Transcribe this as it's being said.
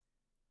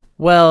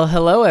Well,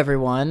 hello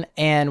everyone,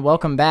 and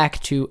welcome back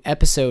to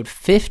episode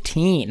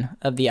 15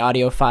 of the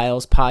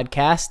Audiophiles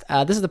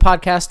podcast. This is the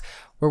podcast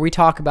where we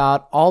talk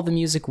about all the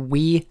music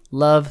we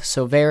love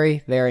so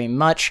very, very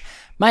much.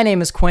 My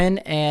name is Quinn,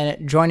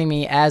 and joining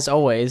me, as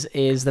always,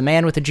 is the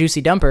man with the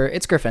juicy dumper.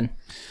 It's Griffin.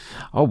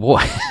 Oh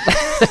boy!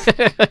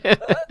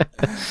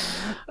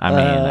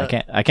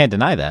 I can't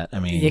deny that. I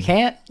mean, you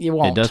can't, you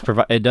won't.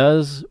 It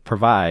does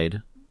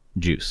provide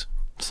juice.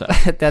 So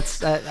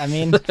that's. I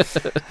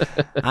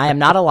am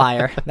not a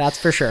liar. That's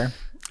for sure.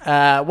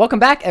 Welcome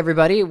back,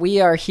 everybody.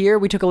 We are here.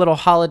 We took a little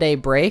holiday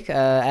break.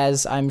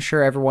 As I'm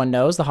sure everyone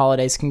knows, the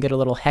holidays can get a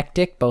little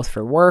hectic, both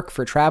for work,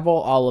 for travel,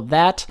 all of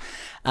that.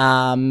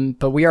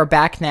 But we are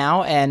back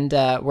now, and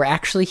we're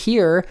actually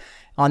here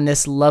on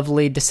this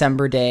lovely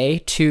December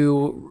day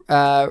to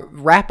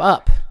wrap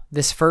up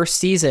this first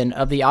season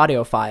of the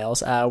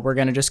Audiophiles. We're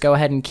going to just go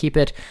ahead and keep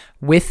it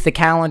with the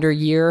calendar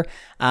year,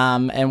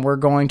 and we're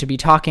going to be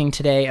talking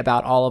today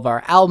about all of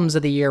our albums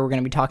of the year. We're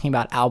going to be talking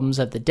about albums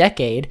of the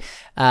decade,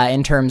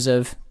 in terms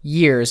of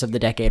years of the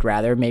decade,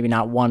 rather, maybe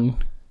not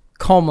one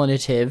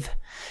cumulative.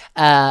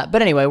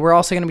 But anyway, we're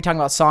also going to be talking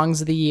about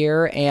songs of the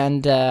year,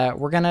 and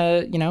we're going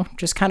to,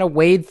 just kind of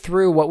wade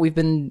through what we've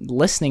been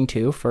listening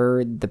to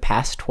for the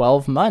past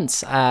 12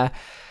 months.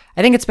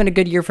 I think it's been a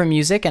good year for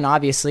music, and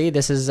obviously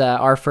this is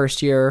our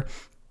first year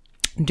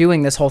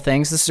doing this whole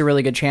thing, so this is a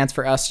really good chance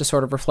for us to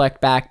sort of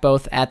reflect back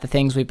both at the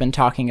things we've been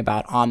talking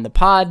about on the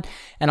pod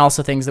and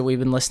also things that we've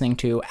been listening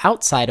to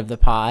outside of the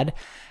pod.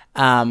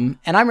 And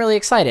I'm really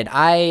excited.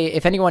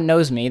 If anyone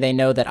knows me, they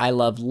know that I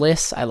love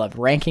lists. I love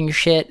ranking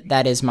shit.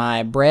 That is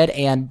my bread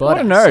and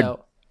butter. What a nerd.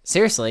 So,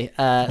 seriously.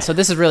 So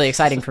this is really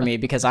exciting for me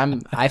because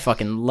I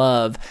fucking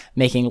love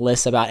making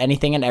lists about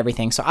anything and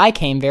everything. So I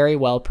came very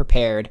well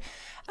prepared.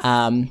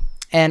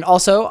 And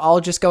also, I'll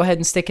just go ahead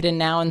and stick it in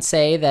now and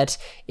say that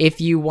if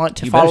you want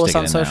to follow us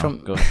on social...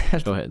 Go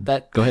ahead. Go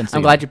ahead.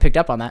 I'm glad you picked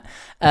up on that.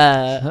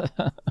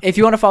 If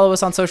you want to follow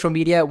us on social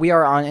media, we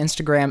are on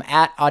Instagram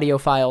at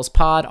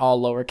AudiophileSpod,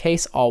 all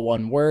lowercase, all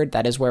one word.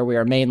 That is where we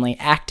are mainly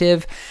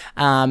active.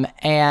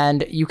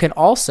 And you can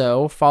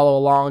also follow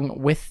along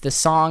with the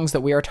songs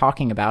that we are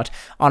talking about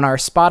on our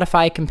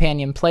Spotify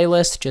companion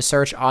playlist. Just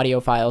search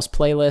Audiophiles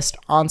playlist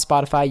on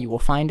Spotify. You will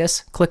find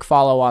us. Click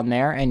follow on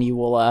there, and you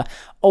will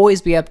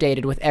always be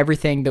updated with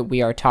everything that we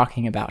are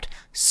talking about.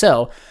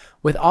 So,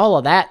 with all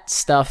of that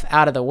stuff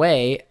out of the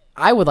way,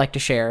 I would like to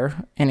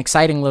share an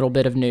exciting little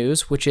bit of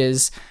news, which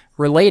is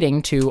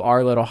relating to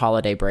our little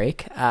holiday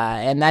break.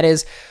 And that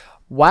is,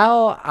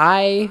 while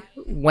I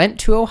went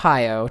to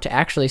Ohio to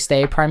actually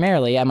stay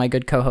primarily at my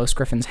good co-host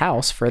Griffin's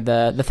house for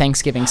the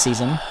Thanksgiving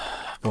season.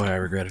 Boy, I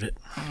regretted it.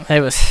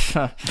 It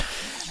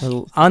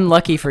was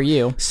unlucky for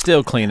you.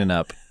 Still cleaning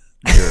up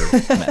your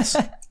mess.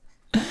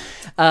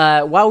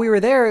 While we were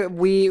there,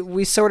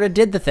 we sort of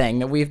did the thing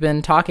that we've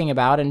been talking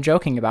about and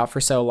joking about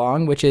for so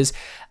long, which is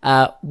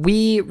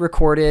we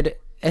recorded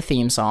a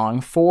theme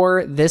song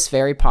for this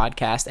very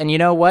podcast. And you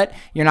know what?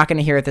 You're not going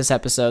to hear it this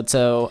episode,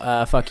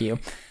 so fuck you.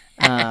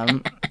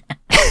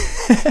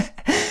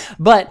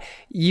 But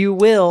you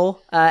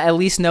will at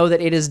least know that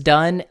it is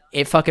done.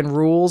 It fucking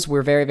rules.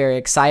 We're very, very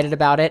excited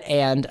about it.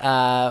 And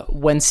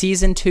when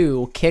season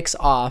 2 kicks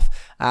off,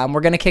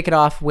 we're going to kick it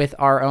off with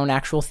our own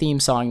actual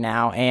theme song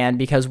now. And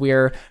because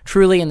we're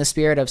truly in the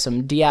spirit of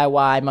some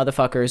DIY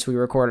motherfuckers, we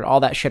recorded all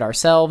that shit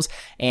ourselves.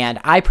 And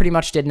I pretty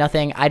much did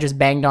nothing. I just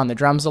banged on the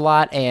drums a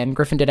lot, and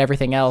Griffin did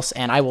everything else.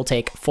 And I will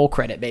take full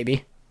credit,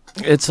 baby.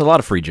 It's a lot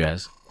of free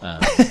jazz.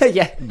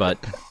 Yeah. But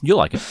you'll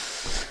like it.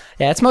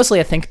 Yeah, it's mostly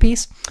a think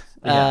piece.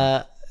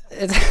 Yeah.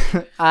 There's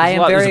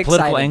a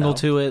political angle though.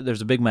 to it.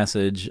 There's a big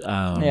message.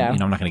 Yeah. I'm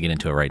not going to get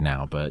into it right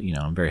now, but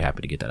I'm very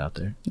happy to get that out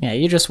there. Yeah,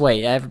 you just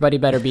wait. Everybody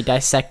better be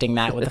dissecting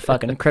that with a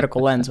fucking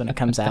critical lens when it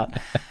comes out.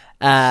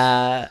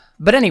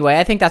 But anyway,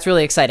 I think that's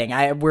really exciting.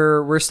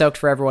 We're stoked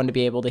for everyone to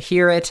be able to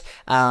hear it.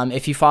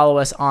 If you follow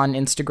us on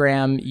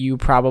Instagram, you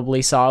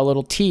probably saw a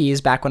little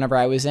tease back whenever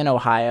I was in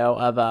Ohio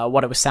of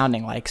what it was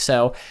sounding like.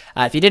 So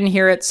if you didn't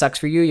hear it, sucks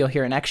for you. You'll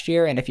hear it next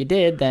year. And if you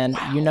did, then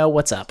you know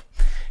what's up.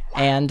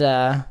 And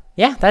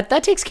yeah,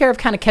 that takes care of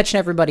kind of catching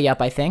everybody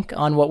up, I think,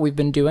 on what we've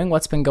been doing,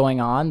 what's been going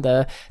on,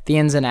 the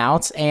ins and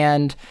outs.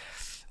 And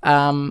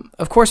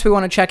of course, we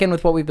want to check in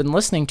with what we've been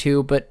listening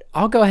to, but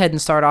I'll go ahead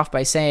and start off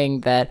by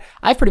saying that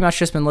I've pretty much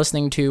just been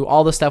listening to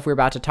all the stuff we're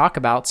about to talk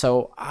about,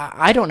 so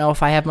I don't know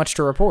if I have much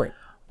to report.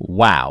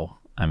 Wow.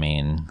 I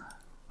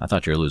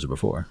thought you were a loser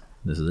before.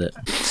 This is it.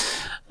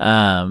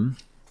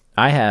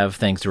 I have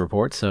things to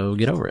report, so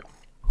get over it.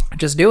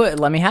 Just do it.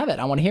 Let me have it.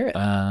 I want to hear it.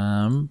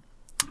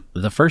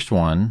 The first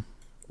one,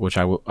 which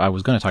I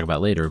was going to talk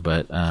about later,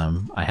 but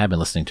I have been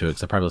listening to it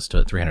because I probably listened to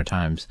it 300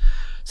 times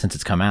since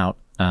it's come out.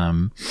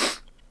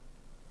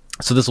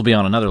 So this will be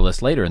on another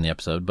list later in the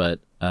episode, but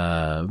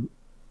Have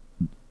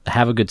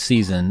a Good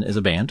Season is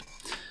a band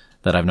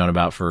that I've known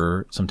about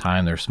for some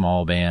time. They're a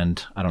small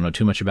band. I don't know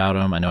too much about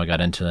them. I know I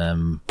got into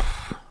them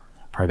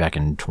probably back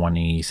in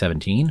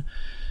 2017.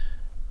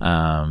 They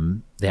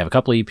have a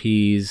couple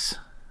EPs.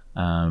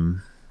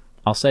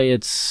 I'll say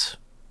it's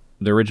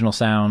the original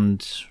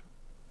sound.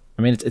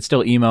 I mean, it's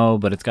still emo,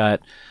 but it's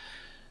got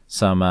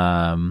some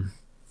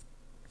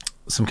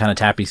kind of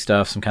tappy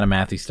stuff, some kind of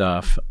mathy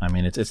stuff. I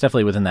mean, it's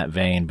definitely within that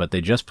vein, but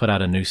they just put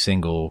out a new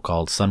single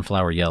called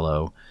Sunflower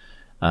Yellow,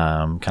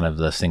 kind of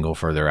the single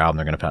for their album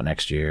they're going to put out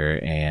next year.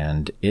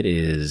 And it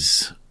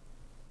is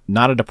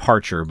not a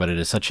departure, but it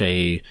is such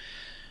a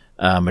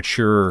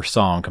mature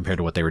song compared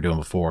to what they were doing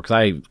before. Because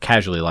I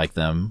casually like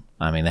them.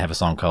 I mean, they have a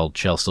song called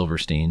Shel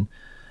Silverstein.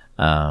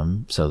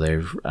 So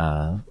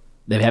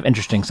they have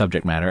interesting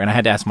subject matter. And I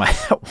had to ask my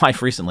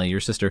wife recently, your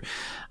sister,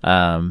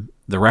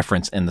 the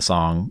reference in the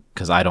song,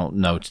 because I don't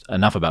know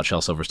enough about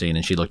Shel Silverstein,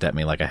 and she looked at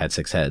me like I had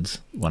 6 heads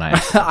when I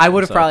asked her. I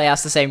would have probably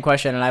asked the same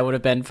question, and I would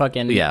have been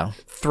fucking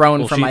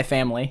thrown from my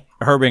family.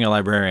 Her being a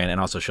librarian, and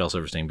also Shel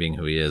Silverstein being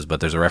who he is, but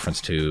there's a reference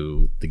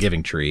to The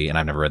Giving Tree, and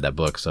I've never read that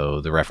book, so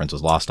the reference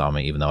was lost on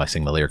me, even though I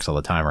sing the lyrics all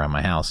the time around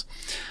my house.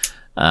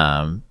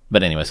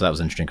 But anyway, so that was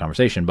an interesting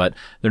conversation. But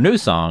their new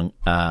song,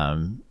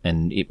 and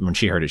when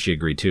she heard it, she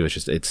agreed too.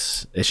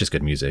 It's just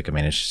good music. I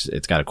mean,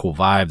 it's got a cool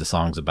vibe. The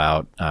song's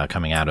about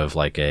coming out of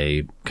like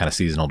a kind of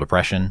seasonal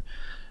depression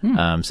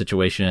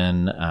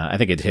situation. I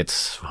think it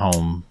hits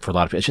home for a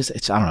lot of people. I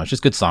don't know. It's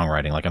just good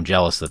songwriting. Like, I'm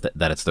jealous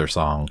that it's their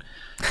song.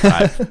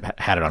 I've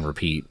had it on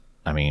repeat.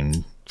 I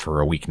mean,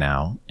 for a week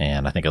now,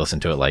 and I think I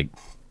listened to it like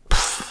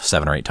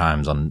 7 or 8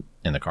 times in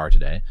the car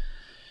today,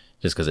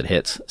 just because it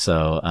hits.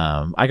 So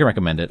I can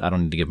recommend it. I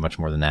don't need to give much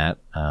more than that.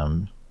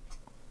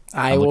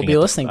 I will be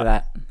listening to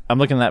that. I'm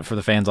looking at that for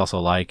the fans also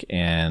like,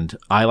 and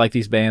I like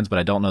these bands, but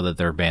I don't know that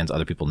they're bands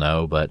other people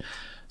know. But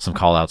some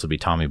call outs would be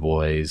Tommy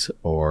Boys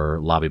or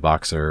Lobby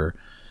Boxer,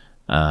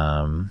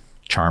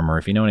 Charmer.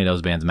 If you know any of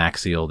those bands,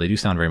 Max Seal, they do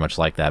sound very much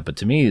like that. But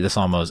to me, this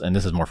almost, and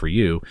this is more for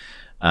you,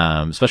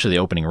 especially the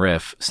opening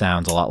riff,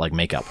 sounds a lot like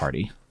Makeout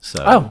Party.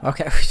 So,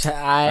 okay.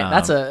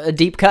 That's a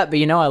deep cut, but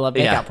I love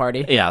Makeout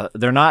Party. Yeah,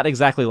 they're not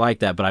exactly like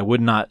that, but I would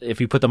not, if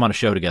you put them on a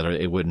show together,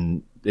 it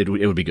would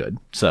be good.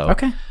 So,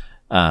 okay.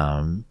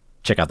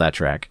 Check out that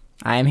track.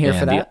 I am here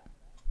for that.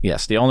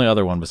 Yes, the only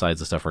other one besides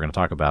the stuff we're going to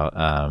talk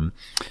about,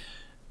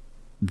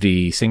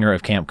 the singer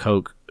of Camp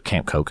Cope.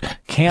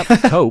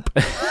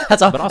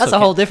 That's a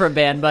whole different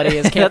band, buddy.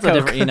 Is Camp That's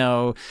Coke. a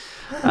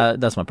different,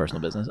 that's my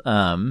personal business.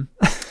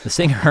 The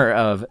singer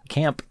of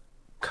Camp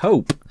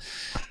Cope,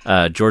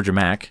 Georgia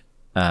Mack.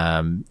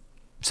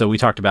 So we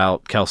talked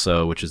about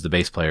Kelso, which is the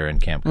bass player in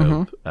Camp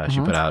Cope. She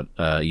put out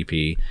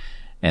EP,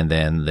 and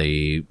then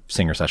the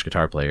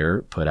singer/guitar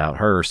player put out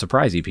her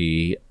surprise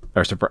EP,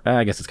 or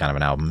I guess it's kind of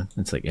an album.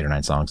 It's like 8 or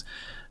 9 songs.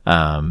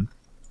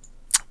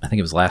 I think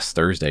it was last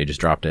Thursday.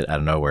 Just dropped it out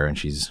of nowhere, and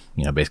she's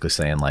basically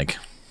saying like,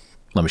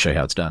 "Let me show you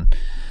how it's done."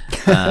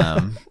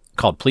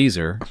 Called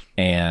Pleaser,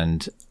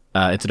 and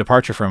it's a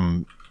departure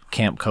from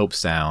Camp Cope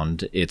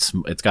sound. It's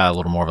got a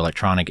little more of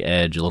electronic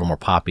edge, a little more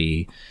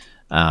poppy.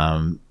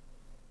 I'd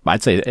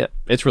say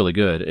it's really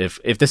good.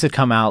 If this had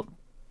come out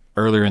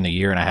earlier in the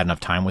year and I had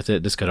enough time with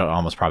it, this could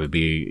almost probably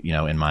be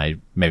in my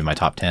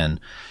top 10,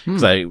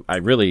 because I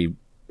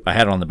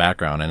had it on the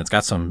background, and it's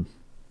got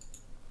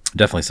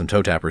definitely some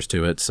toe tappers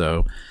to it.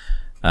 So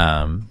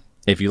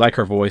if you like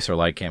her voice or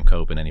like Camp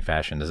Cope in any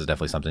fashion, this is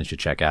definitely something you should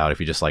check out. If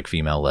you just like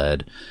female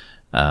led,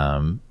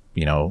 kind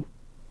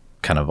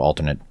of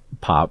alternate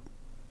pop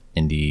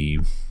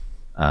indie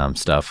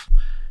stuff,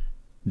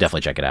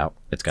 definitely check it out.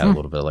 It's got a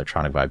little bit of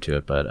electronic vibe to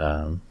it, but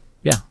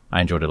yeah, I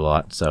enjoyed it a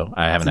lot. So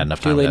I haven't had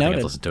enough time. I think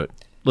I've listened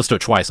to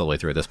it twice all the way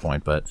through at this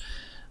point, but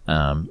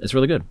it's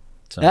really good.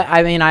 So.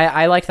 I mean,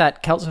 I like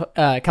that Kelso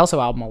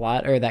album a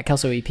lot, or that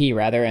Kelso EP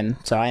rather, and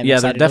so I am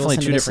excited they're definitely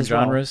to two different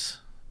genres.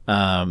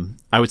 I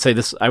would say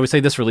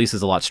this release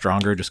is a lot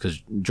stronger, just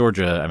because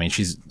Georgia, I mean,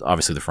 she's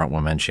obviously the front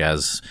woman. She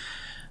has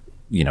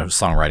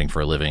songwriting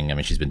for a living. I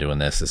mean, she's been doing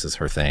this is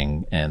her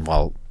thing, and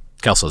while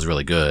Kelso is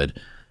really good,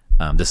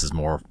 this is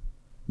more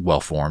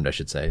well formed, I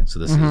should say. So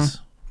this is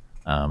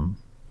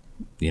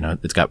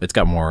it's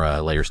got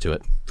more layers to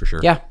it for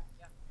sure. Yeah.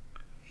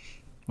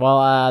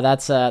 Well,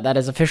 that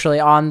is officially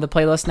on the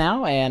playlist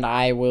now, and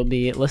I will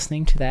be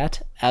listening to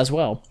that as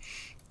well.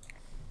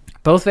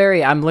 Both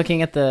I'm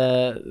looking at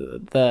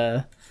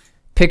the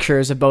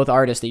pictures of both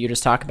artists that you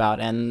just talked about,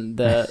 and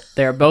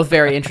they're both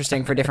very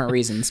interesting for different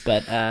reasons.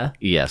 But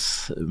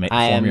yes,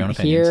 I am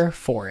here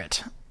for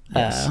it.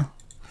 Yes.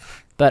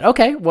 But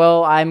okay,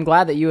 well, I'm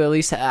glad that you at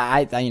least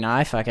I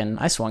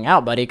swung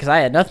out, buddy, because I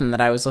had nothing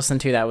that I was listening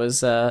to that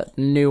was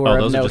new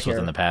or those of are note just here.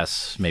 within the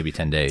past maybe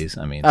 10 days.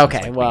 I mean,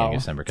 okay, since, well,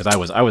 December, because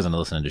I wasn't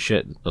listening to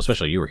shit.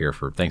 Especially you were here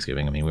for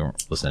Thanksgiving. I mean, we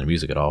weren't listening to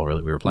music at all.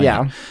 Really, we were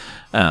playing.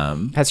 Yeah,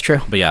 that's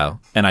true. But yeah,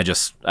 and I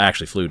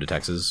actually flew to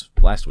Texas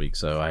last week,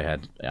 so I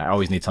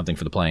always need something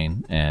for the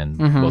plane, and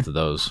both of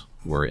those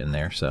were in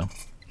there. So.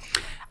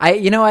 I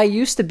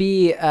used to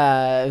be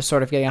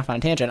sort of getting off on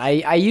a tangent.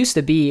 I used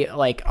to be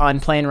like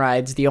on plane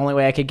rides. The only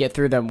way I could get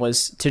through them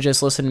was to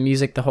just listen to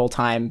music the whole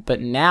time.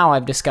 But now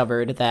I've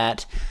discovered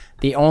that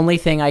the only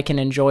thing I can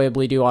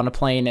enjoyably do on a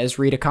plane is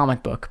read a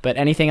comic book. But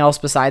anything else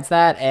besides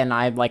that, and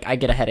I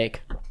get a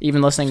headache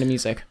even listening to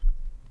music.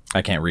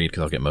 I can't read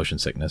because I'll get motion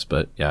sickness.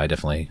 But yeah, I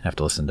definitely have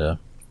to listen to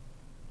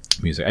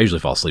music. I usually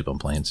fall asleep on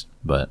planes,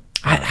 but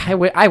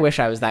I wish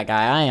I was that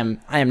guy.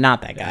 I am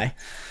not that guy.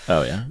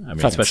 Oh yeah, I mean,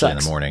 Fucking especially sucks.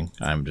 in the morning,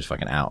 I'm just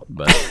fucking out.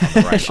 But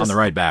on the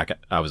ride back,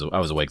 I was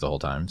awake the whole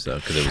time, so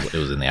because it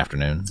was in the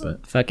afternoon.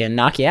 But Fucking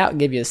knock you out and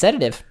give you a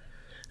sedative.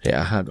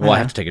 yeah, well, I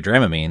have to take a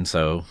Dramamine,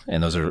 so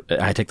and those are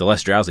I take the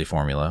less drowsy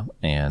formula,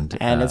 and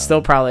And it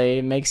still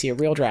probably makes you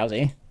real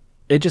drowsy.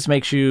 it just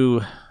makes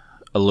you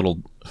a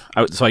little.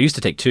 So I used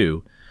to take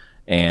two,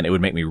 and it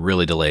would make me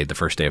really delayed the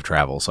first day of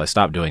travel. So I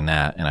stopped doing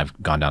that, and I've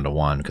gone down to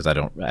one because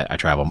I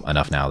travel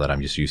enough now that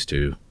I'm just used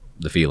to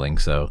the feeling.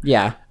 So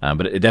Yeah.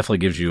 but it definitely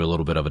gives you a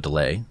little bit of a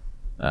delay.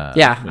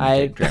 Yeah,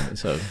 when you take Dramamine,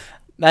 so.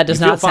 That does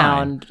You feel not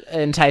sound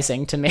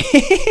enticing to me.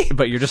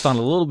 But you're just on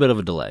a little bit of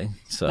a delay.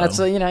 So That's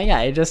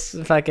you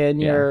just fucking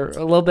you're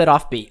a little bit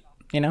offbeat.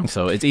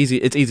 so it's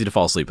easy to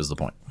fall asleep is the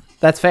point.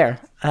 That's fair.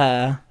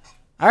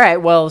 All right.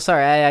 Well,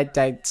 sorry,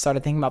 I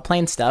started thinking about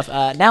plane stuff.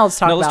 Now let's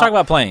talk. No, let's talk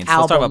about planes.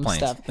 Let's talk album about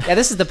planes. Stuff. Yeah,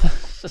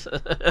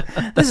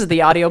 this is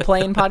the audio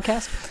plane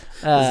podcast.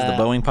 This is the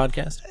Boeing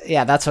podcast.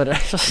 Yeah, that's what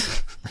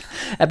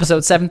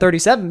episode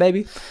 737,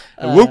 baby.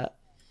 Whoop.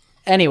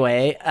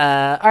 Anyway,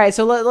 all right.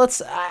 So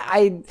let's.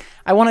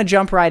 I want to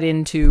jump right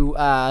into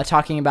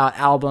talking about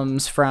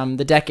albums from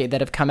the decade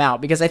that have come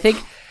out because I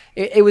think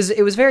it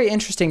was very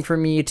interesting for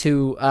me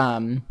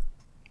to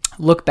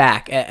look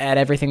back at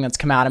everything that's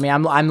come out. I mean,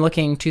 I'm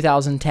looking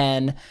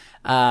 2010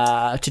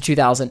 to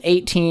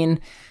 2018,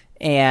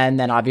 and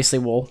then obviously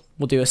we'll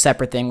do a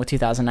separate thing with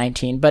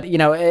 2019. But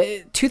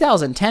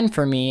 2010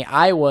 for me,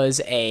 I was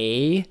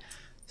a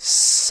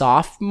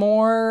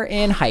sophomore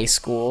in high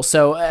school.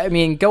 So I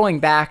mean, going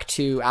back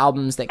to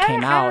albums that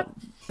came out.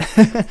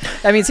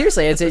 I mean,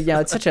 seriously,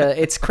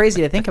 it's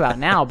crazy to think about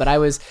now, but I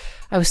was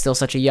still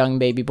such a young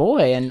baby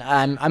boy, and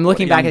I'm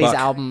looking back at these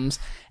albums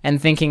and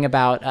thinking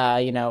about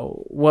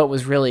what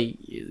was really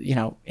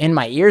in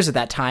my ears at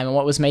that time and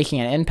what was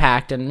making an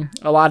impact, and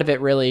a lot of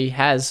it really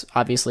has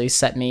obviously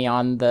set me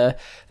on the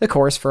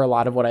course for a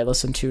lot of what I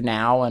listen to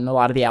now and a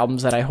lot of the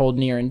albums that I hold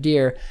near and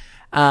dear.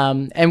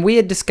 And we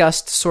had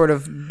discussed sort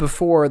of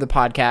before the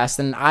podcast,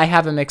 and I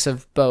have a mix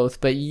of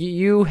both, but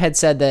you had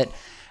said that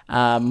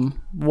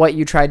what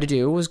you tried to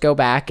do was go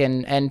back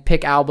and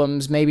pick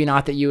albums, maybe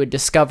not that you had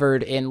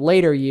discovered in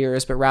later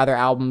years, but rather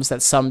albums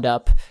that summed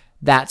up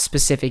that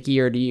specific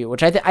year to you,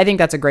 which I think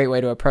that's a great way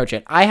to approach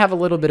it. I have a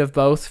little bit of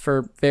both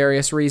for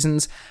various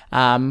reasons.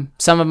 Some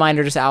of mine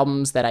are just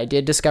albums that I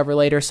did discover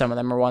later. Some of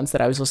them are ones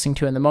that I was listening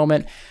to in the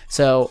moment.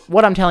 So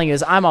what I'm telling you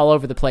is I'm all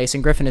over the place,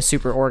 and Griffin is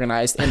super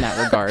organized in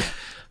that regard.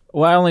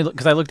 Well, only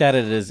because I looked at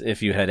it as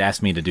if you had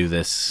asked me to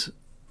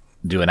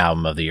do an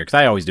album of the year, because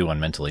I always do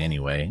one mentally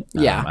anyway.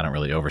 Yeah. I don't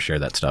really overshare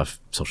that stuff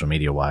social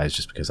media wise,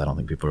 just because I don't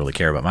think people really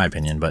care about my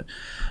opinion. But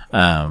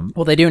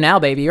well, they do now,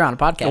 baby. You're on a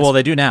podcast. Well,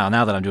 they do now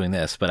that I'm doing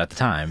this. But at the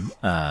time,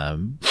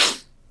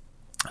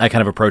 I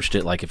kind of approached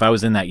it like if I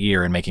was in that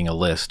year and making a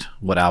list,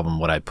 what album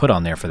would I put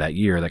on there for that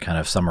year that kind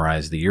of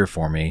summarized the year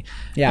for me.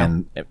 Yeah.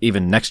 And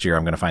even next year,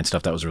 I'm going to find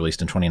stuff that was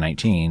released in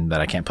 2019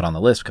 that I can't put on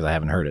the list because I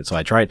haven't heard it. So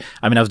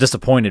I was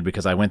disappointed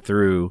because I went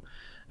through.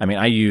 I mean,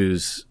 I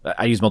use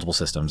multiple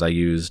systems. I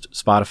used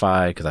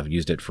Spotify because I've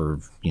used it for,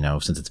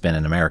 since it's been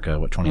in America,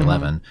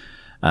 2011.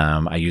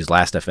 I used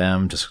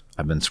Last.fm.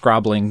 I've been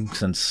scrobbling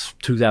since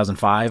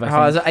 2005.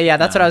 I think. Yeah,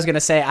 that's what I was gonna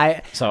say.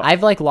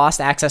 I've lost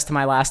access to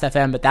my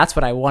Last.fm, but that's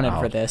what I wanted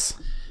for this.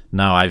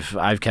 No,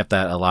 I've kept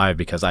that alive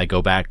because I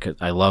go back.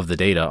 I love the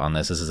data on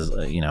this. This is,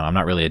 I'm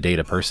not really a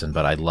data person,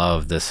 but I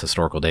love this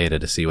historical data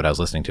to see what I was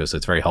listening to. So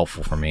it's very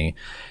helpful for me.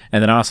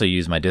 And then I also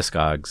use my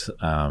Discogs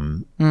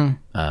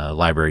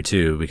library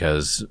too,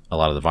 because a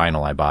lot of the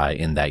vinyl I buy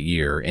in that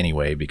year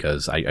anyway,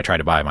 because I try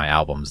to buy my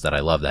albums that I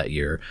love that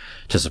year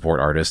to support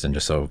artists and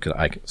just so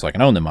I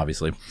can own them,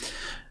 obviously.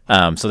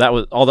 So that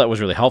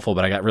was really helpful,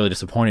 but I got really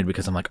disappointed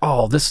because I'm like,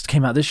 oh, this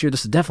came out this year.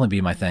 This would definitely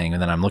be my thing.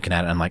 And then I'm looking at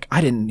it and I'm like, I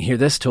didn't hear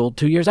this till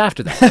 2 years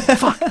after that.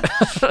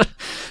 Fuck.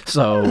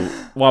 So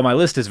while my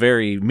list is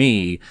very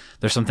me,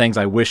 there's some things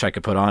I wish I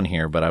could put on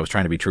here, but I was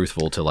trying to be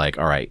truthful to like,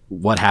 all right,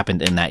 what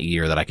happened in that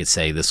year that I could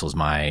say this was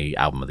my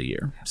album of the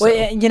year. So,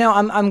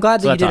 well, I'm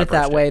glad that you did it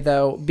that way it.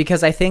 though,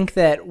 because I think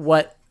that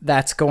what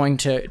that's going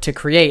to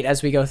create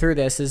as we go through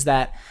this is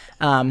that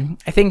I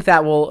think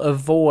that will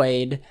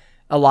avoid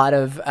a lot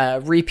of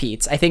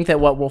repeats. I think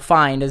that what we'll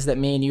find is that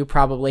me and you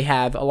probably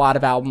have a lot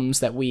of albums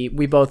that we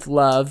both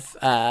love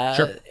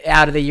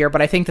out of the year,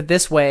 but I think that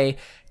this way,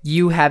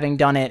 you having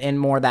done it in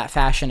more that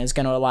fashion is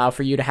going to allow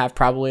for you to have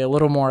probably a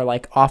little more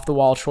like off the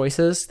wall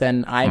choices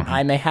than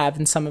I may have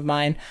in some of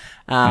mine.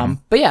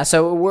 But yeah,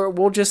 so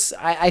we'll just,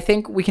 I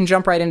think we can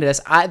jump right into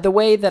this. The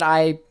way that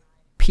I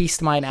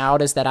pieced mine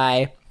out is that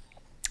I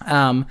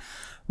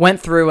went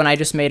through and I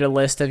just made a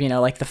list of,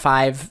 like the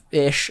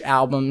 5-ish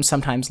albums,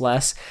 sometimes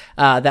less,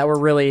 that were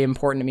really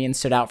important to me and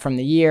stood out from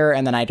the year.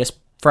 And then I just,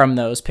 from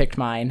those, picked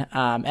mine.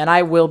 And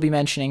I will be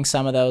mentioning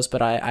some of those,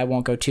 but I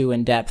won't go too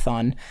in depth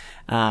on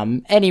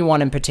any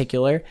one in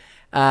particular.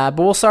 But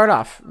we'll start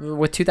off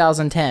with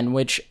 2010,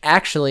 which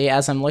actually,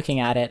 as I'm looking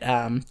at it,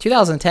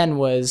 2010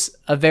 was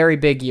a very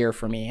big year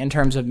for me in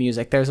terms of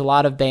music. There's a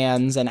lot of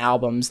bands and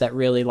albums that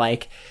really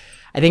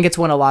I think it's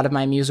when a lot of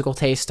my musical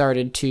taste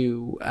started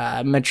to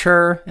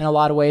mature in a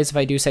lot of ways, if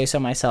I do say so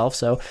myself.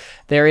 So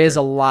there is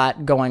a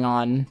lot going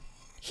on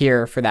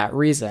here for that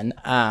reason.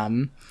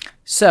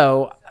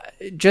 So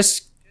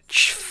just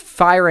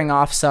firing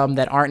off some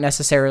that aren't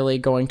necessarily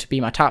going to be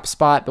my top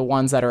spot, but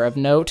ones that are of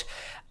note.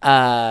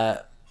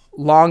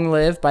 Long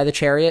Live by The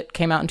Chariot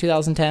came out in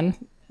 2010.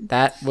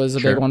 That was a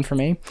big one for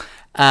me.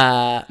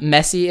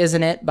 Messy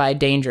Isn't It by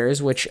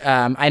Dangers, which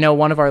I know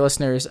one of our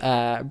listeners,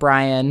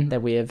 Brian,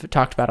 that we have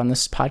talked about on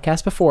this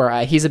podcast before,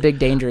 he's a big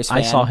Dangers fan.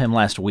 I saw him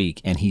last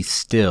week, and he's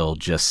still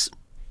just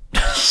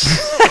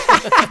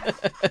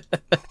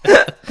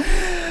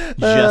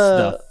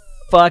the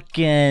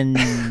fucking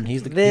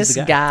he's the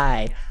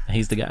guy.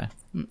 He's the guy.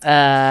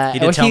 He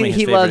did tell me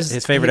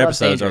his favorite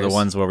episodes are the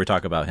ones where we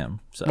talk about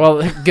him. So.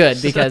 Well,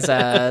 good, because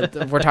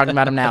we're talking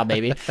about him now,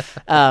 baby.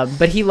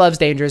 But he loves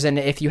Dangers, and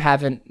if you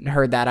haven't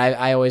heard that,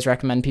 I always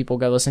recommend people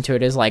go listen to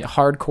it. It is like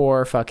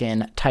hardcore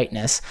fucking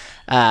tightness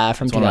from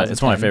 2010.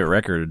 It's one of my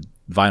favorite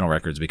vinyl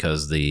records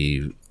because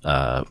the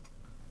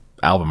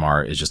album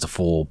art is just a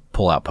full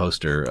pull-out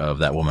poster of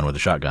that woman with a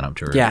shotgun up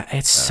to her. Yeah,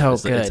 it's so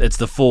good. It's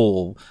the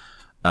full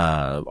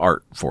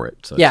art for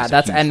it. So yeah,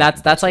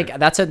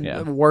 that's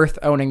worth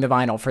owning the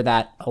vinyl for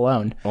that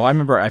alone. Well, I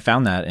remember I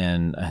found that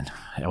and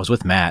I was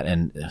with Matt,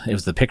 and it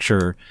was the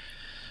picture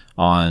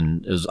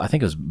on. I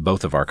think it was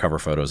both of our cover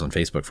photos on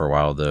Facebook for a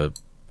while. I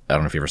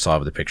don't know if you ever saw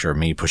the picture of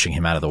me pushing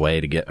him out of the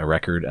way to get a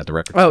record at the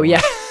record store. Oh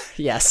yeah,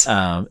 yes.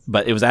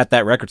 But it was at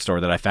that record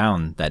store that I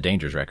found that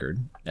Dangers record.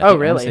 Really? I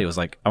want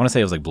to say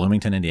it was like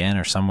Bloomington,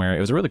 Indiana, or somewhere. It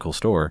was a really cool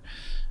store.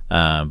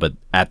 But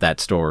at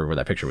that store where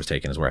that picture was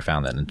taken is where I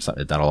found that, and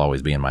that'll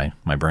always be in my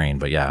brain.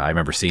 But yeah, I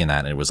remember seeing that,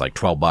 and it was like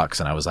 $12,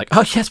 and I was like,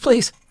 "Oh yes,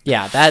 please."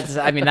 Yeah, that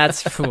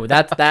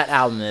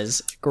album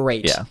is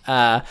great.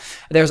 Yeah.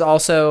 There's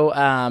also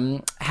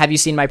Have You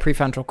Seen My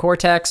Prefrontal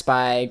Cortex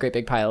by Great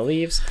Big Pile of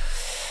Leaves.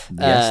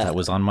 Yes, that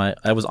was on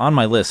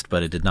my list,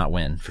 but it did not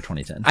win for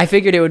 2010. I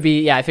figured it would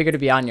be. Yeah, I figured it'd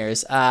be on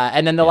yours.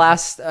 And then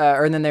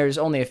and then there's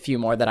only a few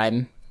more that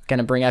I'm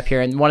gonna bring up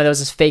here, and one of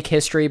those is Fake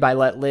History by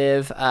Let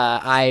Live.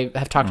 I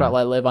have talked about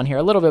Let Live on here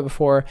a little bit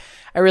before.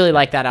 I really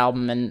like that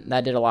album, and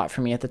that did a lot for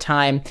me at the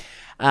time.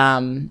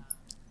 And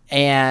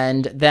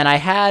then I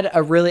had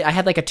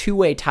like a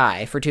two-way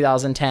tie for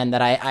 2010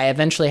 that I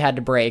eventually had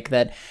to break,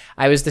 that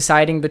I was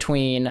deciding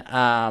between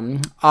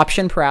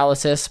Option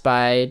Paralysis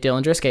by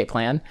Dillinger Escape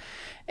Plan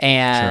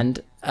and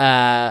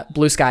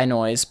Blue Sky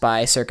Noise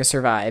by Circa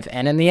Survive.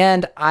 And in the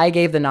end, I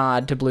gave the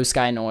nod to Blue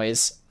Sky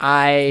Noise.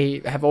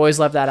 I have always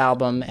loved that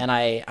album, and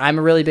I'm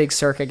a really big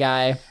Circa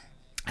guy,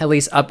 at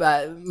least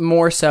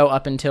more so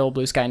up until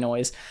Blue Sky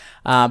Noise.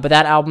 But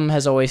that album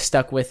has always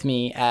stuck with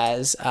me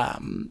as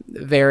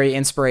very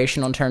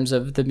inspirational in terms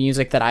of the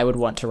music that I would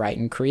want to write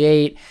and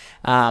create.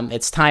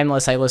 It's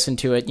timeless. I listen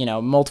to it,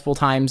 multiple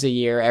times a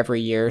year,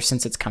 every year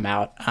since it's come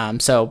out.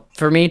 So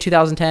for me,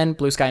 2010,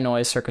 Blue Sky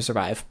Noise, Circa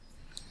Survive.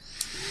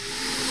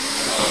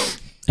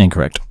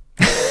 Incorrect.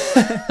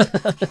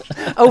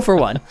 0 for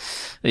 1.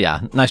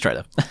 Yeah, nice try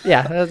though.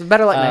 Yeah,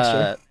 better luck next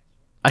year.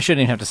 I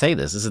shouldn't even have to say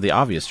this. This is the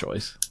obvious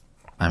choice.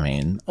 I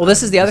mean, well,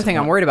 this is the other thing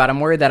I'm worried about. I'm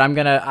worried that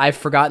I've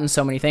forgotten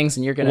so many things,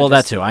 and you're gonna. Well,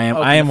 that too. I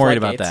am worried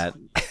about that.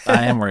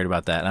 I am worried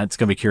about that, and it's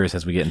gonna be curious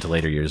as we get into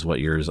later years what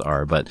yours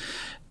are. But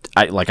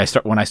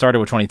when I started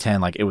with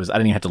 2010, I didn't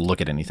even have to look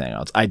at anything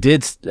else.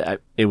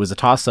 It was a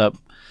toss up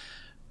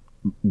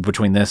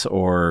between this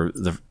or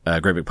the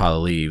Great Big Pile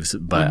of Leaves,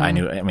 but I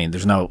knew. I mean,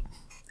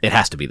 it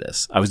has to be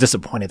this. I was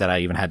disappointed that I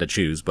even had to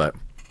choose, but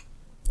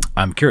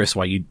I'm curious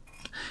why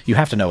you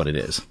have to know what it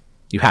is.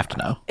 You have to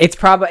know. It's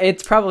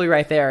probably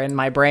right there in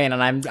my brain,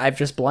 and I've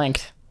just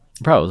blanked.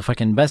 Bro, the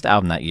fucking best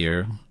album that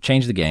year,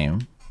 Change the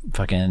Game,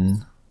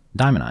 fucking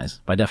Diamond Eyes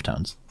by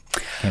Deftones,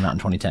 came out in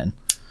 2010.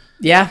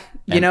 Yeah,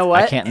 you know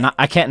what?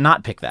 I can't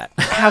not pick that.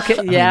 How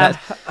can? Yeah,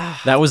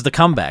 that was the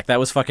comeback. That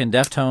was fucking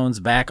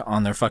Deftones back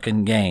on their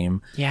fucking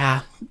game.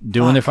 Yeah,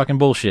 doing their fucking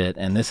bullshit,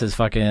 and this is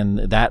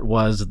fucking. That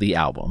was the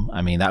album.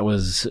 I mean, that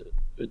was.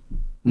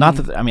 Not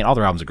that, I mean, all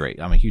their albums are great.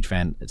 I'm a huge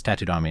fan. It's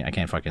tattooed on me. I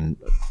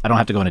don't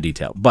have to go into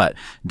detail. But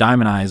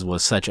Diamond Eyes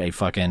was such a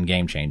fucking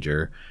game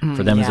changer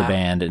for them as a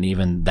band, and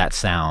even that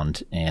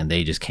sound, and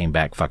they just came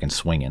back fucking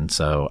swinging.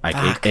 So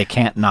it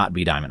can't not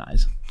be Diamond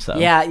Eyes. So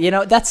yeah,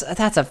 that's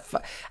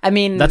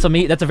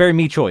a very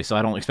me choice. So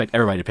I don't expect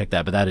everybody to pick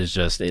that, but that is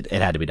just it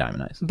had to be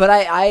Diamond Eyes. But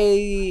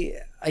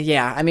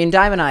I mean,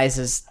 Diamond Eyes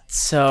is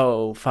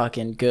so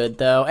fucking good,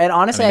 though. And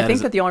honestly, I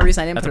think that the only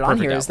reason I didn't put it on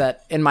here is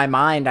that in my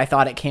mind, I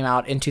thought it came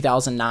out in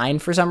 2009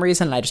 for some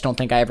reason, and I just don't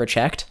think I ever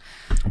checked.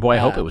 Boy, I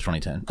hope it was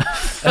 2010.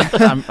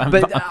 I'm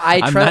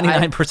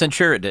 99%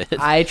 sure it did.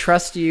 I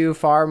trust you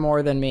far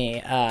more than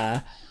me.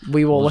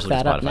 We will look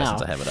that up now.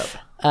 Since I have it up.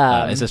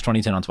 It says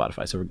 2010 on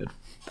Spotify, so we're good.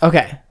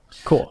 Okay,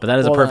 cool. But that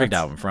is a perfect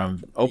album.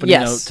 From opening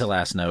note to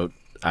last note,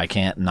 I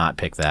can't not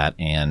pick that.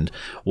 And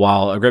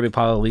while A Great Big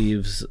Pile of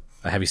Leaves...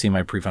 Have You Seen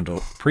My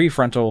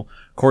Prefrontal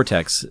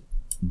Cortex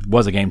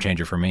was a game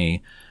changer for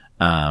me.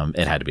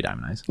 It had to be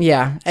Diamond Eyes.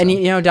 Yeah. So.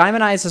 And,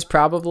 Diamond Eyes is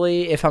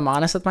probably, if I'm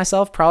honest with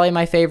myself, probably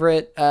my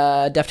favorite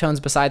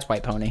Deftones besides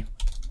White Pony.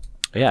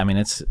 Yeah, I mean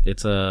it'd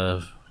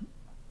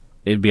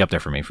be up there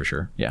for me for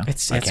sure. Yeah,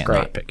 It's I can't great.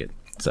 not pick it.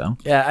 So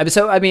Yeah,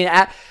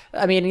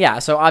 yeah.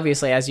 So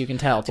obviously, as you can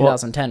tell,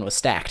 2010 was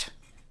stacked.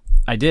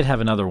 I did have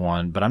another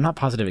one, but I'm not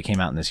positive it came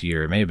out in this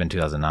year. It may have been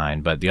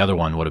 2009, but the other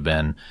one would have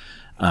been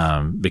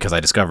because I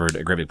discovered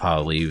A Great Big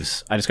Pile of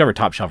Leaves. I discovered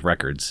Top Shelf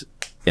Records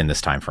in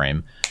this time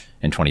frame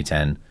in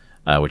 2010,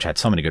 which had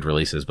so many good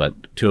releases,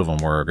 but two of them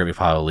were A Great Big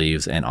Pile of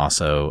Leaves and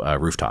also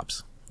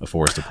Rooftops, A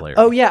Forest of Polarity.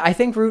 Oh yeah, I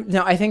think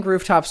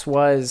Rooftops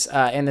was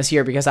in this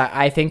year because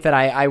I think that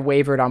I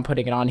wavered on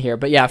putting it on here.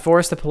 But yeah,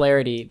 Forest of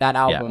Polarity, that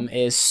album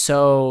is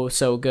so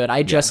good.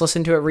 I just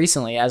listened to it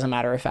recently, as a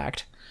matter of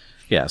fact.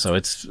 Yeah, so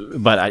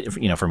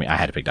for me, I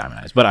had to pick Diamond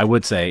Eyes. But I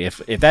would say if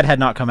that had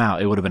not come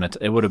out, it would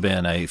have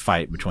been a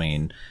fight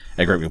between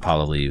A Great Big Pile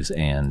of Leaves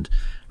and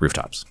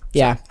Rooftops.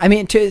 Yeah, I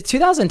mean,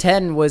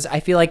 2010 was, I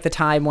feel like, the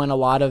time when a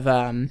lot of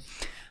that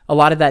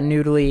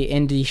noodly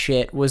indie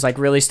shit was like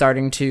really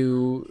starting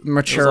to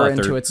mature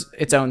into its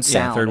own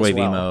sound. Yeah, third wave as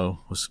well. emo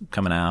was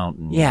coming out.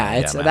 And,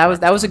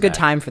 that was a good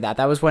time for that.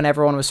 That was when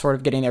everyone was sort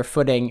of getting their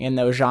footing in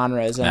those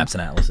genres. And, Maps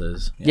and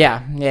Atlases.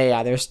 Yeah.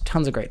 There's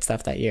tons of great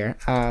stuff that year.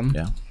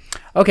 Yeah.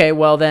 Okay,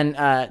 well then,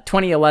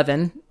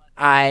 2011,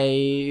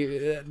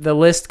 the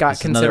list got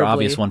considerably. Another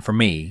obvious one for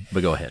me,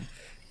 but go ahead.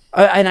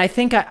 And I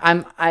think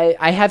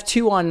I have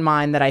two on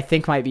mine that I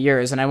think might be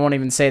yours, and I won't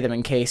even say them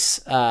in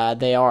case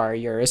they are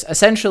yours.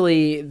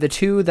 Essentially, the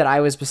two that I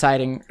was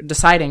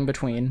deciding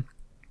between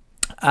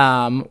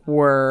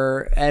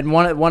were, and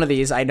one of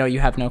these I know you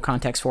have no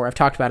context for. I've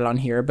talked about it on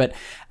here, but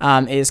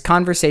is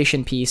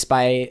Conversation Piece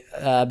by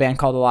a band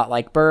called A Lot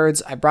Like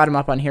Birds. I brought him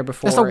up on here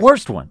before. That's the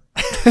worst one.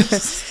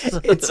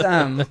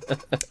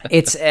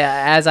 It's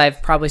as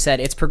I've probably said,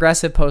 it's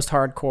progressive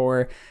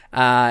post-hardcore.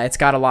 It's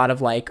got a lot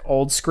of like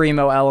old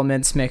screamo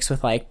elements mixed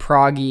with like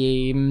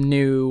proggy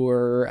new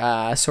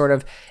or sort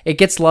of, it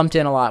gets lumped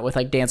in a lot with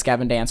like Dance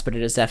Gavin Dance, but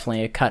it is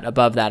definitely a cut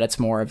above that. It's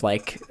more of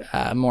like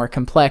more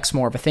complex,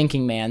 more of a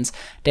thinking man's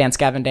Dance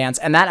Gavin Dance.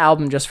 And that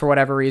album, just for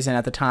whatever reason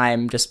at the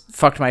time, just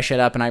fucked my shit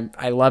up, and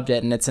I loved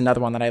it. And it's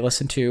another one that I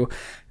listen to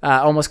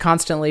almost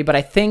constantly. But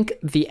I think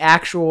the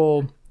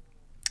actual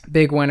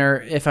big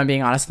winner, if I'm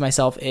being honest with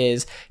myself,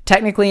 is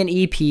technically an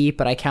EP,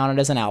 but I count it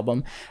as an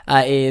album,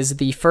 is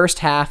the first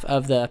half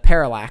of the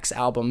Parallax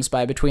albums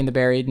by Between the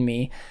Buried and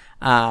Me.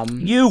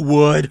 You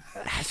would.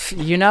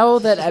 You know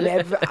that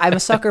I'm a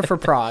sucker for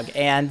prog,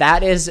 and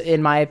that is,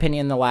 in my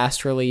opinion, the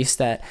last release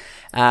that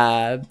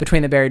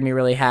Between the Buried and Me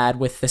really had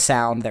with the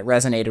sound that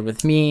resonated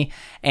with me.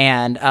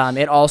 And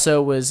it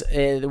also was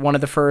one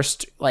of the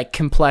first like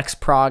complex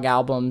prog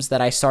albums that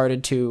I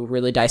started to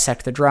really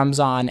dissect the drums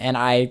on, and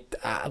I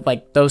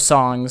like those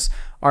songs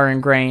are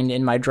ingrained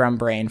in my drum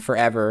brain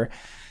forever.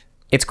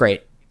 It's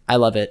great. I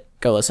love it.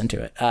 Go listen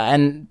to it.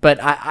 But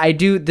I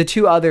do, the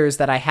two others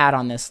that I had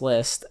on this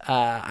list,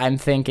 I'm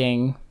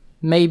thinking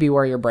maybe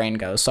where your brain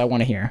goes, so I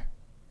want to hear.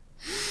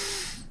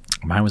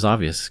 Mine was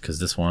obvious because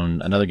this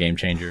one, another game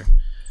changer.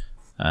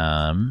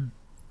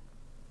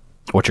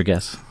 What's your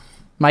guess?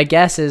 My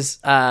guess is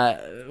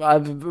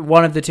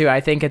one of the two. I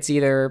think it's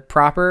either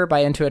Proper by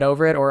Into It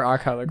Over It or Our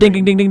Color Green.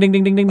 Ding ding ding ding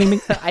ding ding ding ding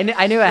ding.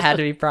 I knew it had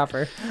to be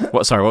Proper.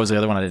 What? Sorry, what was the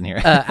other one I didn't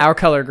hear? Our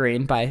Color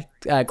Green by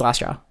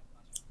Glassjaw.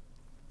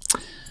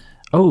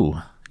 Oh,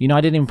 I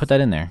didn't even put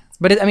that in there.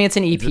 But it's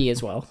an EP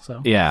as well. So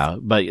yeah,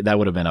 but that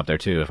would have been up there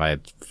too if I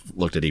had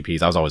looked at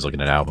EPs. I was always looking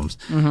at albums.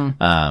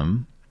 Mm-hmm.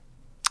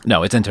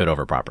 No, it's Into It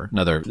Over Proper.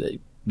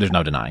 There's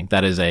no denying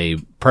that is a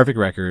perfect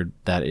record.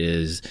 That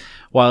is,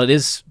 while it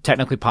is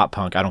technically pop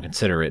punk, I don't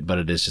consider it, but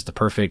it is just a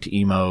perfect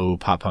emo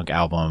pop punk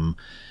album.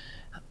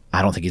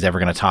 I don't think he's ever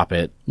going to top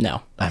it.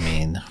 No, I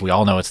mean, we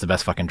all know it's the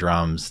best fucking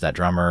drums. That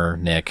drummer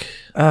Nick.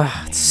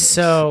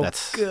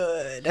 That's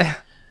good.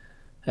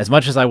 As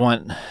much as I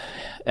want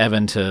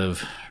Evan to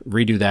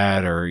redo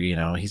that, or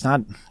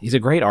he's a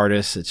great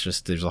artist, it's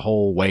just there's a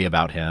whole way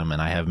about him,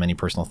 and I have many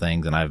personal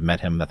things, and I've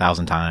met him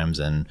 1,000 times,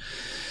 and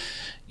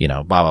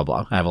blah blah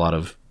blah. I have a lot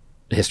of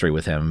history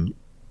with him,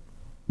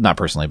 not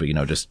personally, but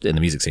just in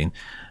the music scene.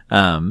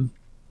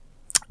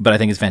 But I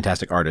think he's a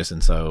fantastic artist,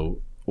 and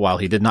so while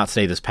he did not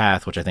stay this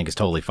path, which I think is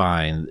totally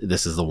fine,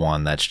 this is the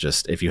one that's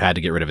just, if you had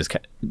to get rid of his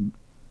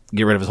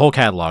whole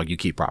catalog, you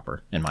keep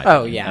Proper, in my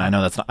opinion. Oh yeah. And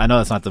I know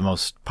that's not the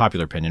most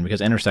popular opinion,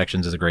 because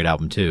Intersections is a great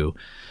album too.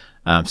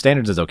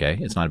 Standards is okay.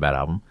 It's not a bad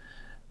album.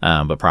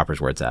 But Proper's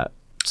where it's at.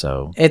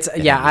 So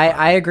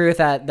I agree with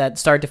that. That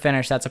start to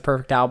finish, that's a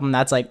perfect album.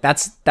 That's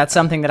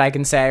something that I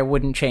can say I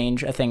wouldn't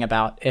change a thing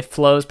about. It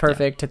flows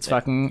perfect. It's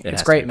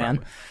great, man.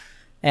 Proper.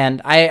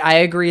 And I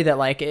agree that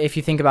like if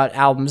you think about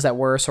albums that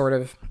were sort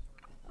of,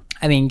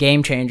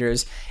 game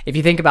changers, if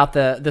you think about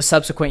the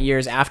subsequent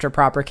years after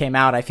Proper came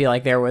out, I feel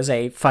like there was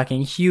a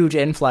fucking huge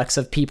influx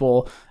of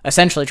people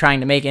essentially trying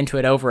to make Into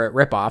It Over It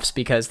ripoffs,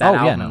 because that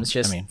album is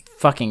just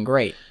fucking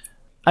great.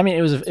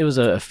 It was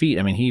a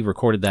feat. He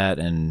recorded that,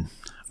 and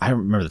I don't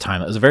remember the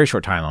time. It was a very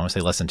short time. I want to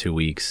say less than 2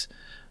 weeks.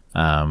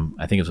 I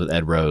think it was with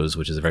Ed Rose,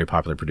 which is a very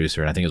popular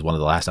producer, and I think it was one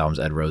of the last albums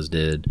Ed Rose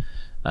did,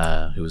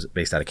 who was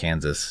based out of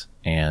Kansas.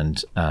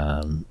 And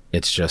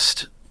it's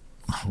just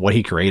what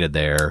he created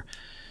there.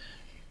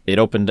 it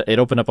opened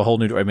up a whole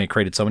new. I mean, it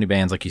created so many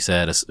bands, like you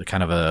said,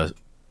 kind of a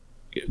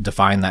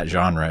define that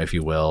genre, if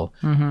you will.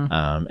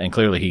 And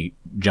clearly he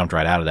jumped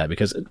right out of that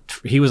because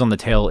he was on the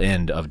tail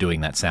end of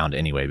doing that sound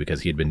anyway,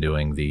 because he had been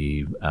doing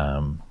the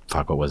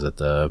what was it,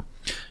 the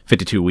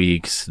 52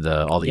 Weeks,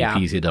 all the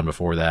EPs he had done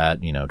before that,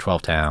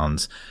 12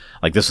 Towns.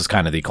 Like, this was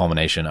kind of the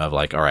culmination of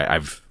like, all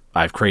right,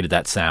 I've created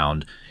that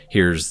sound,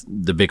 here's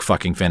the big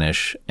fucking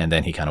finish. And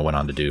then he kind of went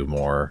on to do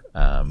more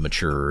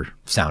mature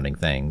sounding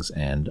things,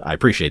 and I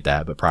appreciate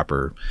that, but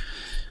proper,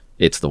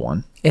 it's the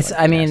one. It's,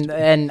 I mean,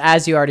 and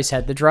as you already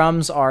said, the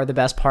drums are the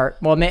best part.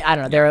 Well, I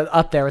don't know. They're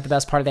up there with the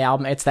best part of the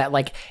album. It's that,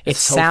 like, it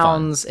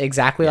sounds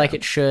exactly like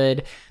it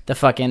should. The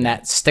fucking,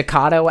 that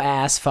staccato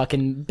ass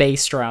fucking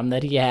bass drum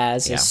that he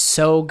has is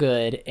so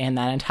good in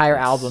that entire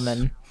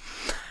album.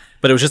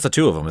 But it was just the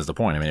two of them is the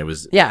point. I mean, it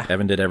was,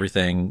 Evan did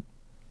everything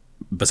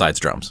besides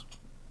drums.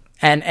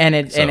 It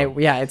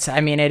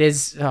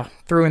is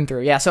through and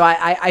through. Yeah. So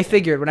I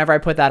figured whenever I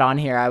put that on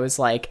here, I was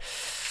like,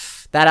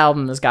 that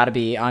album has got to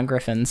be on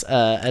Griffin's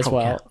as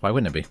well. Yeah. Why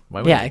wouldn't it be?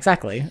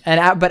 Exactly.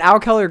 But Our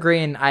Color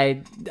Green,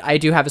 I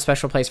do have a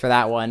special place for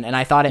that one, and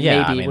I thought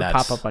it would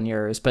pop up on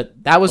yours.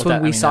 But that was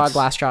when we saw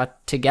Glassjaw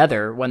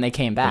together when they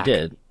came back. We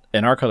did.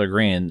 And Our Color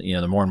Green,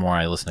 the more and more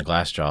I listen to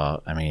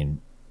Glassjaw, I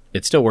mean,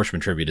 it's still Worship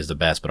and Tribute is the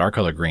best, but Our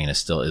Color Green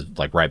is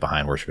like right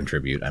behind Worship and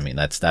Tribute. I mean,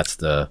 that's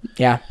the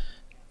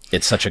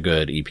It's such a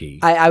good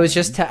EP. I was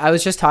just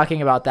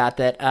talking about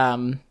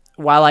that.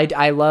 While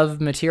I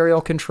love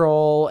Material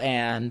Control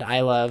and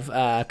I love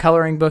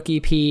Coloring Book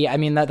EP, I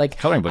mean, that, like,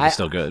 Coloring Book is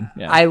still good.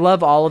 Yeah. I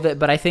love all of it,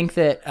 but I think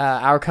that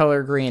Our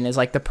Color Green is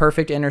like the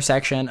perfect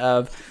intersection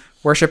of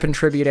Worship and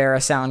Tribute era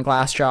sound,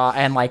 Glassjaw,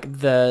 and like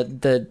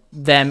the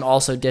them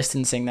also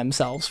distancing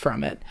themselves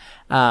from it.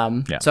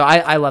 So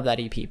I love that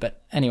EP.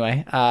 But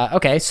anyway,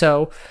 okay,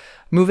 so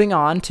moving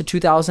on to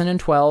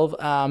 2012.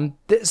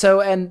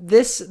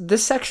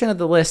 This section of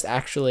the list,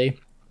 actually,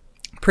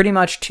 pretty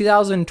much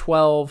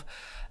 2012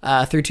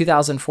 through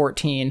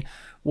 2014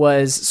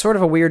 was sort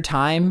of a weird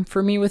time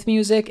for me with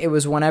music. It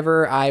was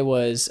whenever I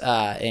was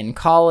in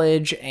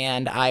college,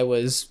 and I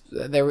was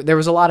there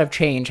was a lot of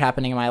change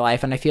happening in my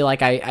life, and I feel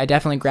like I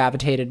definitely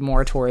gravitated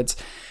more towards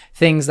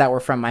things that were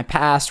from my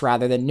past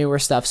rather than newer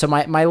stuff. So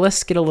my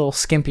lists get a little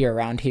skimpier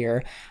around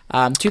here.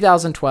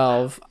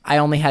 2012, I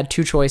only had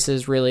two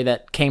choices really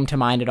that came to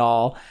mind at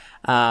all.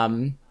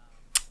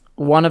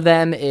 One of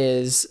them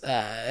is,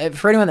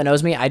 for anyone that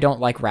knows me, I don't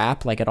like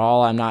rap, like, at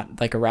all. I'm not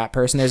like a rap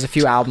person. There's a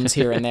few albums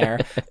here and there,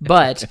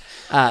 but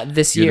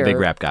this year, you're the big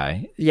rap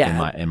guy.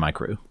 In my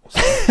crew.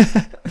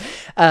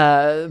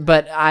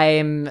 But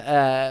I'm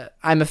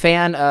a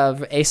fan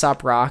of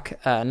A$AP Rock,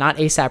 not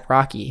A$AP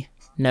Rocky.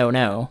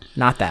 No,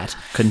 not that.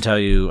 Couldn't tell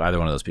you either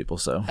one of those people.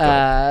 So,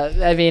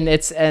 I mean, I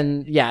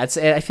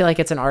feel like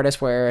it's an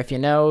artist where if you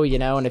know,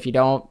 and if you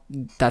don't,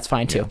 that's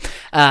fine too.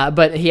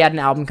 But he had an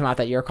album come out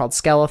that year called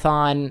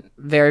Skeleton.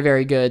 Very,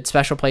 very good.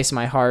 Special place in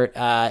my heart.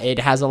 It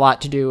has a lot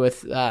to do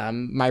with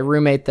my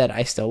roommate that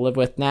I still live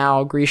with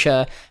now,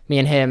 Grisha. Me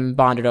and him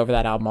bonded over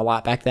that album a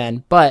lot back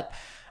then. But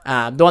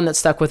the one that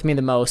stuck with me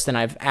the most, and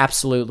I've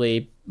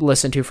absolutely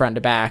listened to front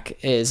to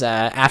back, is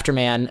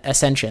Afterman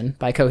Ascension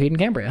by Coheed and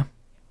Cambria.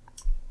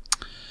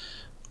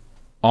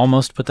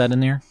 Almost put that in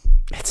there.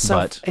 It's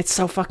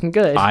so fucking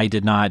good. I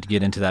did not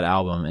get into that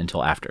album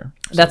until after.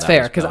 So that's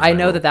fair, because I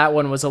know that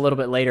one was a little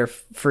bit later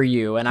for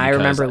you, and I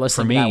remember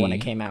listening to that when it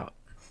came out.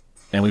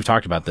 And we've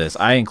talked about this.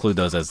 I include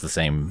those as the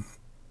same,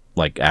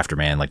 like,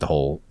 Afterman, like the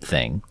whole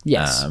thing.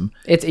 Yes.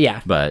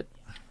 But,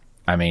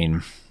 I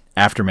mean,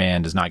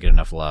 Afterman does not get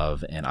enough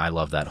love, and I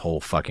love that whole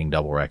fucking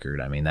double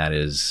record. I mean,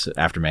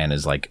 Afterman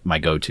is like my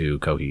go-to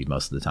Coheed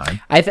most of the time.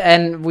 I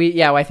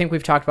think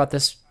we've talked about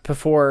this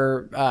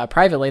before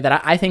privately,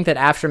 that I think that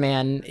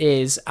Afterman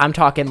is, I'm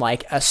talking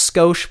like a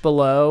skosh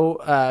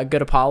below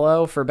Good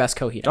Apollo for best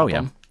Coheed album. Oh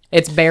yeah,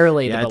 it's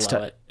barely below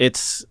it.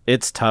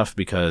 It's tough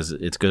because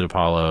it's Good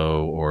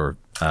Apollo or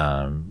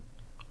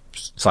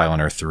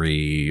Silent Earth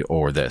 3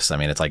 or this. I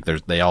mean, it's like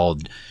they all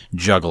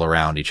juggle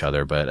around each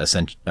other, but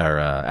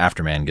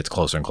Afterman gets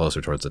closer and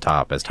closer towards the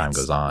top as time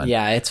goes on.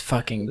 Yeah, it's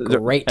fucking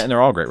great. And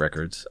they're all great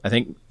records. I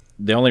think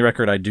the only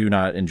record I do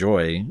not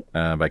enjoy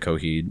by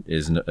Coheed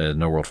is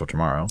No World for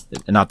Tomorrow.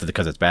 Not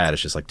because it's bad,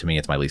 it's just like, to me,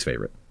 it's my least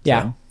favorite.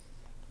 Yeah.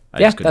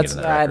 So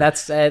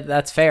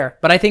that's fair.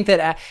 But I think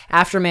that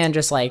Afterman,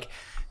 just like,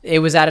 it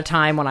was at a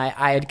time when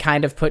I had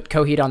kind of put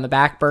Coheed on the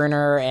back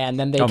burner, and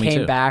then they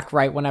came back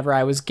right whenever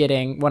I was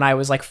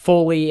like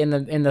fully in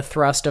the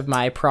thrust of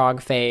my prog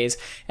phase,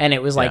 and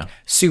it was like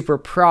super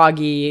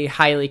proggy,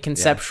 highly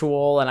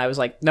conceptual, and I was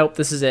like, nope,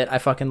 this is it. I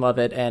fucking love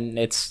it, and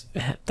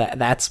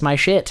that's my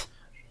shit.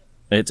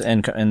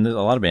 And there's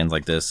a lot of bands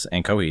like this,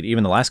 and Coheed,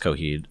 even the last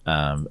Coheed,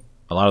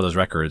 a lot of those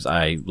records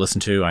I listen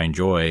to, I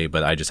enjoy,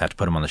 but I just have to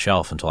put them on the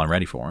shelf until I'm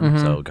ready for them.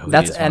 Mm-hmm. So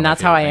Coheed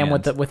that's how I am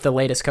with the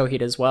latest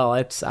Coheed as well.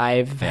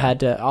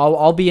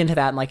 I'll be into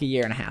that in like a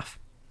year and a half.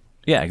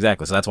 Yeah,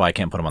 exactly. So that's why I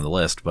can't put them on the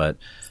list. But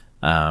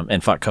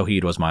and fuck,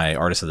 Coheed was my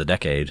artist of the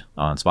decade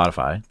on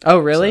Spotify. Oh,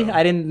 really? So,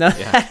 I didn't know.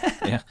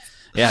 Yeah.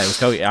 Yeah, it was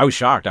Coheed. I was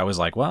shocked. I was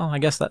like, well, I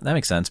guess that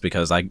makes sense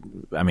because I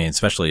mean,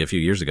 especially a few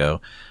years ago,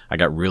 I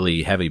got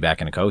really heavy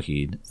back into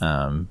Coheed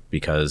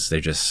because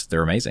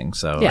they're amazing.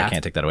 So I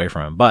can't take that away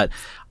from them. But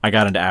I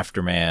got into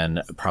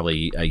Afterman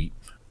probably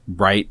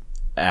right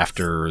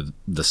after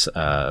this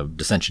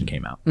Dissension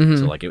came out.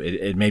 So like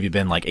it maybe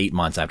been like 8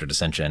 months after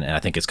Dissension, and I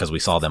think it's because we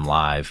saw them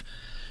live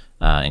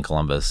in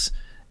Columbus.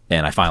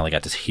 And I finally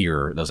got to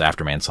hear those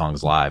Afterman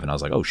songs live, and I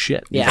was like, "Oh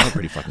shit, these are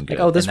pretty fucking good."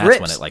 Like, oh, this and that's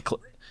rips. when it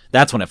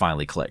that's when it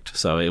finally clicked.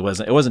 So it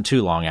wasn't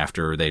too long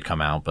after they'd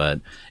come out,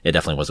 but it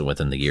definitely wasn't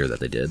within the year that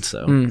they did.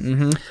 So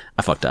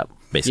I fucked up,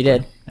 basically. You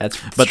did.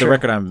 That's but true. the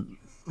record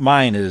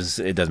mine is,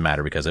 it doesn't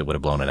matter because it would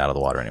have blown it out of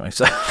the water anyway.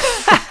 So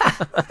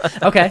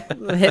Okay,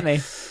 hit me.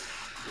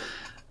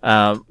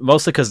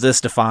 mostly because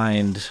this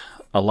defined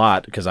a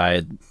lot because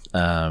I'd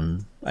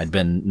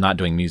been not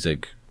doing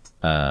music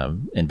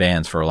in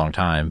bands for a long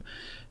time.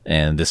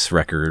 And this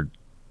record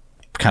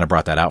kind of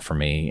brought that out for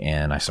me,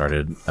 and I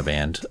started a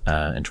band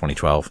in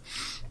 2012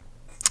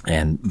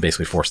 and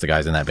basically forced the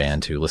guys in that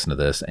band to listen to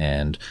this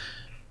and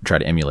try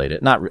to emulate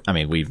it.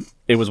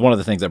 It was one of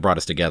the things that brought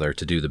us together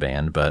to do the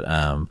band, but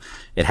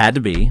it had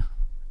to be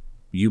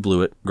You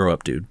Blew It, Grow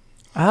Up Dude.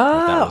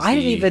 Oh,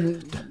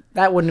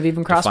 that wouldn't have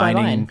even crossed my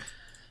mind.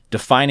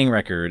 Defining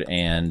record,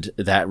 and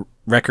that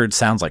record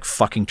sounds like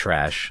fucking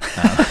trash.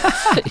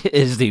 It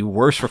is the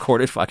worst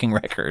recorded fucking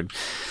record.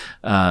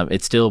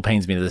 It still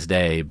pains me to this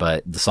day,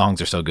 but the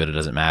songs are so good it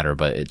doesn't matter.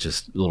 But it's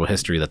just a little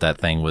history that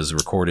thing was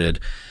recorded,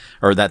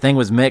 or that thing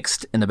was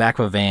mixed in the back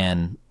of a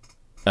van,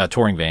 a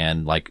touring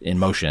van, like in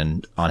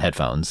motion on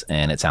headphones,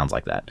 and it sounds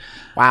like that.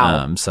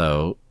 Wow.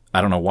 So I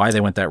don't know why they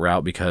went that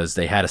route, because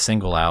they had a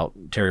single out,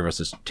 Terry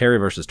versus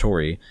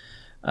Tori,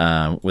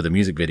 with a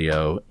music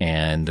video,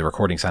 and the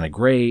recording sounded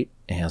great,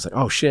 and I was like,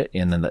 oh shit.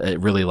 And then it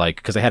really, like,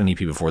 because they had an EP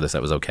before this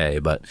that was okay,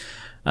 but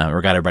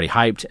got everybody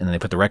hyped, and then they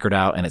put the record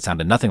out, and it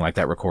sounded nothing like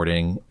that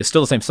recording. It's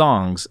still the same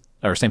songs,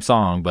 or same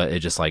song, but it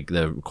just, like,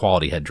 the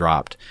quality had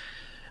dropped.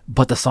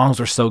 But the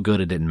songs were so good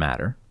it didn't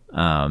matter.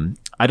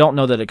 I don't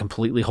know that it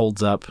completely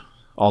holds up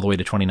all the way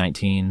to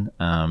 2019.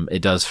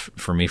 It does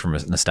for me from a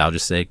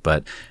nostalgia's sake,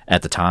 but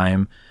at the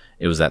time,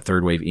 it was that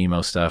third wave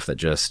emo stuff that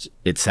just,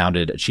 it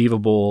sounded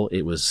achievable.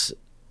 It was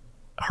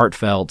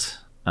heartfelt.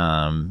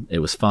 It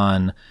was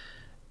fun,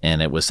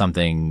 and it was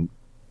something,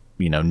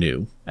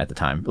 new at the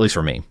time, at least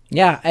for me.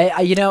 Yeah,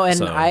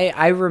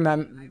 I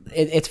remember.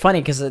 It's funny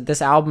because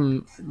this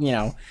album,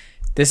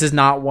 this is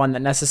not one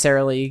that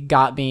necessarily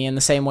got me in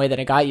the same way that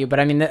it got you, but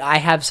I mean, I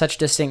have such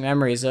distinct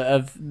memories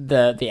of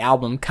the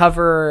album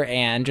cover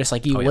and just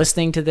like you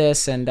listening to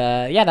this, and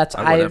that's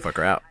I wore that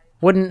fucker out.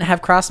 Wouldn't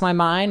have crossed my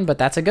mind, but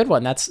that's a good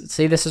one. This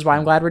is why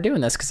I'm glad we're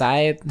doing this, because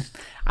I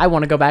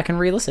want to go back and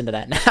re-listen to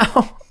that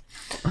now.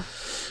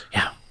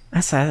 Yeah.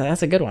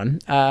 That's a good one.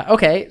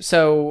 Okay,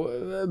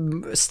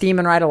 so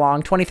steaming right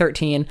along,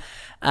 2013.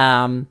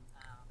 I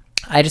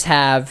just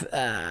have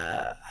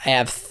I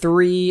have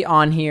 3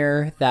 on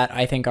here that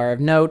I think are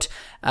of note.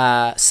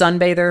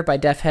 Sunbather by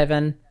Deaf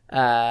Heaven,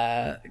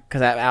 because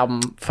that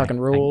album fucking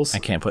rules. I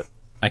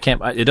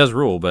can't. It does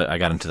rule, but I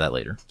got into that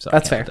later. So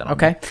that's fair.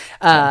 Okay.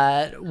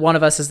 One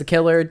of Us is the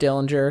Killer,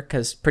 Dillinger,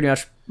 because pretty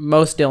much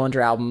most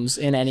Dillinger albums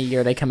in any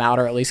year they come out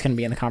are at least going to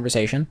be in the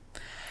conversation.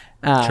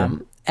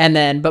 Sure. And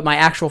then, but my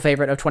actual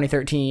favorite of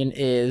 2013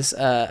 is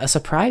a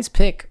surprise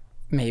pick,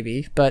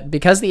 maybe, but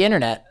Because the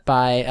Internet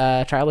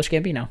by Childish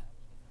Gambino.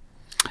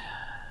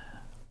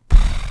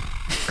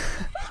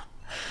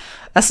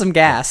 That's some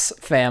gas,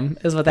 fam,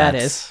 is what that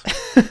is.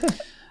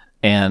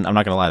 And I'm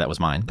not gonna lie, that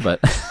was mine. But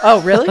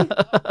oh, really?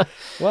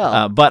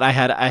 Well, but I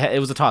had it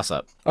was a toss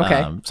up.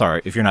 Okay.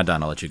 Sorry, if you're not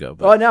done, I'll let you go.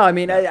 But, oh no, I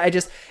mean,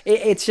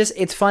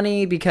 it's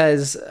funny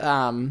because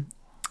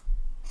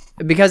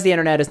the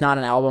Internet is not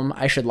an album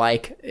I should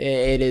like.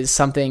 It is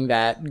something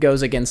that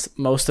goes against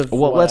most of.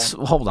 Well, let's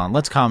hold on.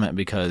 Let's comment,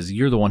 because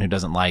you're the one who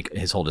doesn't like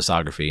his whole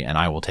discography, and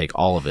I will take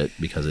all of it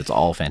because it's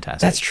all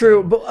fantastic. That's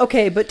true. But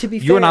okay, but to be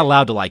fair, you're not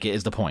allowed to like it.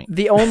 Is the point?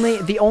 The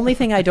only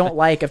thing I don't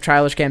like of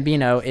Childish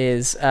Gambino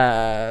is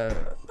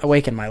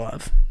 "Awaken My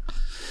Love,"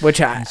 which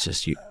it's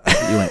just you.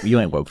 You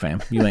ain't woke,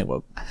 fam. You ain't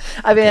woke.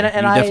 I mean,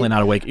 okay. You're definitely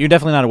not awake. You're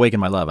definitely not awake in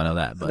my love. I know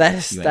that. But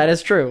that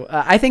is true.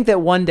 I think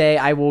that one day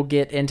I will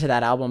get into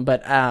that album,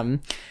 but I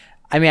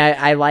mean,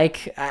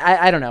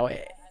 I don't know.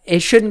 It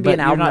shouldn't be an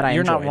album that I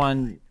enjoyed. You're not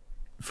one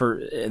for,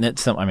 and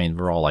it's. I mean,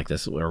 we're all like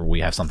this, or we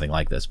have something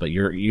like this. But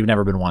you've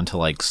never been one to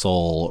like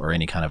soul or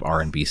any kind of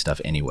R&B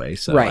stuff anyway.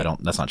 So right.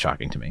 That's not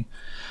shocking to me.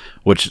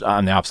 Which,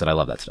 on the opposite, I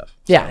love that stuff.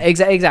 Yeah,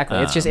 exactly.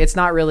 It's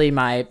not really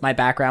my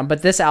background,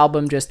 but this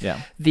album just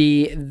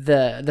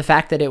the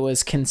fact that it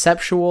was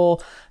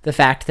conceptual, the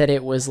fact that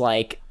it was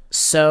like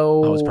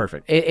so. Oh, it's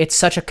perfect. It's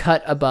such a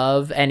cut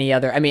above any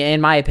other. I mean,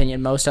 in my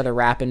opinion, most other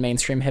rap and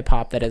mainstream hip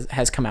hop that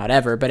has come out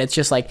ever. But it's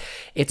just like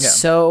it's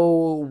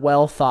so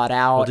well thought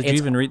out. Well, did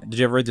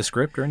you ever read the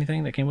script or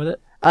anything that came with it?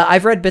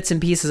 I've read bits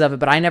and pieces of it,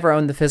 but I never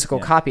owned the physical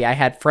copy. I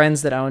had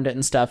friends that owned it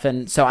and stuff,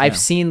 and so I've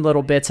seen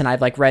little bits, and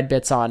I've like read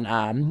bits on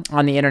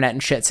the internet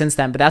and shit since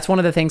then. But that's one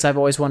of the things I've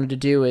always wanted to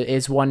do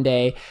is one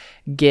day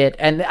get,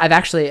 and I've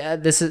actually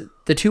this is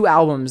the two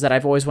albums that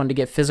I've always wanted to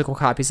get physical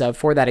copies of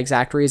for that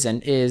exact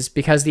reason, is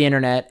Because the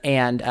Internet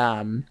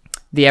and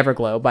The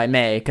Everglow by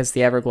May, because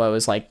The Everglow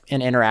is like an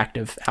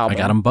interactive album. I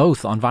got them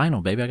both on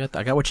vinyl, baby.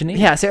 I got what you need.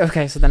 Yeah. So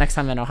the next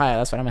time I'm in Ohio,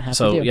 that's what I'm gonna have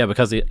to do. So yeah,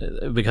 because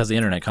the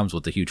internet comes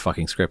with a huge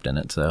fucking script in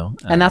it. So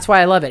and that's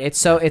why I love it.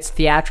 It's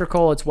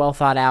theatrical. It's well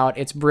thought out.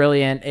 It's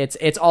brilliant.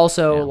 It's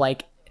also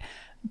like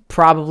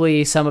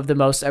probably some of the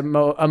most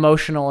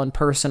emotional and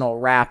personal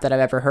rap that I've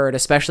ever heard,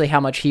 especially how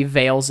much he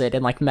veils it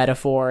in like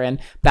metaphor and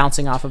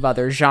bouncing off of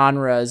other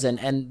genres and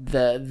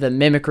the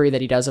mimicry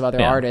that he does of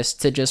other artists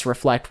to just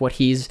reflect what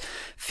he's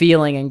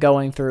feeling and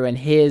going through, and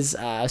his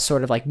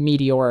sort of like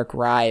meteoric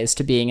rise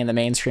to being in the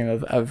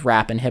mainstream of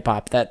rap and hip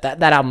hop.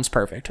 That album's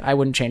perfect. I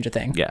wouldn't change a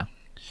thing.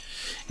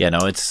 Yeah,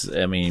 no,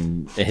 I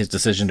mean, his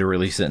decision to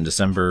release it in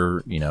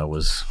December,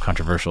 was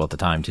controversial at the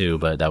time too,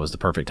 but that was the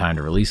perfect time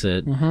to release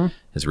it. Mm-hmm.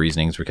 His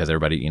reasonings, because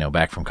everybody,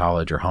 back from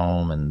college or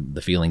home, and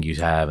the feeling you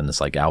have, and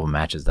this like album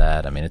matches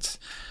that. I mean,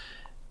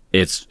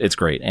 it's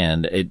great,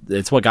 and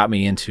it's what got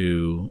me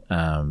into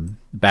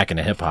back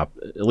into hip hop,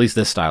 at least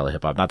this style of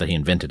hip hop. Not that he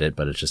invented it,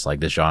 but it's just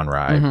like this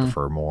genre I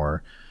prefer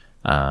more.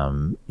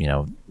 And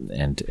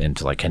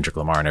into like Kendrick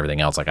Lamar and everything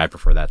else. Like I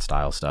prefer that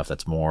style stuff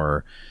that's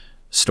more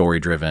story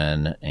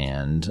driven,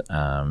 and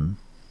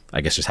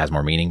I guess just has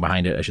more meaning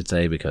behind it, I should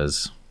say,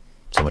 because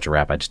so much of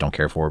rap I just don't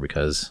care for,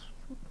 because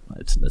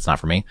it's not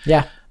for me.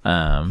 Yeah.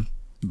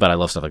 But I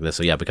love stuff like this.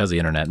 So yeah, Because the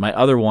Internet. My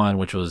other one,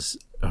 which was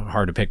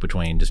hard to pick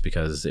between just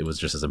because it was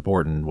just as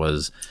important,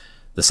 was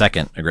the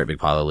second A Great Big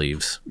Pile of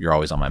Leaves, You're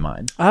Always on My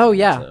Mind. Oh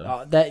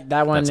yeah.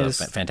 That one is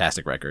a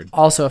fantastic record.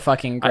 Also a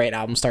fucking great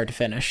album, start to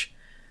finish.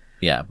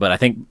 Yeah, but I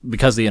think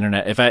Because the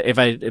Internet,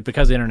 if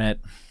Because the Internet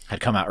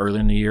had come out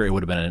earlier in the year, it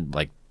would have been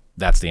like,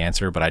 that's the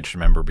answer. But I just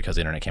remember Because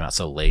the Internet came out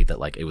so late that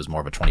like it was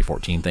more of a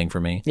 2014 thing for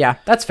me. Yeah,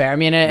 that's fair. I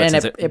mean,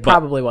 it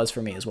probably was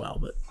for me as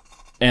well.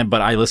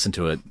 But I listened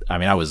to it. I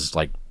mean, I was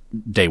like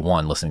day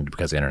one listening to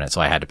Because the Internet,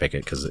 so I had to pick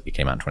it because it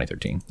came out in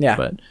 2013. Yeah,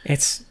 but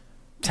it's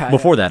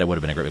before that, it would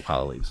have been A Great Big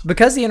Pile of Leaves.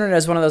 Because the Internet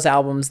is one of those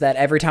albums that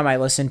every time I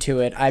listen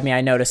to it, I mean,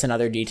 I notice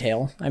another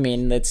detail. I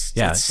mean, it's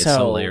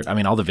so layered. I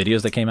mean, all the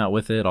videos that came out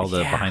with it, all the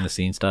behind the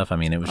scenes stuff. I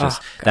mean, it was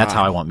just that's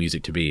how I want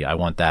music to be. I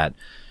want that,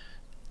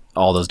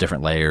 all those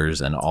different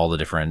layers and all the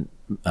different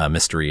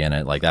mystery in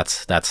it. Like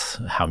that's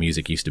how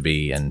music used to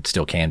be and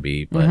still can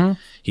be. But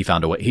he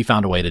found a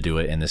way to do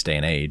it in this day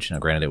and age. Now,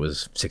 granted, it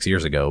was 6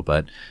 years ago,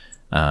 but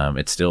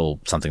it's still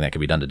something that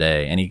could be done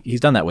today. And he's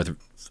done that with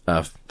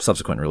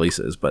subsequent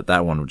releases, but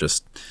that one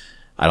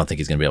I don't think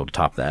he's going to be able to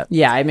top that.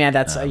 Yeah, I mean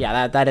that's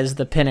that is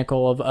the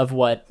pinnacle of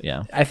what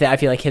I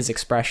feel like his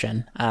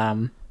expression.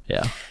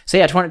 Yeah. So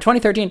yeah,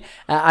 2013.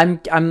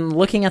 I'm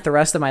looking at the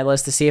rest of my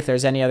list to see if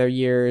there's any other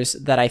years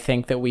that I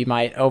think that we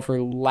might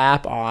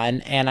overlap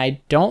on, and I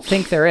don't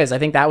think there is. I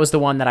think that was the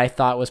one that I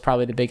thought was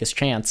probably the biggest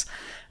chance.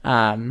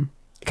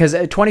 Because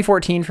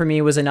 2014 for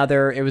me was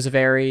it was a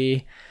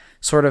very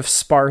sort of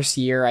sparse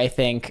year, I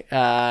think.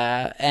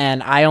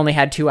 And I only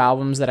had 2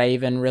 albums that I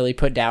even really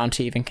put down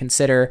to even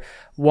consider.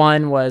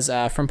 One was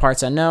From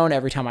Parts Unknown,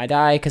 Every Time I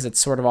Die, because it's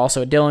sort of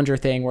also a Dillinger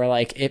thing where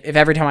like if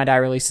Every Time I Die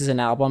releases an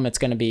album, it's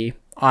going to be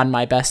on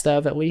my best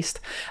of at least.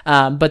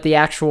 But the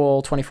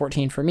actual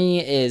 2014 for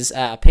me is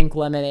Pink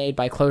Lemonade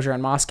by Closure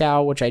in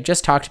Moscow, which I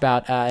just talked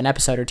about an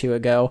episode or 2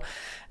 ago.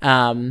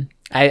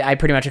 I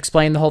pretty much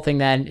explained the whole thing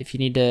then. If you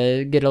need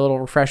to get a little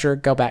refresher,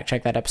 go back,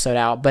 check that episode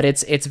out. But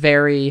it's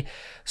very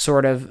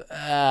sort of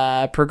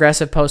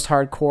progressive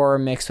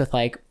post-hardcore mixed with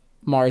like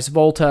Mars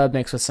Volta,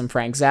 mixed with some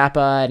Frank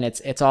Zappa, and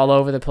it's all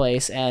over the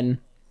place. And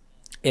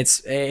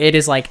it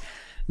is like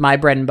my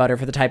bread and butter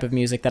for the type of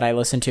music that I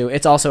listen to.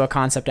 It's also a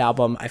concept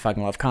album. I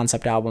fucking love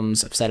concept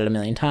albums. I've said it a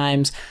million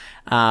times.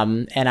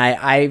 And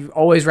I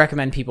always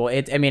recommend people.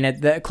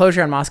 The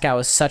Closure in Moscow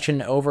is such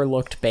an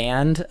overlooked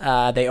band.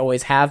 They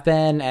always have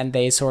been, and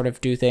they sort of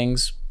do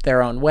things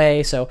their own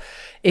way. So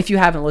if you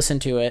haven't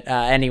listened to it,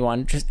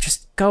 anyone,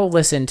 just go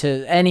listen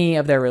to any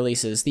of their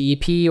releases, the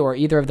EP or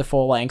either of the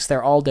full lengths.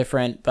 They're all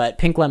different, but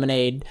Pink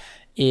Lemonade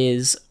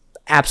is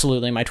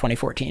absolutely my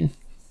 2014.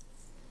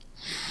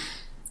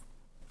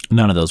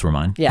 None of those were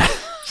mine. Yeah.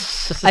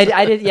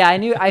 I did. Yeah,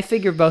 I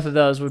figured both of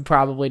those would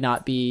probably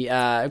not be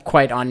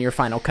quite on your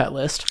final cut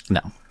list.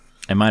 No.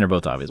 And mine are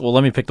both obvious. Well,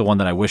 let me pick the one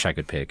that I wish I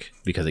could pick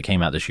because it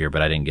came out this year,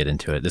 but I didn't get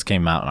into it. This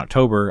came out in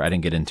October. I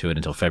didn't get into it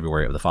until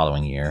February of the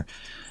following year.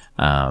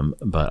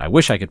 But I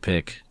wish I could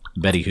pick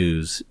Betty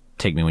Who's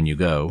Take Me When You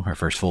Go, her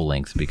first full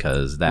length,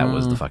 because that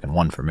was the fucking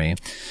one for me.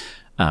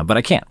 But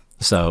I can't.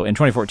 So in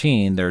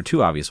 2014, there are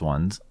 2 obvious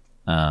ones.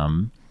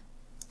 And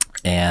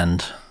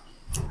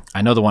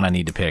I know the one I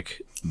need to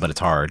pick, but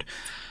it's hard.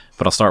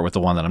 But I'll start with the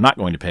one that I'm not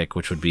going to pick,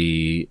 which would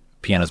be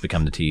Pianos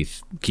Become the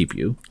Teeth, Keep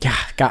You. Yeah,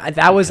 God,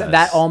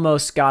 that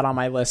almost got on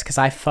my list because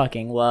I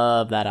fucking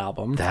love that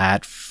album.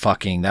 That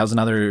was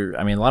another.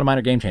 I mean, a lot of mine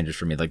are game changers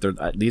for me. Like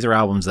these are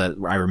albums that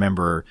I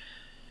remember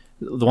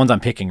the ones I'm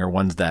picking are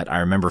ones that I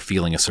remember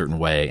feeling a certain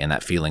way, and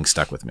that feeling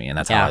stuck with me, and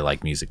that's how I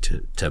like music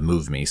to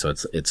move me. So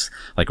it's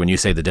like when you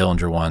say the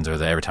Dillinger ones or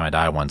the Every Time I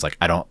Die ones, like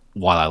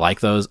while I like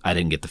those, I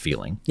didn't get the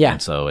feeling. Yeah.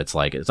 And so it's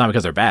like, it's not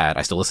because they're bad.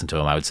 I still listen to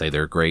them. I would say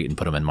they're great and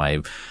put them in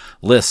my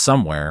list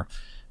somewhere.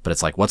 But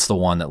it's like, what's the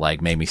one that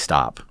like made me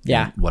stop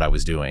what I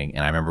was doing?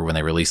 And I remember when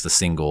they released the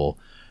single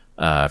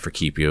for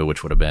Keep You,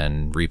 which would have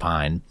been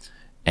Repine.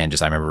 And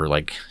just, I remember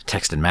like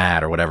texting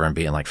Matt or whatever and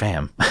being like,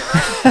 fam,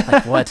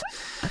 like, what?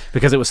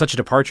 Because it was such a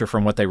departure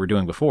from what they were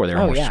doing before. They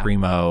were more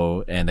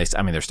screamo, and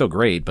they're still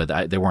great,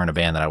 but they weren't a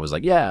band that I was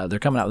like, yeah, they're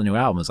coming out with a new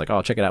album. It's like, oh,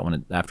 I'll check it out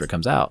after it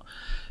comes out.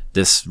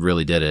 This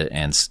really did it.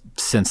 And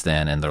since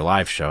then, and their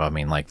live show, I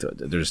mean, like,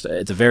 it's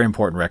a very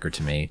important record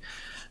to me.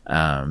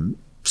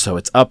 So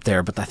it's up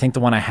there, but I think the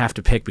one I have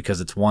to pick,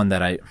 because it's one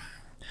that and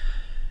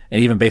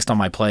even based on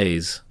my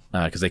plays,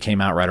 because they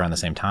came out right around the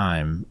same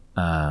time,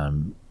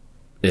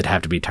 it'd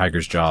have to be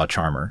Tiger's Jaw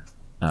Charmer.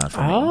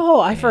 For me.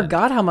 I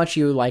forgot how much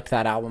you liked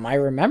that album. I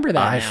remember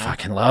that. I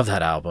fucking love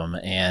that album.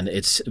 And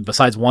it's,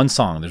 besides one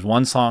song, there's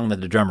one song that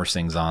the drummer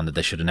sings on that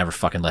they should have never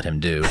fucking let him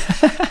do.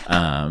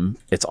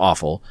 It's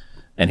awful.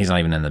 And he's not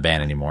even in the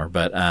band anymore.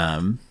 But,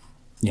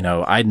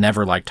 I'd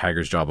never liked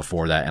Tiger's Jaw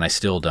before that. And I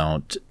still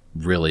don't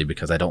really,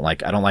 because I don't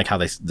like how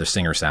the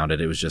singer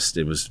sounded. It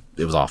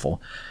was awful.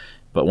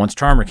 But once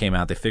Charmer came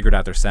out, they figured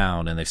out their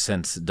sound, and they've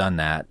since done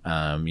that.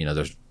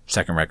 Their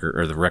second record,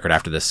 or the record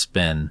after this,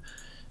 Spin,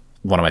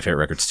 one of my favorite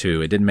records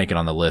too. It didn't make it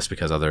on the list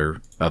because of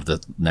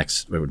the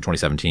next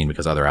 2017,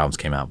 because other albums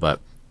came out. But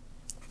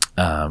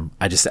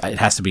it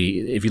has to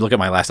be. If you look at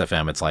my Last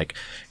FM, it's like,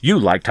 you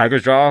like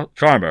Tiger's Jaw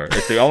Charmer.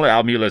 It's the only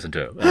album you listen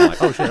to. And I'm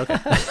like, oh shit,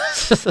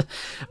 okay.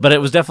 But it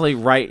was definitely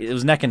right. It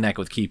was neck and neck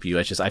with Keep You.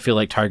 It's just, I feel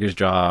like Tiger's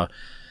Jaw,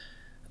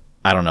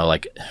 I don't know,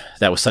 like,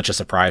 that was such a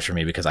surprise for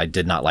me, because I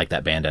did not like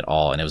that band at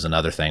all. And it was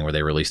another thing where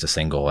they released a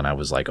single and I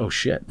was like, oh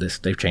shit,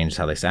 they've changed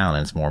how they sound,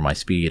 and it's more my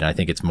speed. And I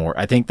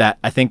think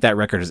that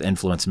record has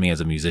influenced me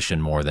as a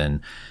musician more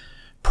than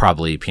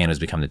probably Pianos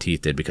Become the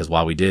Teeth did, because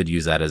while we did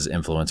use that as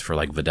influence for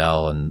like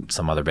Vidal and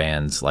some other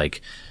bands,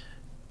 like,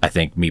 I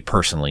think me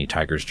personally,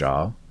 Tiger's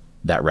Jaw,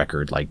 that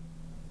record, like,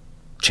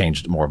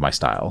 changed more of my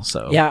style.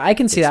 So yeah, I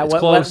can see that.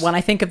 When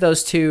I think of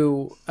those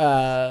two,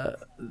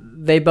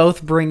 they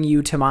both bring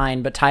you to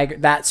mind, but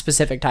that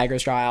specific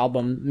Tiger's Jaw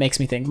album makes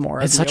me think more.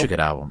 It's such a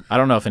good album. I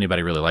don't know if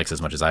anybody really likes it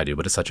as much as I do,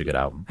 but it's such a good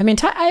album. I mean,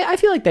 I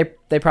feel like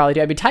they probably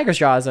do. I mean, Tiger's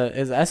Jaw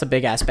that's a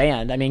big ass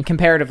band. I mean,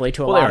 comparatively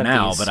to a lot of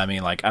now, these. But I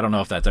mean, like, I don't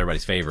know if that's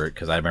everybody's favorite,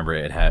 because I remember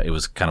it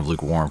was kind of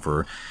lukewarm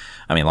for.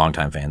 I mean,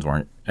 longtime fans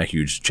weren't a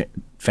huge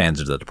fans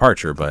of the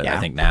departure, but I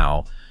think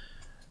now,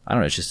 I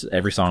don't know. It's just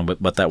every song,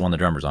 but that one the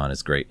drummer's on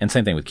is great, and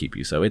same thing with Keep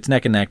You. So it's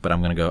neck and neck, but I'm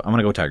gonna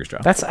go Tiger's Jaw.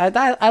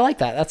 I like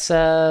that. That's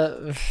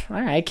all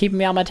right, keeping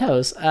me on my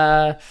toes.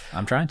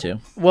 I'm trying to.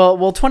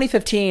 Well,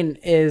 2015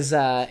 is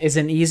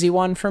an easy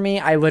one for me.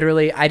 I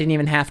didn't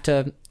even have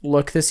to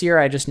look this year.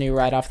 I just knew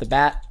right off the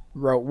bat.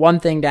 Wrote one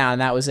thing down,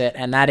 and that was it,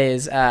 and that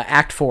is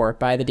Act 4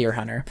 by the Deer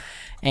Hunter,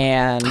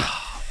 and.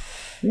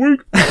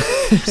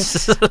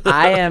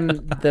 I am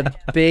the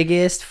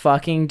biggest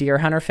fucking Deer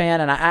Hunter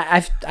fan, and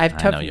I've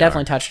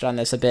definitely touched on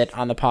this a bit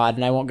on the pod,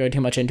 and I won't go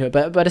too much into it,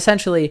 but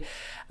essentially,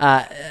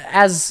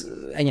 as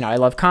you know, I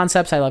love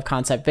concepts, I love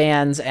concept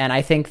bands, and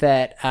I think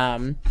that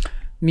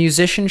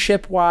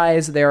musicianship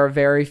wise, there are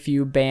very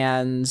few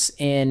bands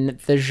in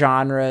the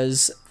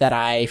genres that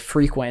I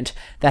frequent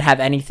that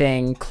have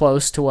anything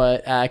close to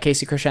what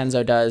Casey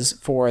Crescenzo does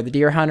for the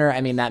Deer Hunter.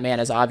 I mean, that man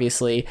is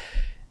obviously.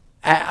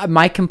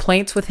 My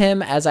complaints with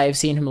him, as I've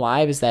seen him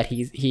live, is that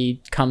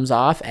he comes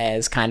off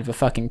as kind of a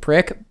fucking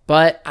prick.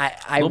 But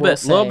I will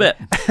say, little bit.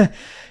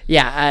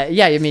 yeah.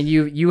 I mean,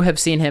 you have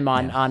seen him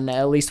on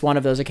at least one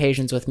of those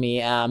occasions with me.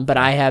 But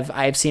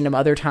I've seen him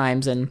other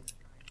times, and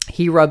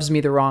he rubs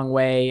me the wrong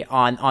way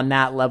on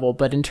that level.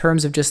 But in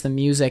terms of just the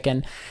music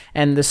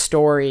and the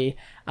story,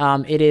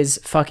 it is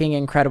fucking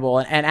incredible.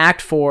 And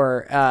Act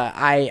 4,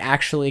 I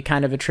actually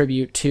kind of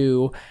attribute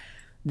to.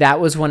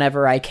 That was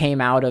whenever I came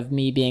out of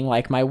me being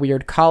like my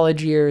weird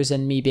college years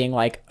and me being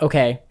like,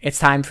 okay, it's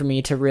time for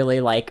me to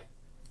really like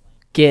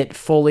get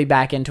fully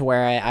back into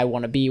where I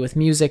want to be with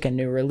music and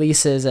new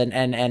releases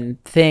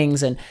and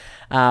things. And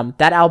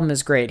that album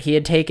is great. He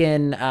had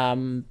taken,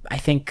 I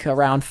think,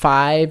 around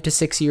 5 to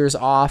 6 years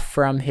off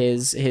from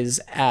his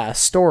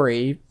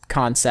story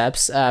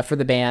concepts for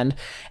the band.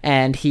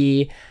 And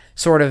he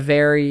sort of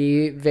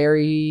very,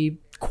 very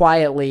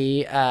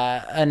quietly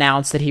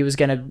announced that he was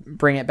going to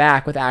bring it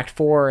back with Act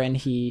 4, and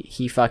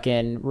he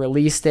fucking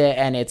released it,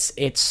 and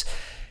it's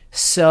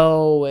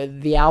so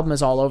the album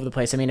is all over the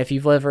place. I mean, if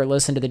you've ever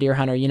listened to the Deer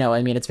Hunter, you know,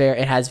 I mean, it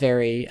has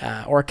very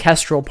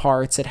orchestral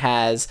parts. It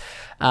has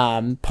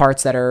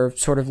parts that are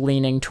sort of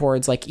leaning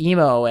towards like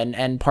emo,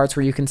 and parts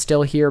where you can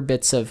still hear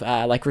bits of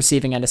like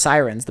Receiving End of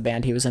Sirens, the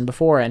band he was in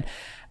before. And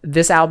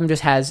this album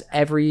just has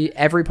every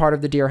part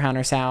of the Deer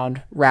Hunter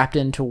sound wrapped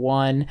into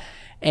one,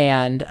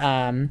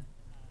 and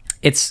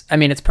it's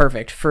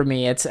perfect for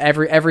me. It's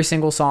every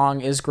single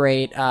song is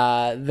great.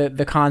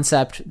 The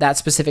concept, that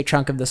specific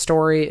chunk of the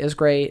story is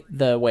great.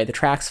 The way the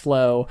tracks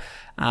flow,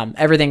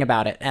 everything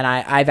about it. And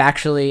I've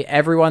actually,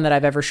 everyone that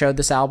I've ever showed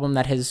this album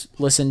that has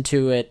listened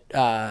to it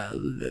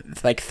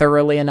like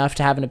thoroughly enough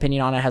to have an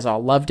opinion on it has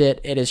all loved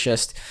it. It is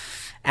just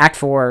Act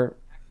 4.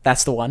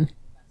 That's the one.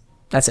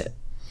 That's it.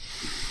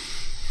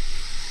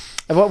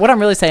 What I'm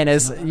really saying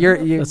is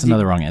that's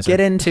another wrong answer. Get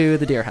into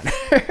the Deer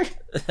Hunter.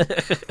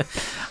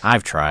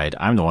 I've tried.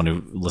 I'm the one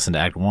who listened to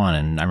Act 1,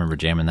 and I remember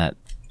jamming that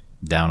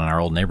down in our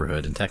old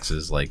neighborhood in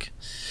Texas. Like,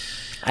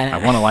 I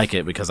want to like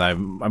it because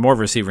I'm more of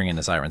a Receiving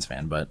Into Sirens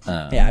fan, but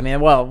yeah, I mean,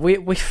 well, we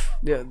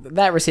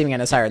that Receiving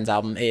Into Sirens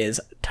album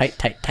is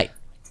tight.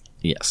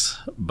 Yes,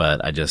 but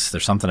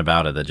there's something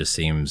about it that just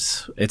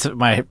seems, it's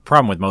my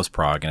problem with most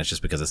prog, and it's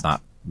just because it's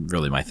not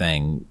really my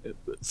thing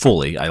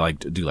fully. I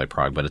do like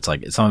prog, but it's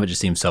like some of it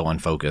just seems so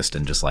unfocused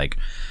and just like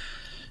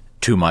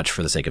too much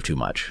for the sake of too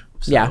much.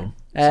 So yeah,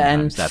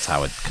 and that's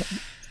how it.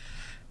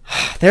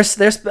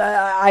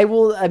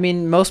 I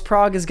mean, most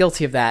prog is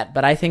guilty of that,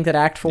 but I think that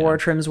Act 4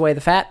 trims away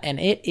the fat, and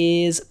it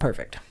is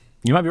perfect.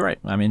 You might be right.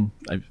 I mean,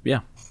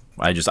 yeah.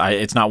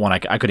 It's not one I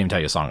couldn't even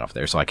tell you a song off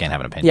there, so I can't have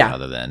an opinion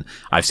other than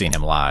I've seen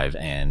him live,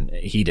 and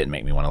he didn't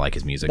make me want to like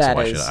his music. So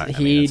why should I?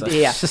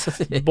 Yeah.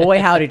 Boy,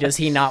 howdy, does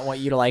he not want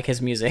you to like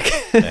his music?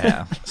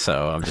 Yeah.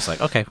 So I'm just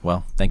like, okay,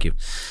 well, thank you.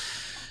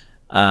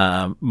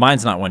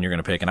 Mine's not one you're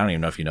going to pick, and I don't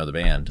even know if you know the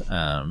band.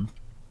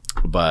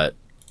 But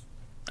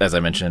as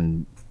I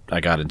mentioned, I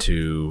got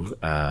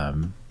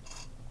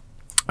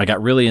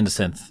really into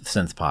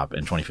synth pop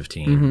in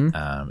 2015.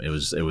 It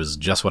was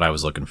just what I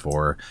was looking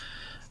for.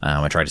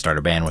 I tried to start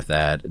a band with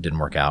that. It didn't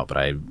work out, but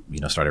I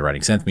started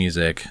writing synth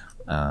music.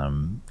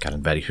 Got into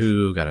Betty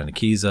Who, got into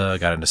Kiza,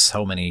 got into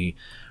so many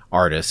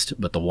artists,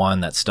 but the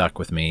one that stuck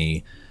with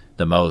me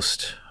the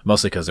most,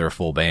 mostly because they're a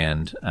full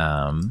band,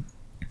 and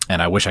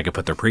I wish I could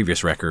put their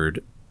previous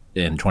record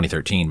in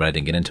 2013, but I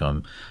didn't get into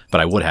them.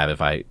 But I would have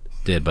if I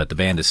did. But the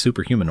band is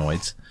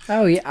Superhumanoids.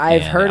 Oh yeah,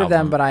 I've heard of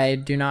them, but I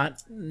do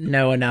not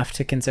know enough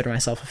to consider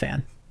myself a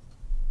fan.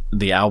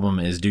 The album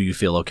is Do You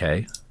Feel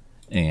Okay?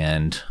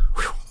 And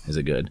whew, is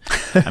it good?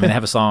 I mean, I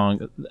have a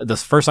song, the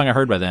first song I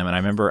heard by them, and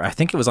I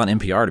think it was on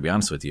NPR, to be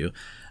honest with you,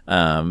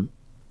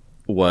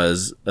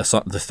 was the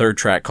third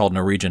track called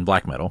Norwegian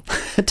Black Metal.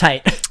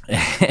 Tight.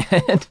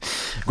 And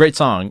great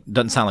song.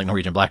 Doesn't sound like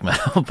Norwegian Black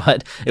Metal,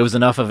 but it was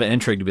enough of an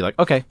intrigue to be like,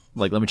 okay,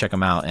 like let me check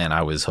them out, and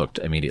I was hooked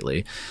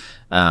immediately.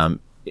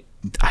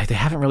 They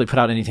haven't really put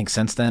out anything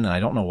since then, and I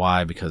don't know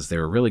why, because they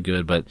were really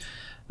good, but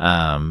they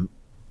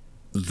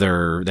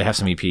have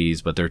some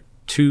EPs, but they're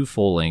 2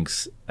 full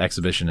lengths,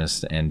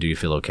 Exhibitionist and Do You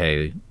Feel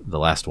Okay, the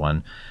last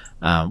one.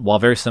 While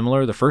very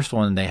similar, the first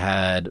one, they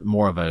had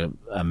more of a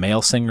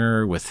male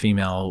singer with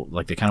female,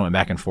 like they kind of went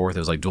back and forth. It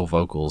was like dual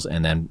vocals.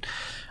 And then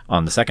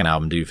on the second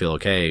album, Do You Feel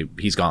Okay,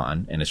 he's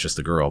gone and it's just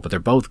the girl. But they're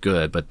both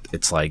good, but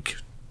it's like,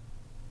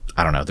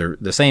 I don't know, they're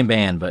the same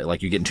band, but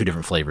like you're getting 2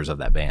 different flavors of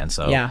that band.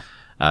 So yeah.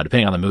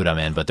 Depending on the mood I'm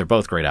in, but they're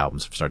both great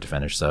albums from start to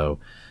finish. So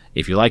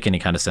if you like any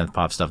kind of synth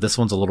pop stuff, this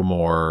one's a little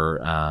more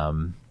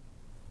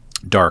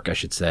dark, I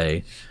should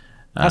say.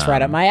 That's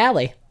right up my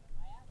alley.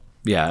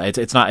 Yeah,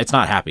 it's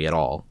not happy at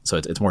all. So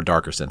it's more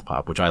darker synth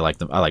pop, which I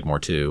like more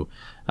too.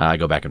 I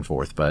go back and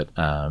forth, but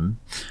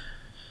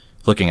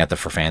looking at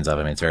for fans of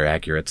it, I mean, it's very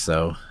accurate.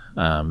 So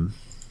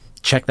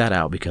check that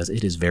out because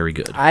it is very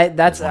good.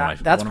 That's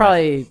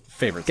probably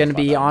going to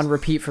be on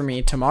repeat for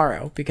me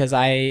tomorrow because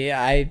like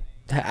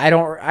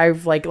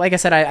I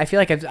said, I feel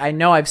like I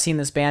know I've seen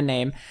this band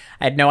name.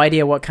 I had no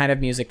idea what kind of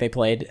music they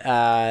played,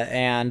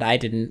 and I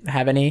didn't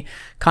have any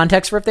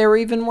context for if they were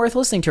even worth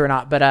listening to or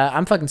not. But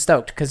I'm fucking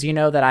stoked because you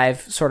know that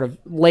I've sort of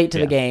late to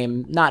the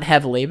game, not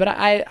heavily, but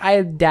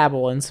I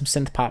dabble in some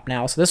synth pop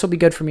now. So this will be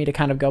good for me to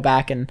kind of go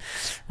back and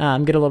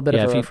get a little bit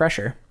of a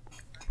refresher.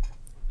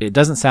 It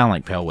doesn't sound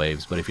like Pale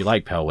Waves, but if you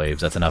like Pale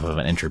Waves, that's enough of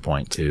an entry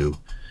point to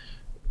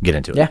get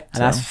into it. Yeah,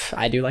 and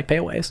I do like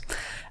Pale Waves.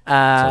 So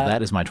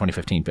that is my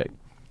 2015 pick.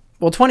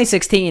 Well,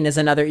 2016 is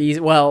another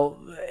easy. Well,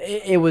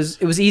 it was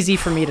easy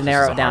for me to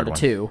narrow it down to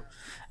 2.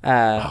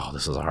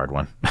 This is a hard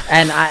one.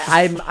 And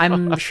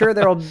I'm sure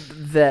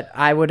that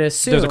I would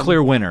assume there's a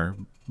clear winner,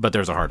 but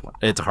there's a hard one.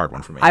 It's a hard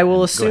one for me. I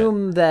will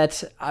assume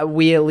that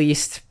we at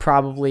least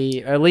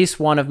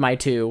one of my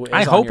 2. Is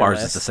I hope ours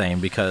list. is the same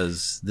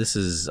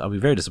because I'll be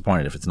very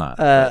disappointed if it's not.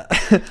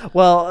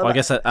 Well, I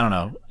guess I don't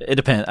know. It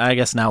depends. I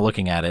guess now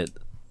looking at it,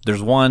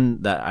 there's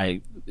one that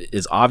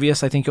is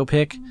obvious. I think you'll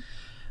pick.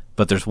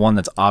 But there's one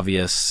that's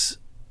obvious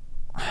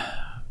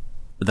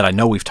that I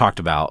know we've talked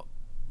about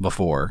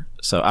before.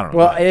 So I don't know.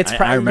 Well,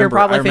 you're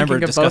probably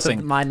thinking of both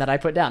of mine that I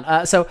put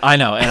down. So I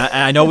know, and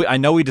I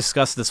know we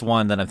discussed this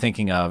one that I'm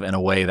thinking of in a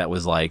way that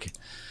was like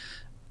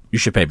you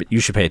should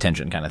pay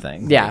attention kind of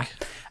thing. Yeah.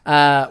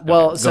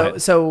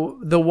 So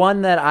the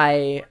one that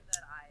I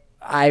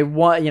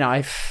want,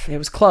 it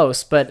was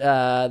close, but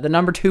the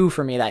number 2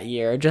 for me that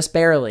year, just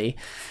barely.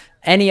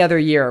 Any other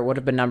year would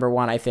have been number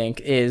 1, I think,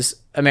 is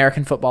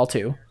American Football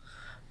 2.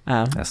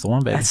 That's the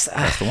one, baby.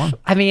 That's the one.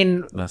 I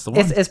mean, That's the one.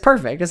 it's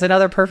perfect. It's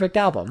another perfect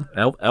album.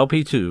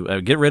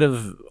 LP2. Get rid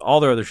of all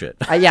their other shit.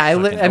 Yeah, I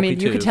mean,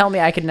 LP2. you could tell me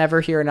I could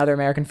never hear another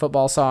American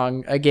football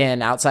song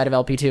again outside of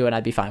LP2, and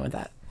I'd be fine with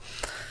that.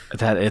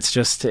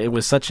 It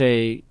was such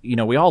a,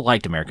 we all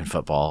liked American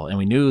football and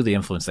we knew the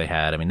influence they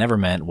had. I mean, Never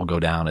Meant will go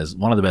down as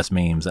one of the best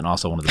memes and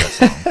also one of the best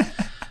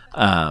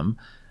songs.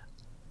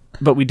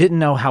 But we didn't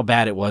know how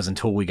bad it was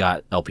until we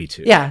got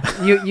LP2.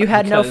 Yeah, you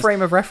had no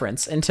frame of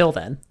reference until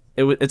then.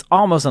 It's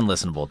almost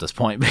unlistenable at this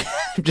point,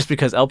 just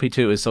because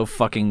LP2 is so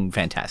fucking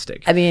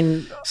fantastic. I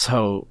mean,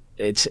 so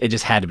it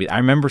just had to be. I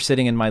remember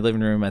sitting in my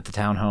living room at the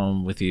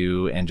townhome with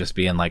you and just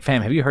being like,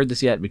 "Fam, have you heard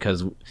this yet?"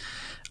 Because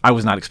I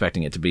was not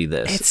expecting it to be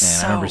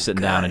this. I remember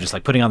sitting down and just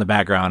like putting on the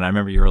background. And I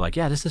remember you were like,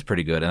 "Yeah, this is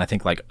pretty good." And I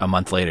think like a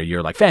month later,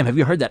 you're like, "Fam, have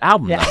you heard that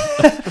album?" Yeah,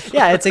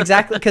 yeah, it's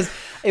exactly because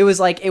it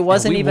was like it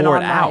wasn't even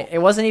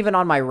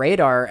on my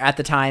radar at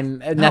the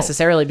time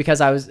necessarily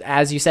because I was,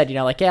 as you said,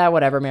 like, yeah,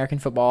 whatever, American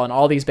football and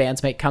all these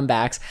bands make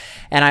comebacks,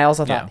 and I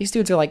also thought these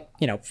dudes are like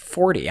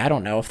 40. I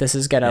don't know if this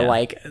is gonna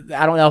I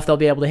don't know if they'll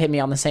be able to hit me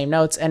on the same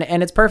notes, and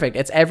it's perfect.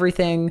 It's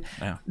everything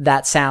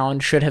that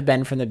sound should have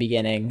been from the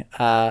beginning.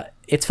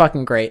 It's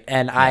fucking great,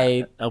 and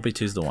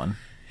LP2's the one.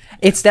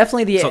 It's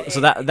definitely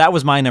so that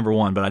was my number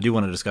one, but I do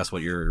want to discuss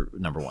what your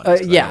number one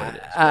is.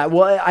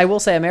 Well, I will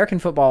say American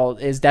football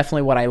is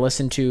definitely what I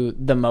listened to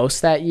the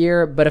most that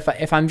year. But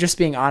if I'm just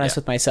being honest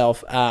with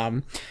myself,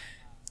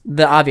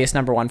 the obvious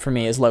number one for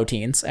me is Low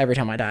Teens, Every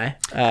Time I Die.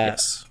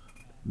 Yes,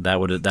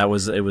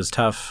 it was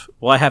tough.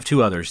 Well, I have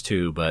two others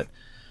too, but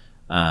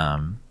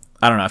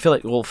I don't know. I feel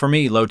like, for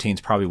me, Low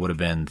Teens probably would have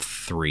been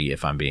 3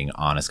 if I'm being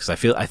honest,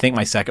 because I think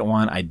my second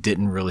one I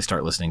didn't really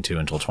start listening to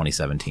until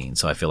 2017,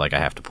 so I feel like I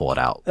have to pull it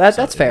out.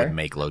 That's fair.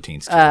 Make Low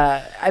Teens too.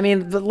 I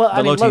mean,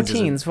 Low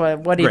Teens.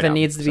 What even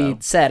needs to be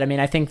said? I mean,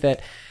 I think that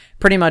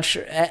pretty much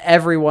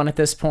everyone at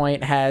this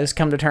point has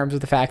come to terms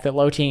with the fact that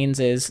Low Teens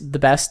is the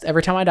best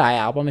Every Time I Die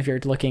album. If you're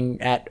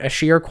looking at a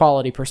sheer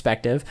quality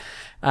perspective.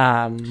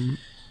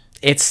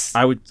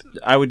 I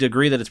would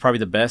agree that it's probably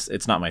the best.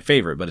 It's not my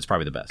favorite, but it's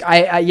probably the best.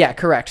 Yeah,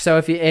 correct. So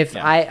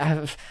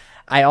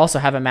I also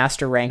have a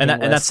master ranking,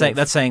 and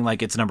that's saying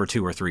like it's number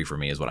 2 or 3 for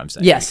me is what I'm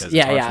saying. Yes, because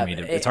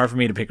it's hard for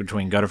me to pick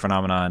between Gutter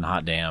Phenomena and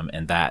Hot Damn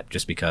and that,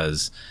 just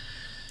because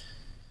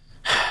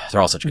they're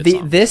all such good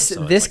songs.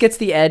 This gets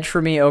the edge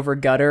for me over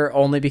Gutter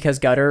only because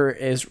Gutter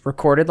is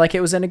recorded like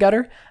it was in a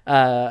gutter.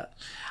 But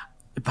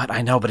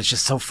I know, but it's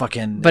just so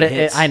fucking. But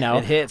I know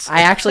it hits.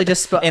 I actually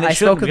just spoke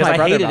with my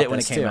brother about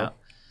this too.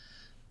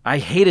 I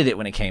hated it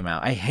when it came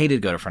out. I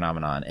hated Go to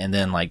Phenomenon. And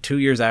then like 2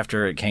 years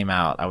after it came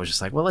out, I was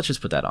just like, well, let's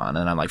just put that on.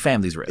 And I'm like,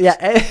 fam, these riffs.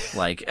 Yeah.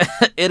 Like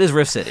it is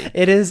Riff City.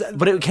 It is.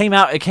 But it came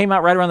out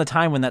right around the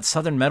time when that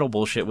Southern metal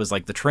bullshit was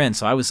like the trend.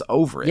 So I was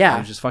over it. Yeah. I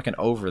was just fucking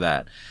over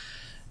that.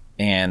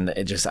 And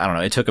it just, I don't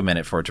know, it took a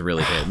minute for it to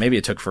really hit. Maybe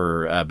it took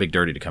for Big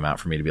Dirty to come out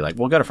for me to be like,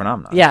 well, Go to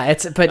Phenomenon. Yeah,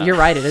 but you're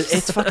right.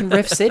 It's fucking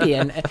Riff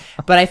City.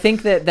 But I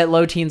think that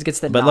Low Teens gets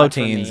the nod. But Low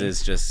Teens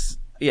is just...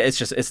 Yeah,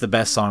 it's the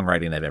best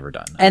songwriting they've ever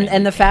done.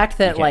 And the fact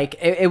that like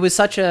it was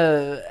such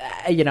a,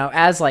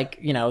 as like,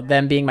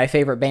 them being my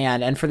favorite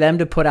band, and for them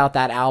to put out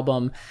that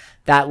album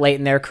that late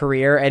in their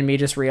career, and me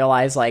just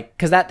realize like,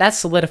 because that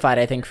solidified,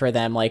 I think, for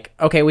them, like,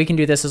 okay, we can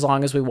do this as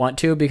long as we want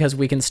to because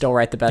we can still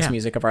write the best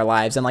music of our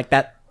lives, and like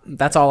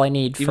that's all I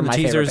need from my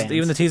favorite bands.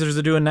 Even the teasers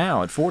they're doing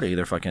now at 40,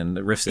 they're fucking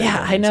Riff City.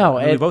 Yeah, I know.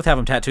 So, we both have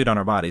them tattooed on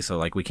our bodies, so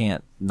like we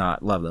can't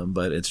not love them,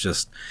 but it's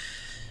just...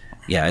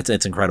 Yeah,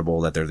 it's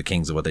incredible that they're the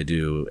kings of what they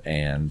do,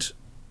 and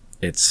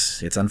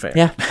it's unfair.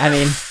 Yeah, I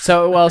mean,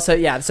 so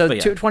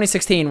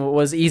 2016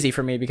 was easy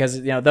for me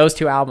because those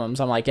two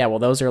albums, I'm like, yeah, well,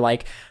 those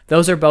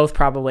are both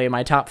probably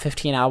my top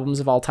 15 albums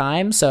of all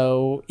time,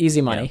 so easy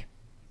money.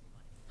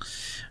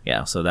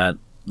 Yeah, so that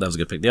was a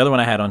good pick. The other one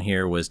I had on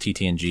here was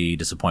TTNG,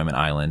 Disappointment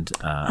Island.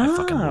 I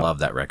fucking love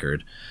that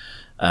record.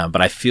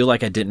 But I feel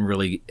like I didn't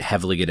really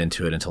heavily get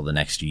into it until the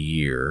next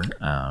year,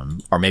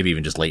 or maybe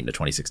even just late into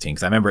 2016.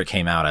 Because I remember it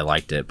came out, I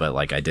liked it, but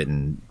like I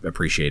didn't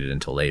appreciate it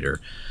until later.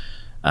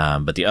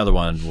 But the other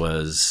one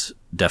was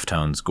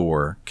Deftones'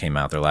 Gore came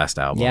out, their last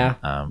album,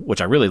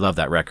 which I really love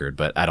that record,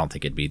 but I don't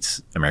think it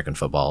beats American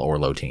Football or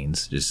Low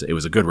Teens. Just it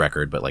was a good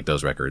record, but like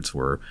those records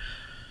were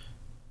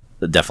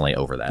definitely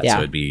over that. So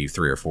it'd be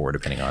 3 or 4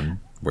 depending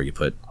on where you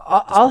put.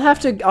 I'll have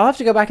to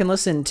go back and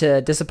listen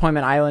to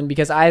Disappointment Island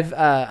because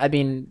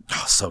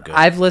so good.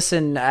 I've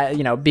listened,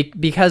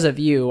 because of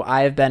you,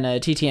 I've been a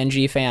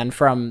TTNG fan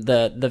from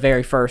the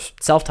very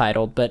first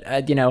self-titled, but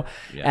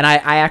and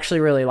I actually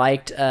really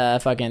liked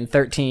fucking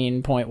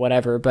 13 point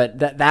whatever, but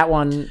that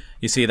one.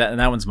 You see that, and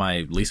that one's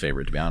my least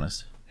favorite, to be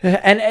honest.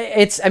 And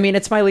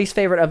it's my least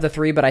favorite of the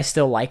 3, but I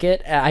still like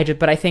it.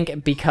 But I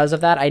think because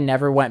of that, I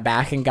never went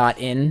back and got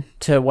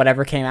into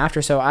whatever came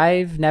after. So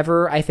I've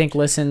never, I think,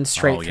 listened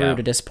straight through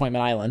to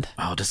Disappointment Island.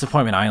 Oh,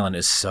 Disappointment Island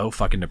is so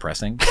fucking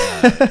depressing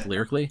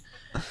lyrically.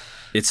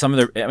 It's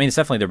it's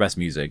definitely their best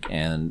music,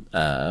 and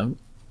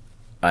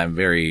I'm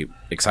very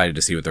excited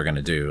to see what they're going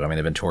to do. I mean,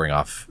 they've been touring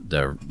off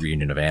the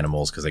reunion of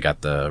Animals because they got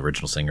the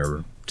original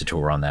singer to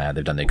tour on that.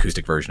 They've done the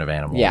acoustic version of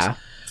Animals. Yeah.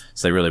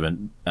 So they really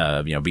been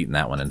beating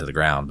that one into the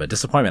ground. But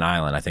Disappointment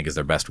Island, I think, is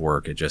their best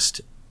work.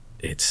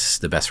 It's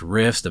the best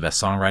riffs, the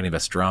best songwriting,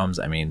 best drums.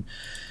 I mean,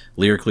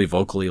 lyrically,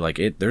 vocally, like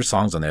there's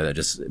songs on there that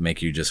just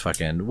make you just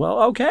fucking,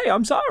 well, okay,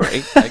 I'm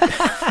sorry. Like,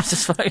 it's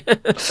just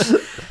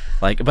fucking,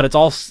 like, but it's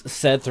all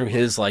said through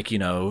his, like,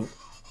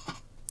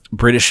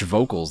 British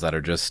vocals that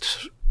are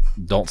just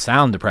don't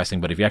sound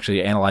depressing, but if you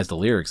actually analyze the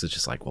lyrics, it's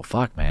just like, well,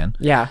 fuck, man.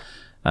 Yeah.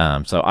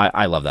 So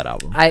I love that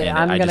album.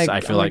 I'm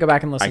gonna go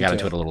back and listen. I got to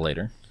into it a little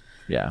later.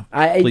 Yeah.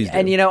 Please do.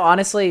 And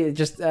honestly,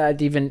 just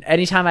even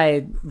anytime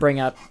I bring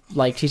up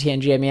like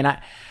TTNG, I mean,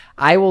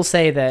 I will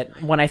say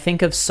that when I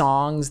think of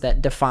songs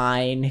that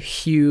define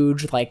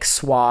huge like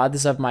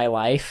swaths of my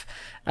life,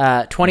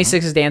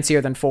 26 is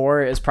Dancier Than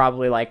 4 is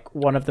probably like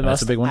one of the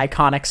most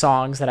iconic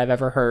songs that I've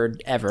ever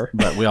heard ever.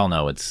 But we all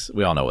know what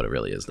it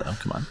really is, though.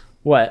 Come on.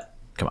 What?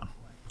 Come on.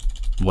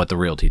 What the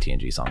real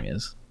TTNG song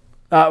is.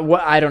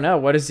 What, I don't know.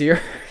 What is yours?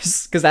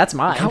 Because that's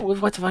mine.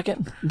 What the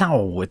fucking?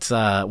 No, it's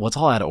it's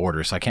all out of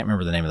order, so I can't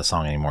remember the name of the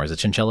song anymore. Is it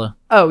Chinchilla?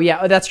 Oh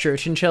yeah, that's true.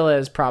 Chinchilla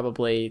is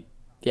probably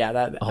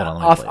that. Hold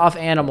on, off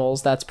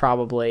Animals. That's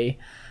probably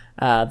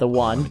the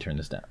one. Let me turn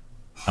this down.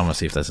 I want to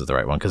see if this is the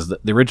right one because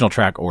the original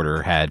track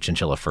order had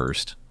Chinchilla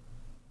first.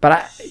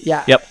 But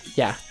yeah.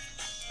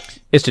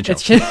 It's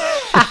Chinchilla.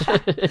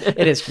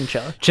 It is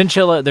Chinchilla.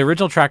 Chinchilla. The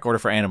original track order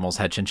for Animals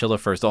had Chinchilla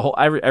first. The whole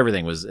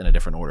everything was in a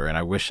different order, and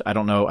I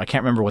don't know. I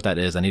can't remember what that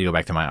is. I need to go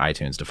back to my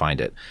iTunes to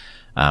find it.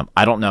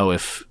 I don't know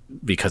if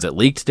because it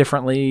leaked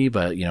differently,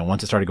 but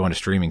once it started going to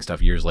streaming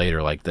stuff years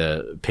later, like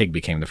the Pig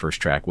became the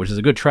first track, which is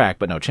a good track.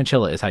 But no,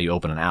 Chinchilla is how you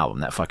open an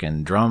album. That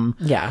fucking drum,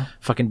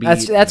 fucking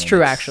beat. That's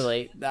true.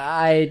 Actually,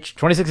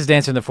 26 is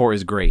Dancing the 4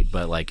 is great,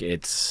 but like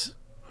it's.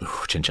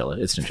 Chinchilla.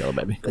 It's Chinchilla,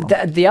 baby.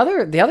 The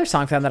other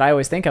song from that I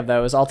always think of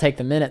though is "I'll Take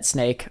the Minute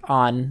Snake"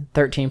 on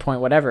 13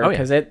 point whatever,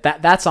 because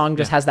that song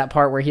just has that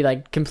part where he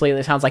like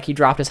completely sounds like he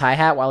dropped his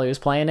hi-hat while he was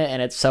playing it,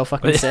 and it's so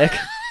fucking sick.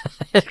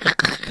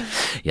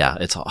 Yeah,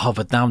 it's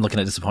but now I'm looking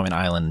at Disappointment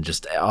Island and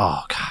just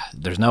god,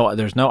 there's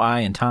no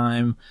I in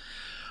time.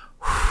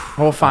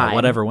 Well, fine.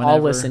 Whatever. Whenever.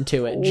 I'll listen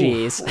to it.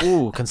 Jeez.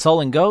 Ooh,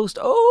 Consoling Ghost.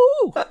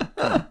 Oh.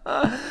 Come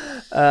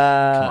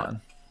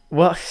on.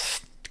 Well,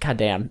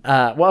 goddamn.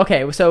 Well,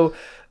 okay. So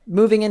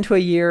moving into a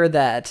year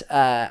that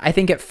I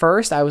think at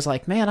first I was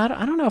like, man,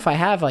 I don't know if I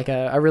have like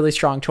a really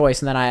strong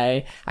choice, and then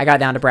I got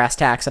down to brass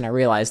tacks and I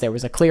realized there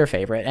was a clear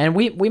favorite, and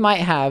we might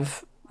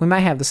have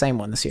the same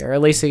one this year, or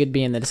at least it could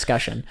be in the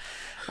discussion.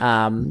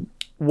 I don't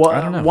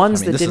know.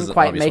 Ones that didn't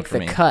quite make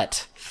the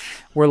cut.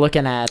 We're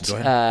looking at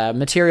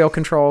Material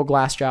Control,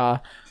 Glassjaw.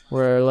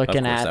 We're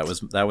looking at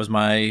that was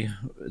my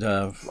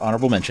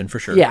honorable mention for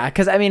sure. Yeah,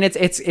 because I mean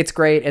it's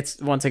great. It's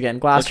once again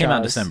Glassjaw. It came out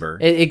in December.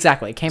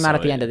 Exactly, it came out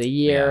at the end of the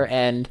year,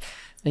 and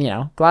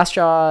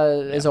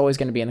Glassjaw is always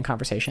going to be in the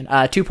conversation.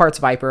 Two Parts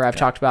Viper. I've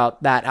talked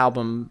about that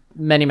album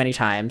many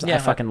times. I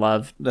fucking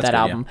love that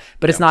album,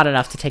 but it's not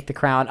enough to take the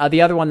crown.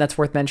 The other one that's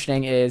worth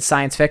mentioning is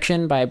Science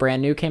Fiction by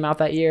Brand New, came out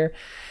that year.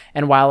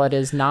 And while it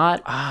is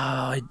not...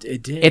 Oh,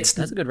 it did. That's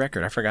a good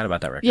record. I forgot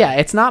about that record. Yeah,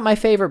 it's not my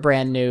favorite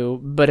Brand New,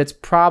 but it's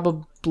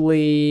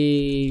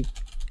probably...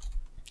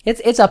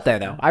 It's up there,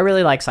 though. I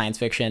really like Science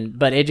Fiction,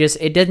 but it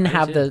didn't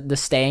have the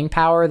staying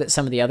power that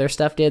some of the other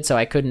stuff did, so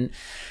I couldn't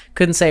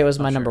say it was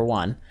my number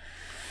one.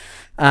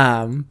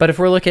 But if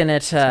we're looking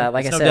at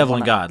like I said, Devil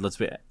and God.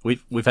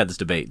 We've had this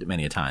debate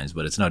many a times,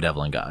 but it's no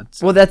Devil and God.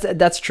 So. Well,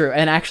 that's true.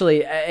 And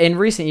actually, in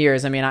recent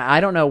years, I mean, I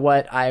don't know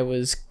why I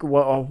was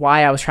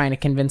trying to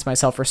convince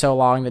myself for so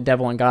long that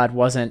Devil and God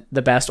wasn't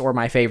the best or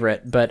my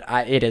favorite, but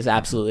it is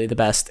absolutely the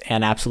best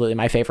and absolutely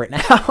my favorite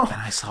now. And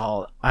I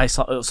saw.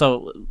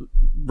 So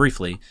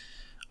briefly,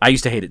 I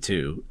used to hate it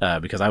too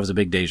because I was a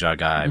big Deja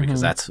guy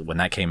because that's when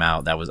that came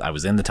out. I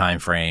was in the time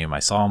frame. I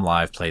saw him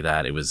live play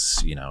that. It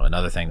was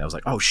another thing that was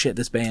like, oh shit,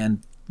 this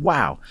band,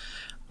 wow.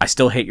 I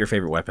still hate Your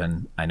Favorite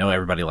Weapon. I know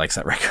everybody likes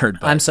that record,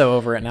 but I'm so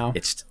over it now.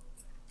 It's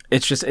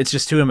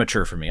just too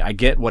immature for me. I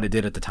get what it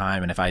did at the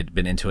time, and if I'd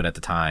been into it at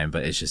the time,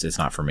 but it's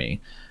not for me.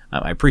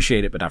 I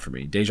appreciate it, but not for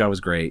me. Deja was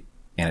great,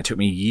 and it took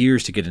me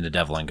years to get into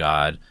Devil and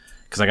God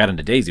because I got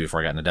into Daisy before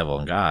I got into Devil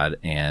and God,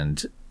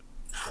 and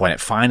when it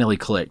finally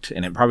clicked,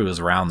 and it probably was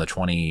around the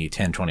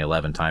 2010,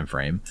 2011 time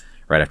frame,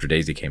 right after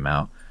Daisy came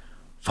out,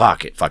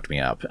 it fucked me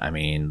up. I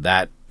mean,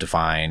 that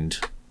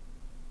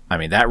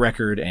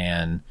record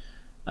and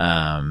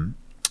the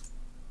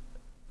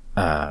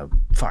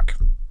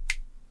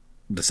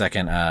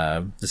second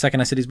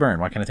I Cities Burn.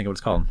 Why can't I think of what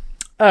it's called?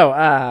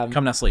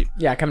 Come Now Sleep.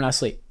 Yeah, Come Now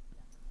Sleep.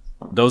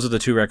 Those are the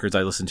two records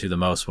I listened to the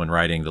most when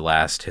writing the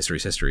last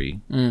History's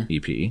History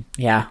EP.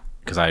 Yeah.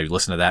 Because I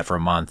listened to that for a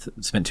month,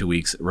 spent 2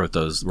 weeks, wrote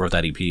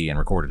that EP and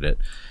recorded it.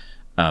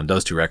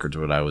 Those two records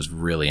were what I was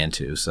really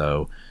into.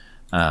 So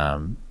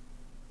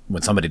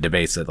when somebody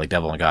debates that like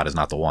Devil and God is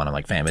not the one, I'm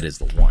like, fam, it is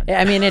the one.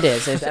 I mean, it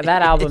is. That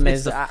album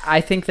is.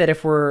 I think that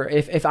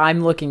if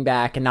I'm looking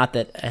back, and not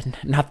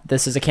that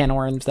this is a can of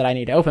worms that I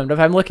need to open, but if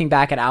I'm looking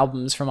back at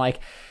albums from like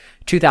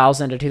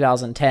 2000 to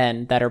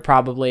 2010 that are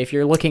probably, if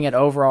you're looking at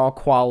overall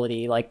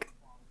quality, like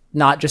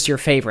not just your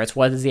favorites,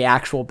 what is the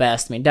actual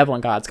best? I mean, Devil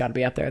and God's got to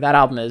be up there. That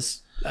album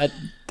is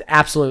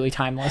absolutely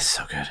timeless.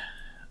 So good.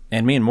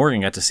 And me and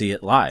Morgan got to see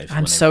it live.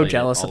 I'm so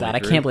jealous of that. I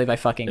can't believe I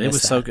fucking missed that. It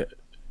was so good.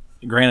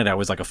 Granted, I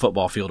was like a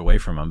football field away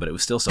from them, but it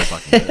was still so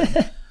fucking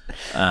good.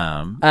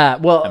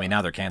 Well, I mean,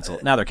 now they're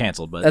canceled. Now they're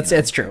canceled, but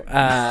it's true.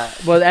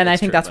 Well, and I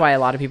think that's why a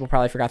lot of people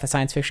probably forgot that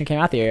science fiction came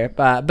out the year.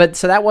 But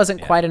so that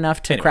wasn't quite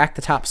enough to crack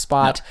the top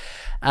spot.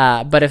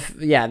 No. But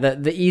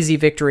the easy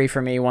victory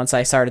for me once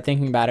I started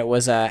thinking about it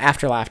was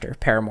After Laughter,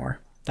 Paramore.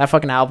 That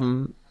fucking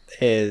album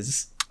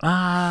is.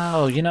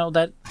 Oh,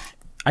 that.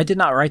 I did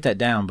not write that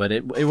down, but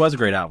it was a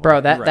great album.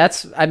 Bro,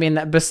 that's I mean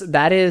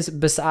that is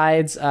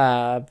besides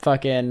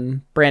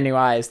fucking Brand New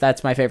Eyes,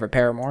 that's my favorite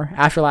Paramore.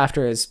 After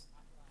Laughter is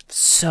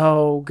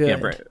so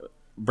good. Yeah,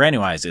 Brand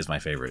New Eyes is my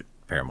favorite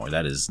Paramore.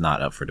 That is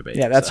not up for debate.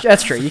 Yeah,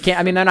 that's true. You can't.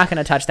 I mean, they're not going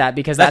to touch that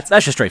because that's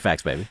just straight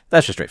facts, baby.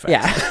 That's just straight facts.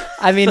 Yeah,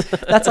 I mean,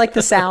 that's like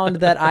the sound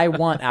that I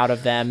want out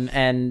of them,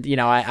 and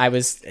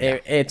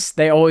it's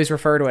they always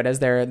refer to it as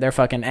their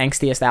fucking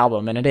angstiest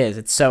album, and it is.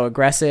 It's so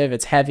aggressive.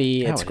 It's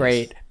heavy. It's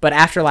great. But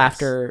After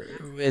Laughter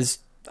is.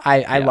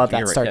 I love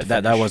that start to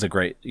finish. That was a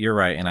great. You're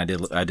right, and I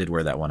did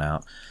wear that one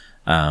out.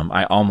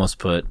 I almost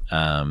put.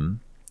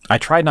 I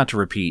tried not to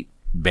repeat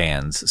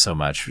bands so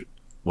much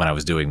when I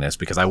was doing this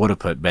because I would have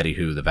put Betty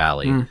Who, The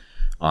Valley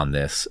on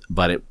this,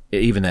 but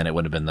even then it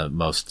would have been the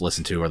most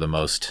listened to or the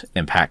most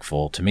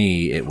impactful to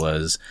me. It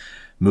was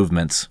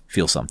Movement's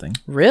Feel Something.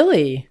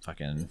 Really?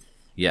 Fucking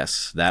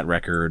yes, that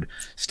record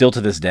still to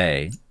this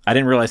day. I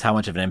didn't realize how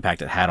much of an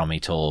impact it had on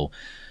me till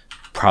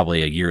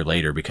probably a year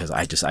later because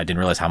I didn't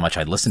realize how much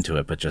I'd listened to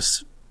it, but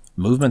just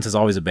Movements is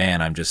always a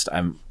band.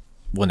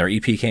 When their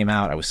EP came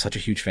out, I was such a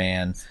huge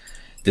fan.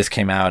 This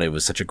came out, it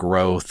was such a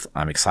growth.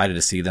 I'm excited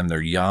to see them.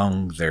 They're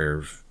young. They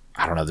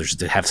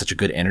have such a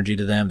good energy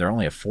to them. They're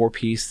only a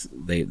 4-piece.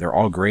 They're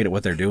all great at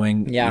what they're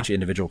doing. Yeah. Each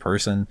individual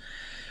person,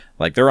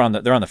 like they're on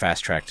the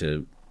fast track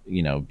to,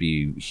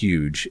 be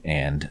huge.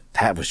 And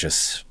that was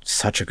just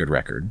such a good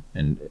record.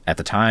 And at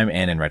the time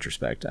and in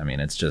retrospect, I mean,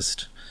 it's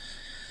just.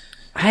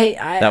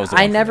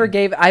 I've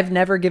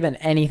never given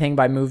anything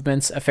by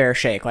Movements a fair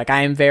shake. Like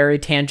I am very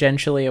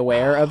tangentially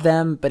aware of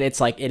them, but it's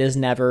like it has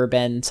never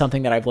been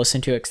something that I've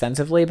listened to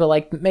extensively. But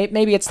like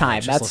maybe it's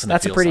time.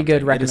 That's a pretty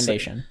good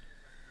recommendation.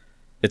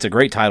 It's a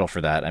great title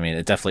for that. I mean,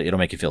 it'll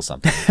make you feel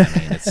something. I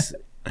mean,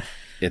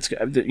 it's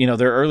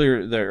their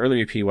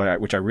earlier EP,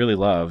 which I really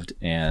loved,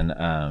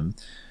 and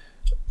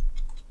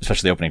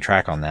especially the opening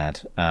track on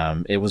that.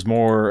 It was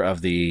more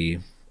of the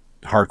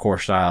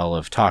hardcore style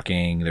of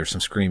talking. There's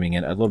some screaming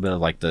and a little bit of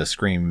like the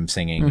scream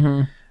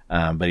singing,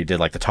 but he did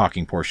like the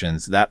talking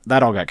portions. That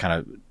all got kind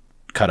of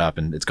cut up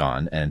and it's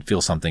gone. And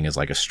Feel Something is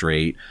like a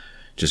straight,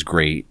 just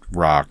great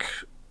rock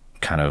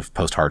kind of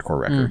post-hardcore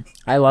record.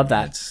 I love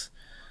that.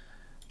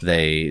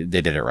 They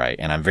did it right,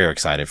 and I'm very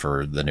excited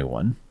for the new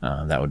one.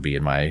 That would be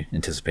in my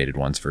anticipated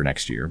ones for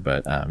next year.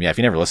 But if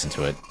you never listened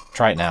to it,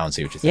 try it now and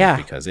see what you think,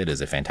 because it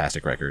is a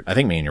fantastic record. I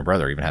think me and your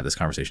brother even had this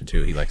conversation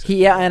too. He likes it.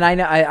 Yeah, and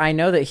I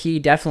know that he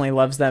definitely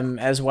loves them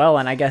as well.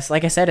 And I guess,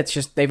 like I said, it's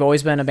just they've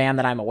always been a band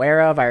that I'm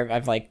aware of.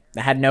 I've like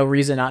had no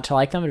reason not to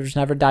like them. I've just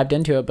never dived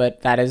into it.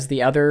 But that is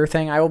the other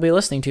thing I will be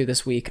listening to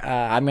this week.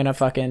 I'm gonna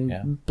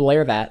fucking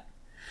blare that.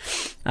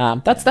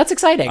 That's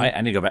exciting.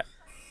 I need to go back.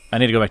 I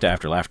need to go back to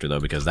After Laughter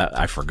though, because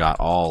I forgot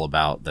all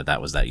about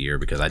that was that year,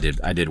 because I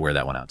did wear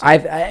that one out too.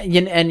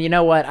 And you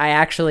know what? I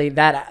actually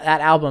that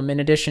album, in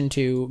addition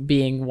to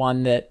being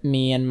one that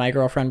me and my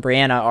girlfriend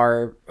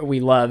Brianna we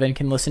love and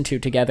can listen to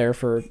together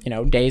for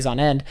days on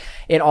end,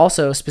 it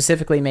also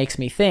specifically makes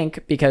me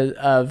think because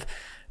of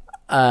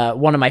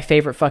one of my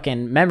favorite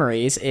fucking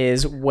memories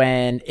is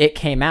when it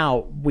came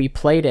out, we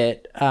played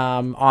it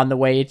on the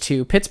way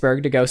to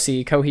Pittsburgh to go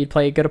see Coheed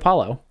play Good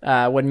Apollo.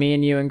 When me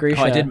and you and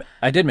Grisha...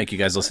 I did make you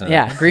guys listen to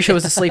that. Yeah, Grisha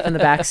was asleep in the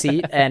back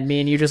seat, and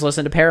me and you just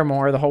listened to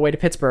Paramore the whole way to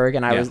Pittsburgh,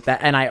 and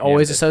I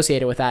always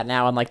associate it with that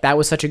now, and like that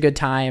was such a good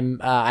time.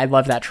 I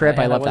love that trip.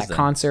 I love that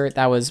concert.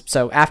 That was...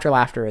 So After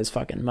Laughter is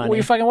fucking money. Well,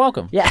 you're fucking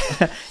welcome. Yeah.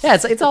 Yeah,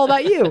 it's all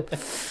about you.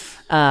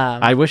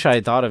 I wish I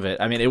had thought of it.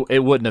 I mean, it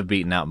wouldn't have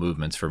beaten out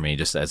Movements for me,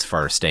 just as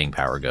far as staying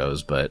power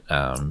goes. But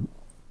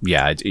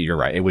you're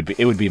right. It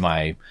would be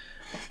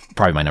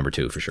probably my number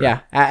 2 for sure.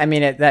 Yeah, I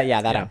mean that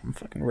album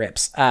fucking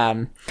rips.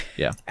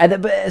 Yeah.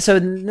 So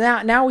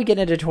now we get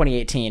into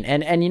 2018,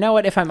 and you know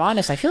what? If I'm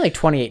honest, I feel like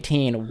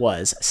 2018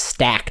 was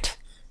stacked.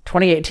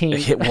 2018.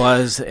 It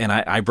was, and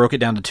I broke it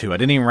down to 2. I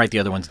didn't even write the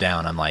other ones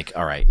down. I'm like,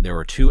 all right, there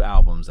were 2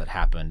 albums that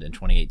happened in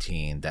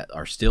 2018 that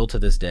are still to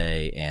this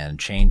day and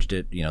changed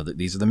it.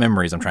 These are the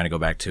memories I'm trying to go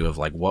back to of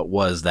like what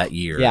was that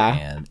year. Yeah.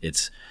 And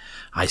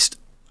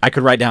I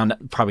could write down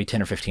probably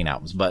 10 or 15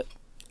 albums, but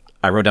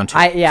I wrote down 2.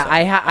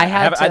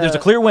 There's a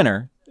clear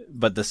winner.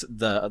 But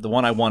the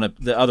one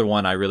the other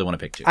one I really want to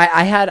pick too.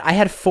 I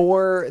had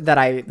 4 that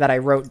I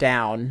wrote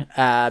down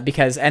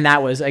because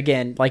that was,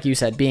 again, like you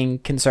said, being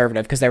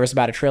conservative, because there was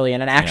about 1 trillion.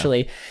 And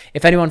actually,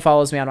 if anyone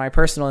follows me on my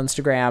personal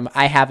Instagram,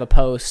 I have a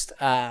post.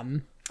 I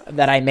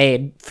that I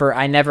made for,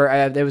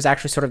 it was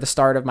actually sort of the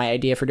start of my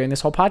idea for doing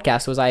this whole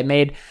podcast, was I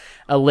made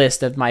a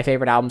list of my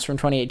favorite albums from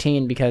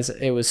 2018 because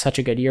it was such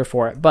a good year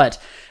for it.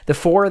 But the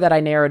 4 that I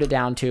narrowed it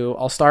down to,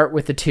 I'll start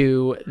with the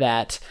 2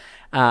 that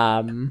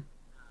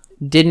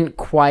didn't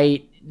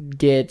quite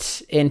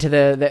get into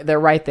they're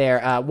right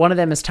there. One of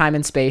them is Time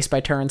and Space by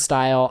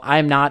Turnstile.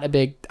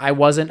 I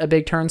wasn't a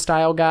big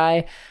Turnstile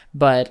guy,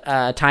 but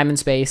Time and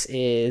Space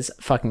is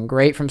fucking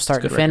great from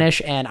start to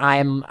finish, and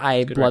I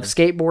love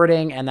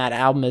skateboarding, and that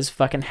album is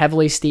fucking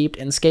heavily steeped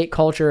in skate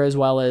culture as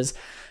well as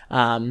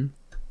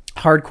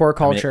hardcore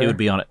culture. It would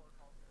be on it.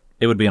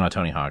 It would be on a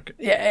Tony Hawk.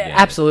 Yeah,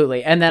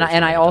 absolutely. And then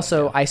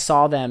I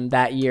saw them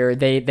that year.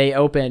 They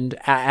opened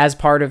as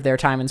part of their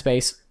Time and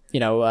Space,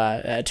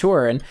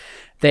 tour, and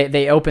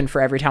they opened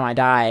for Every Time I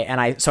Die, and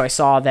I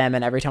saw them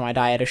and Every Time I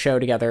Die at a show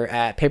together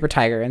at Paper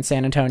Tiger in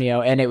San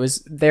Antonio, and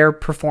their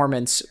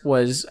performance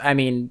was,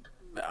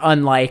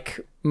 unlike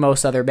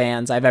most other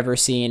bands I've ever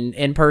seen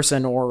in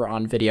person or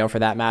on video for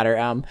that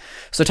matter.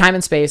 So Time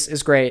and Space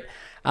is great.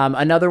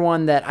 Another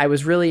one that I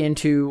was really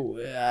into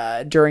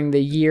during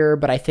the year,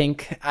 but I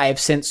think I have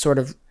since sort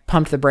of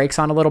pumped the brakes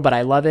on a little, but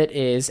I love it,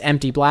 is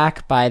Empty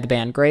Black by the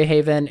band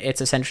Greyhaven. It's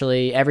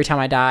essentially Every Time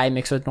I Die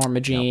mixed with Norma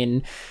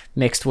Jean,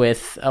 mixed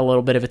with a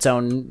little bit of its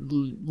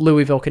own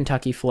Louisville,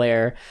 Kentucky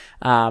flair.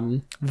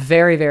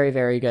 Very, very,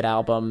 very good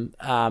album.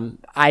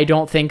 I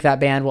don't think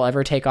that band will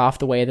ever take off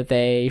the way that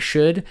they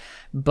should,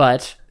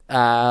 but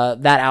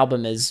that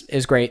album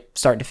is great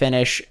start to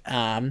finish.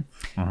 And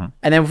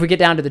then if we get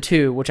down to the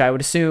 2, which I would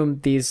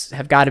assume these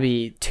have got to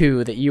be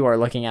 2 that you are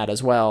looking at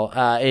as well,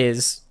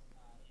 is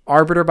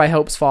Arbiter by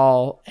Hope's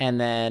Fall, and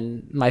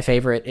then my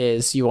favorite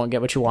is You Won't Get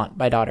What You Want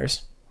by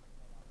Daughters.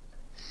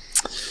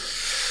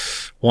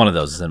 One of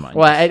those is in mine.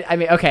 Well,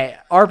 okay,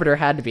 Arbiter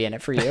had to be in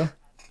it for you.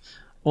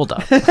 Well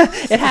done.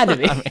 It had to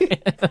be.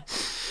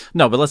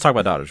 No, but let's talk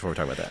about Daughters before we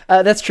talk about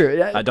that. That's true.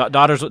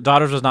 Daughters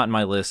was not in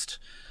my list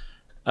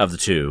of the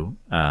 2.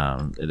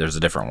 There's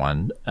a different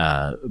one,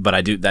 but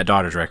I do that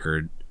Daughters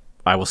record.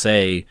 I will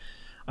say,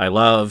 I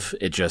love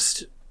it.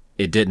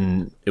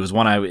 It was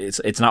one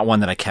it's not one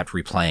that I kept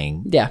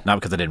replaying. Yeah.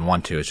 Not because I didn't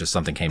want to. It's just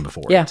something came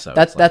before. Yeah. It, so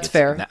that's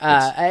fair.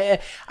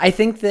 I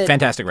think that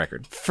fantastic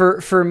record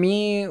for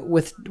me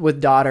with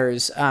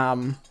Daughters.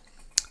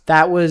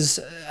 That was.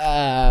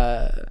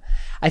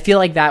 I feel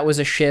like that was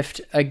a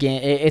shift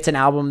again. It's an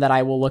album that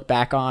I will look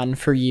back on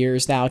for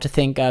years now to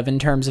think of in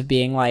terms of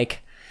being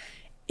like.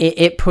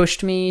 It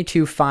pushed me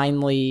to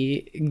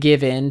finally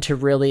give in to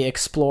really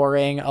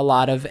exploring a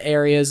lot of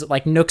areas,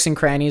 like nooks and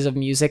crannies of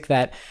music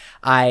that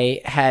I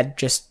had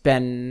just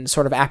been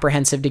sort of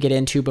apprehensive to get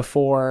into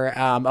before.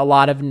 A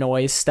lot of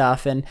noise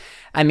stuff. And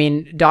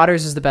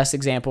Daughters is the best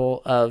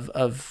example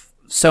of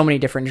so many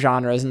different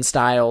genres and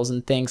styles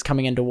and things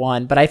coming into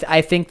one. But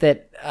I think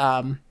that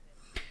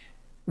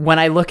when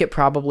I look at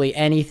probably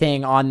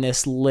anything on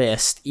this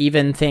list,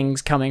 even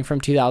things coming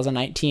from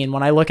 2019,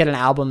 when I look at an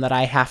album that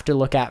I have to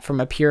look at from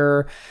a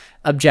pure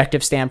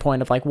objective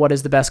standpoint of like, what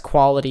is the best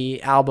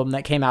quality album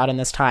that came out in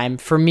this time?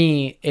 For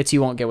me, it's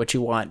You Won't Get What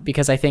You Want,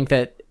 because I think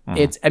that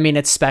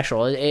it's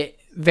special. It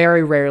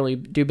very rarely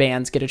do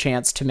bands get a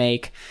chance to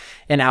make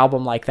an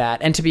album like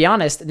that. And to be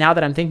honest, now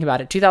that I'm thinking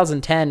about it,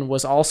 2010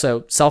 was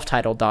also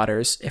self-titled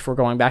Daughters, if we're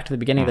going back to the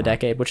beginning of the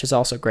decade, which is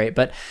also great.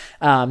 But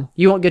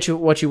You Won't Get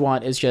What You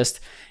Want is just,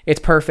 it's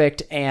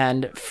perfect.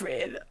 And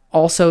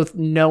also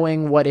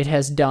knowing what it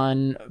has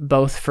done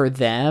both for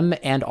them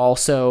and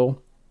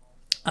also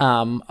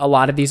a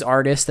lot of these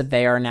artists that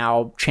they are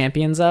now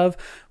champions of,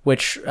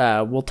 which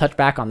we'll touch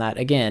back on that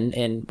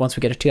again once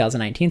we get to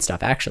 2019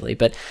 stuff, actually.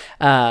 But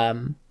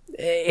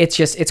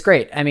it's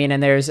great.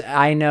 And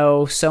I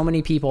know so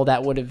many people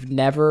that would have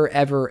never,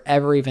 ever,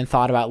 ever even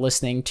thought about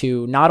listening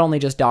to not only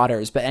just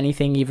Daughters, but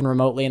anything even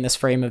remotely in this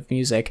frame of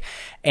music.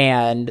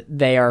 And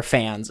they are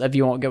fans of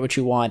You Won't Get What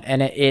You Want.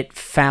 And it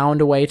found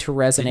a way to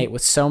resonate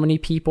with so many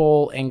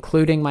people,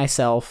 including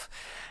myself.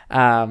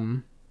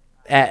 Did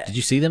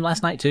you see them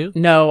last night too?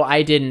 No,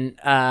 I didn't,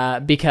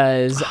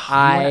 because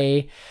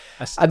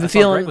I've been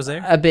feeling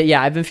a bit.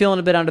 Yeah, I've been feeling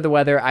a bit under the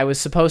weather. I was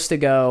supposed to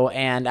go,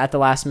 and at the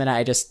last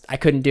minute, I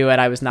couldn't do it.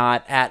 I was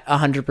not at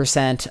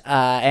 100%.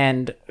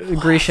 And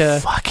Grisha,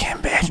 fuck him,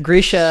 bitch.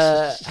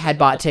 Grisha had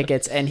bought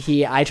tickets, and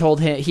I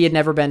told him he had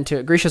never been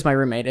to. Grisha's my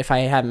roommate, if I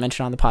haven't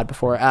mentioned on the pod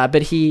before.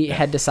 But he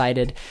had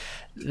decided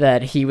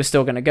that he was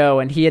still going to go,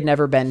 and he had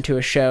never been to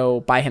a show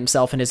by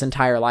himself in his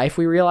entire life,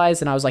 we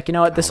realized. And I was like, you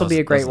know what, this will be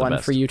a great one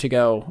for you to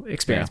go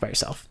experience by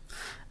yourself.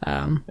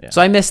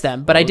 So I missed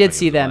them, but I did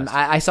see them.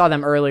 I saw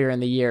them earlier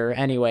in the year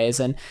anyways.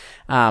 And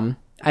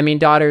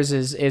Daughters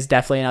is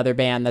definitely another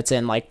band that's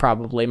in like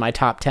probably my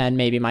top 10,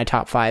 maybe my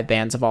top 5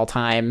 bands of all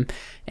time.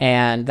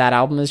 And that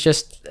album is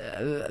just,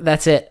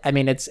 that's it.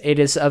 It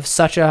is of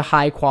such a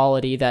high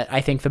quality that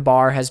I think the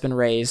bar has been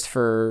raised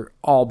for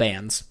all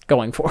bands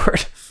going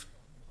forward.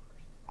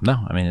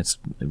 No, it's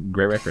a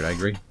great record. I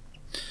agree.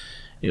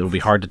 It'll be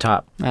hard to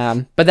top.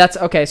 But that's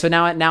okay. So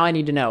now I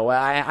need to know.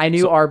 I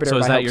knew Arbiter. So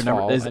is by that your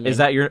number? Fall. Is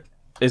that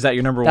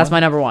your number one? That's my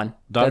number one.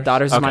 Daughters,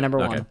 Daughters is my number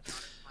one.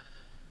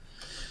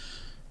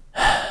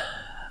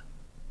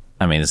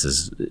 I mean, this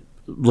is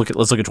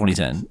let's look at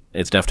 2010.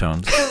 It's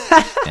Deftones,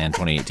 and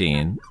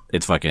 2018.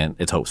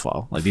 It's Hopes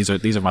Fall. Like these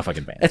are my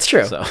fucking bands. It's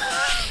true. So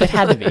It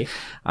had to be.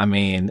 I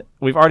mean,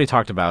 we've already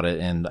talked about it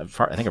in I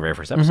think our very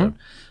first episode.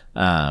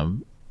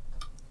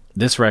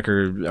 This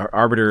record,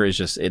 Arbiter, it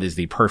is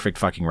the perfect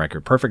fucking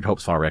record. Perfect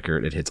Hopes Fall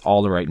record. It hits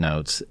all the right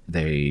notes.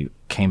 They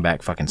came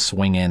back fucking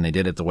swinging. They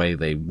did it the way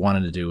they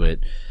wanted to do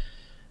it.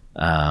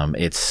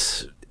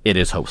 It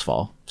is Hopes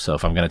Fall. So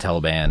if I'm going to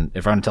tell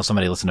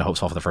somebody to listen to Hopes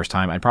Fall for the first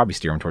time, I'd probably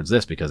steer them towards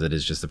this because it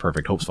is just the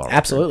perfect Hopes Fall record.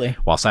 Absolutely.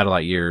 While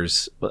Satellite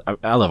Years,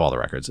 I love all the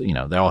records. You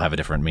know, they all have a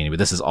different meaning, but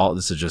this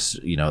is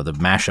just, you know, the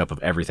mashup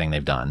of everything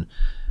they've done.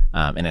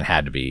 And it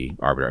had to be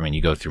Arbiter. I mean,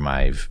 you go through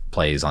my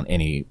plays on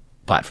any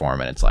platform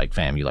and it's like,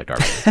 fam, you liked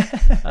Arbiter.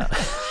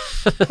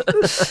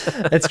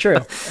 It's true.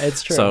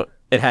 It's true. So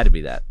it had to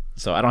be that.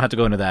 So I don't have to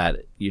go into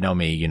that. You know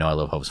me, you know I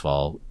love Hopes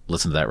Fall.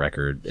 Listen to that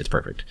record. It's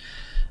perfect.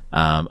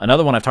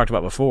 Another one I've talked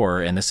about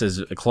before, and this is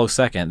a close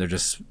second. They're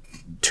just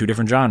two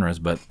different genres,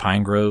 but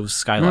Pine Grove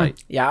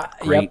Skylight. Yeah.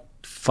 Great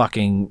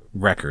fucking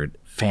record.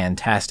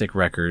 Fantastic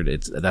record.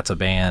 That's a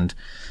band.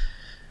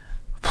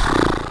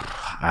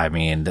 I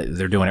mean,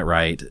 they're doing it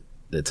right.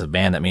 It's a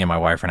band that me and my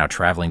wife are now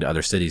traveling to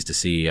other cities to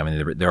see. I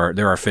mean,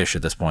 there are fish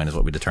at this point, is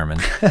what we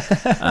determined.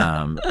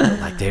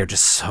 Like they're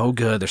just so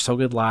good. They're so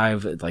good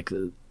live. Like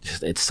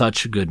it's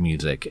such good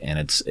music, and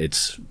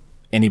it's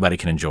anybody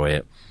can enjoy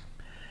it,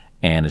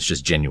 and it's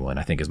just genuine.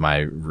 I think is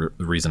my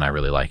reason I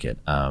really like it.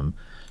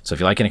 So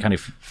if you like any kind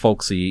of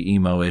folksy,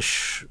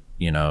 emo-ish,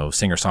 you know,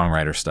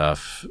 singer-songwriter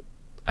stuff,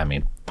 I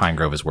mean, Pine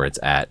Grove is where it's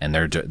at, and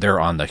they're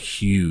on the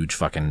huge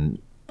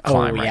fucking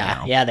climb right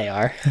now. Yeah, they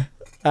are.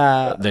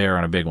 They're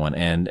on a big one,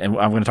 and I'm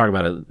going to talk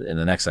about it in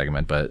the next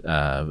segment, but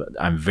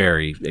I'm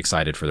very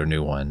excited for their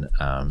new one.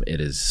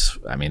 It is,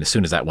 I mean, as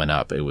soon as that went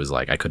up, it was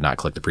like I could not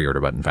click the pre-order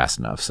button fast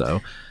enough.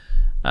 So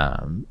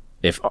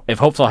if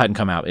Hopes Fall hadn't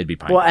come out, it'd be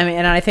Pine. Well, I mean,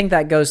 and I think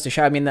that goes to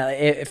show. I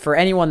mean, for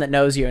anyone that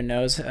knows you and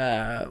knows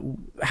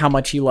how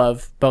much you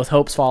love both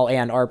Hopes Fall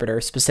and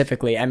Arbiter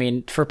specifically, I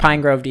mean, for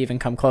Pine Grove to even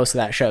come close to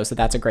that shows that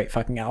that's a great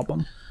fucking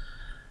album.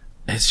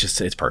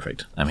 It's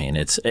perfect. I mean,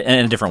 it's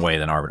in a different way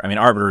than Arbiter. I mean,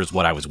 Arbiter is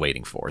what I was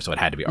waiting for, so it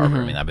had to be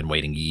Arbiter. I mean, I've been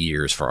waiting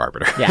years for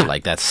Arbiter. Yeah.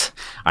 Like that's,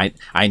 I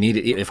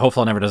needed, if Hopes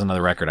Fall never does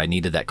another record, I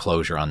needed that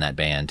closure on that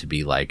band to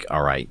be like,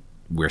 all right,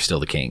 we're still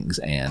the Kings,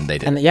 and they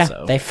did. And yeah,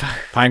 so, they.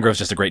 Pine Grove's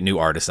just a great new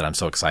artist that I'm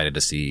so excited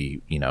to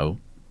see. You know,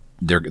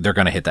 they're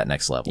going to hit that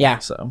next level. Yeah.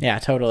 So yeah,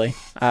 totally.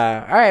 All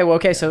right. Well,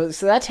 okay. So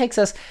that takes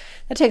us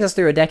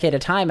through a decade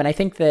of time, and I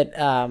think that.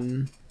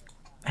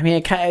 I mean,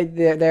 it kind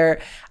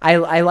of,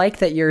 I like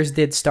that yours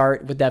did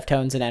start with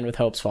Deftones and end with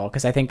Hopes Fall,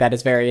 because I think that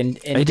is very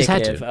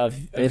indicative of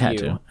it had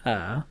you.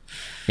 to.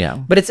 Yeah.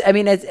 But it's, I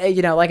mean, it's,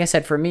 you know, like I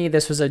said, for me,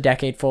 this was a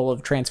decade full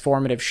of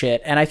transformative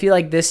shit. And I feel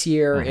like this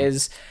year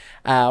is,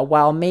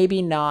 while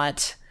maybe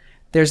not,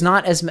 there's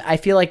not as, I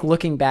feel like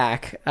looking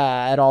back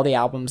at all the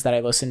albums that I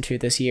listened to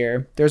this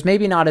year, there's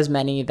maybe not as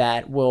many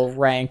that will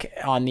rank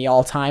on the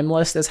all-time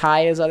list as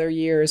high as other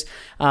years.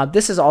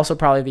 This is also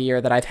probably the year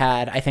that I've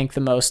had, I think,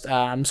 the most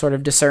sort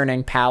of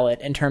discerning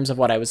palette in terms of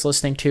what I was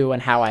listening to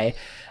and how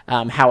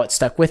how it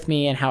stuck with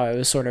me and how I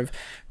was sort of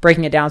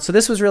breaking it down. So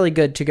this was really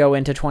good to go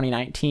into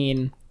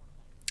 2019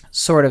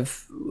 sort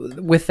of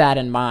with that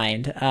in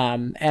mind.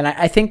 And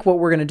I think what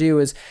we're going to do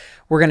is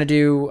we're going to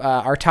do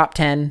our top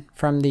 10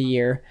 from the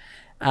year.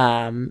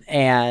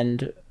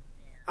 And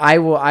I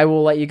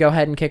will let you go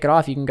ahead and kick it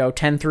off. You can go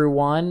 10 through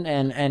 1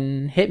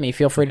 and hit me.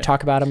 Feel free to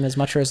talk about them as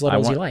much or as little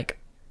as you like.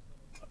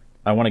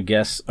 I want to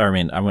guess, or I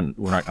mean, I'm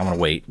going to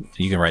wait.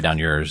 You can write down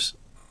yours.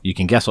 You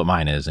can guess what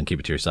mine is and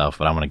keep it to yourself,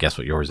 but I want to guess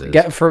what yours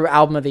is. For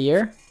album of the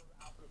year?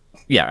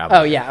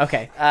 Yeah. Yeah.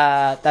 Okay.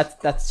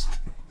 That's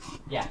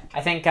yeah. I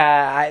think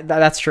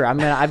that's true.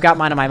 I've got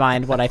mine in my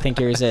mind what I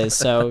think yours is.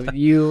 So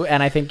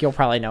I think you'll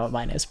probably know what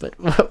mine is, but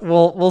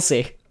we'll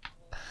see.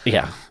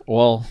 Yeah.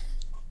 Well,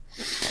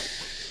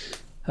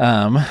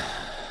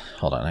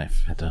 hold on. I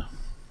had to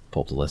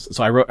pull up the list.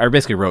 So I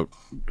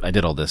I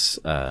did all this.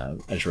 I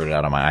just wrote it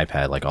out on my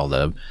iPad, like all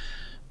the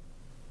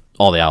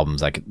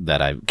albums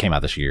that I came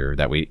out this year,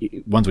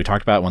 ones we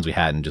talked about, ones we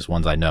hadn't, just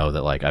ones I know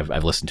that like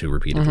I've listened to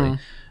repeatedly.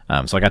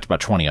 So I got to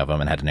about 20 of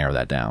them and had to narrow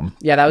that down.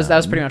 Yeah, that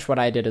was pretty much what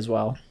I did as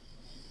well.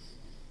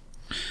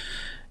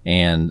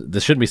 And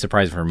this shouldn't be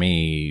surprising for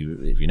me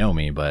if you know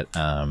me, but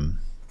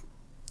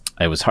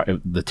it was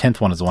hard. The 10th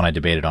one is the one I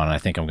debated on, and I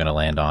think I'm going to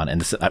land on.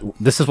 And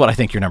this is what I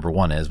think your number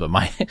 1 is, but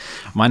my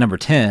number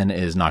 10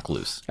 is Knock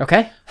Loose.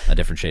 Okay. A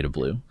Different Shade of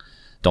Blue.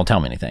 Don't tell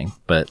me anything,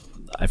 but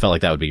I felt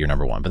like that would be your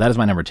number 1. But that is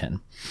my number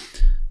 10.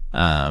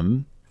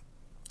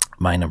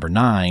 My number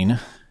 9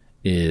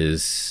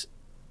 is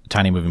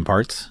Tiny Moving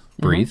Parts,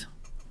 Breathe.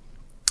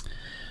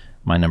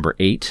 My number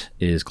 8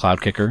 is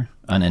Cloudkicker,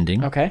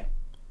 Unending. Okay.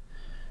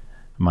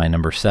 My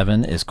number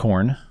 7 is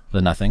Korn,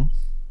 The Nothing.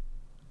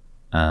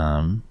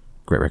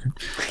 Great record.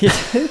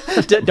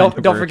 Don't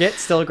forget,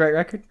 still a great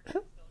record.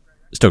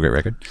 Still a great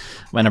record.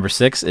 My number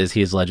 6 is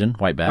He Is Legend,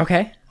 White Bat.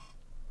 Okay.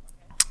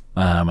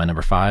 My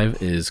number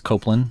 5 is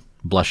Copeland,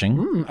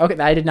 Blushing. Okay,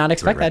 I did not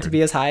expect that to record.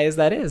 be as high as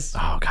that is.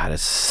 Oh God,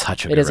 it's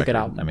such a It good is a record. good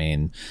album. I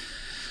mean,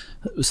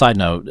 side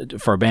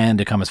note, for a band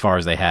to come as far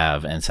as they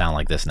have and sound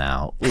like this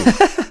now, ooh, good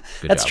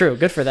That's job. true.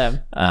 Good for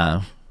them.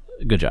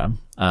 Good job.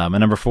 My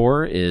number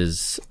 4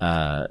 is,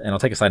 and I'll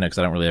take a side note because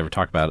I don't really ever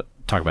talk about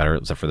her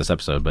except for this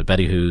episode. But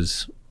Betty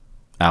Who's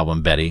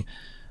album, Betty.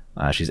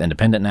 She's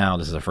independent now.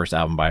 This is her first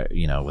album by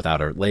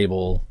without her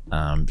label.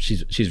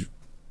 She's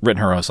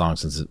written her own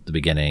songs since the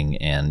beginning,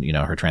 and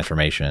her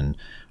transformation.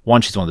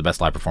 One, she's one of the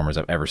best live performers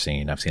I've ever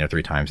seen. I've seen her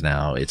 3 times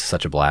now. It's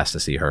such a blast to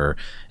see her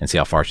and see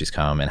how far she's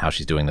come and how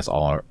she's doing this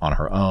all on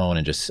her own.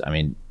 And just, I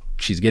mean,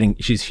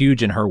 she's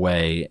huge in her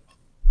way.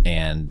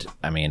 And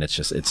I mean,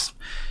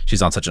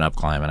 she's on such an up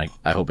climb, and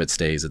I hope it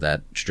stays at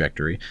that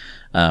trajectory.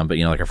 But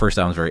like her first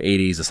album was very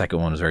 80s, the second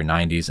one was very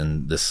 90s,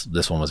 and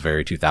this one was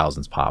very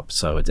 2000s pop.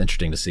 So it's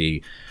interesting to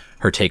see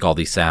her take all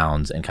these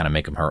sounds and kind of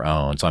make them her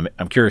own. So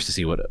I'm curious to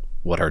see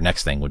what her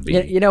next thing would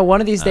be.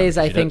 One of these days,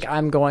 I think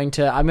I'm going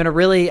to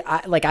really,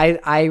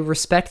 I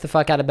respect the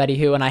fuck out of Betty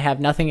Who, and I have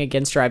nothing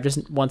against her. I've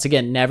just, once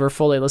again, never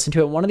fully listened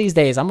to it. One of these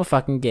days, I'm gonna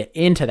fucking get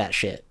into that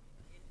shit.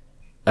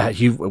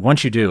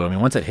 Once you do, I mean,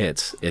 once it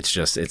hits,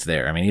 it's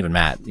there. I mean, even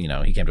Matt,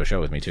 he came to a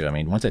show with me too. I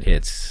mean, once it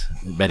hits,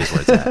 Betty's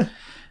where it's at.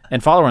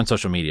 And follow her on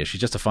social media.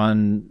 She's just a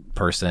fun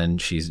person.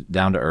 She's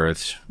down to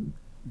earth,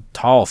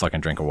 tall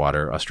fucking drink of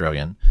water,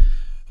 Australian.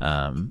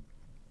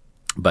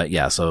 But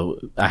yeah, so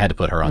I had to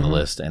put her on the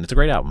list, and it's a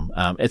great album.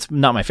 It's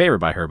not my favorite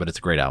by her, but it's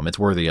a great album. It's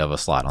worthy of a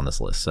slot on this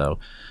list. So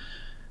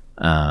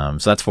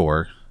that's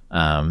 4.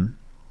 And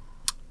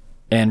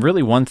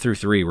really 1 through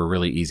 3 were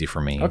really easy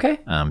for me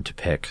to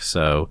pick.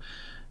 So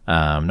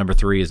number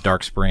 3 is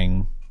Dark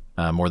Spring,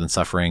 More Than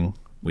Suffering.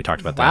 We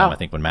talked about that, I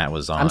think, when Matt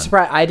was on. I'm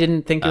surprised. I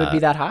didn't think it would be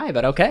that high,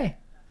 but okay.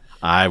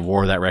 I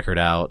wore that record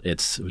out.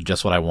 It's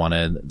just what I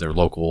wanted. They're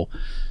local,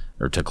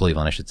 or to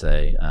Cleveland, I should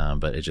say.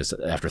 But it just,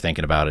 after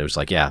thinking about it, it was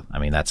like, yeah, I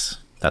mean, that's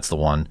the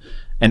one.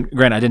 And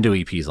granted, I didn't do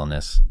EPs on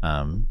this.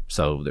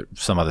 So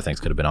some other things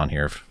could have been on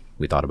here if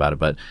we thought about it.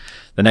 But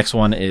the next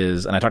one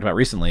is, and I talked about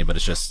recently, but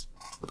it's just,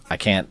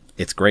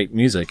 it's great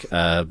music.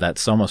 That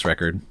Somos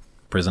record,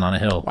 Prison on a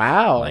Hill.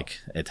 Wow. Like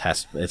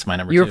it's my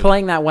number 2. You were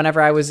playing that whenever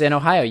I was in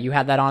Ohio. You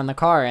had that on in the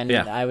car, and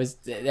it was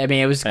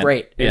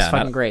great. It was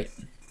fucking great.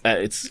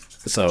 It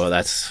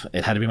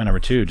had to be my number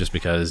 2 just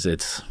because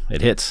it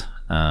hits,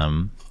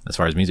 as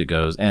far as music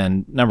goes.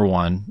 And number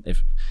 1,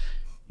 if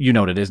you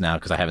know what it is now,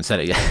 because I haven't said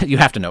it yet, you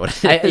have to know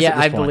what it is.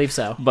 I believe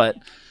so. But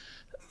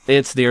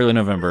it's the Early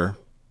November,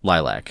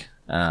 Lilac.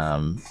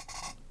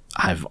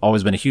 I've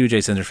always been a huge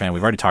Ace Enders fan.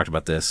 We've already talked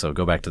about this, so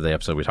go back to the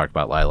episode we talked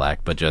about Lilac.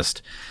 But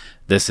just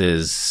this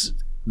is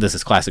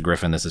classic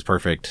Griffin. This is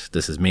perfect.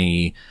 This is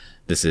me.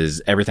 This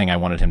is everything I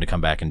wanted him to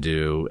come back and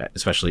do,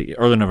 especially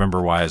Early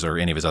November wise or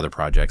any of his other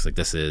projects. Like,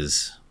 this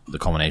is the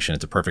culmination.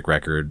 It's a perfect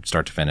record,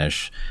 start to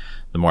finish.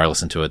 The more I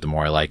listen to it, the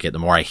more I like it. The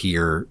more I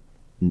hear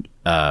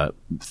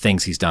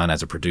things he's done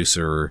as a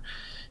producer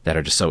that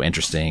are just so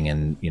interesting,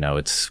 and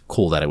it's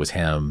cool that it was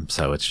him.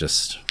 So it's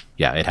just.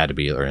 Yeah, it had to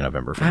be early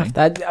November for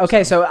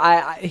me. So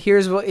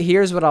here's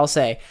what I'll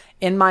say.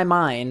 In my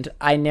mind,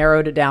 I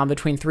narrowed it down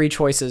between 3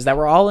 choices that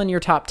were all in your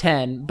top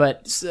 10,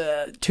 but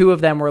 2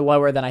 of them were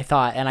lower than I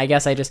thought. And I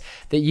guess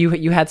that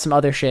you had some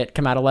other shit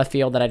come out of left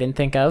field that I didn't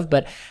think of.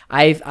 But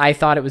I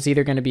thought it was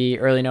either going to be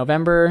Early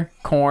November,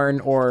 Korn,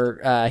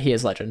 or He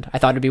Is Legend. I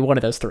thought it'd be one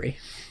of those 3.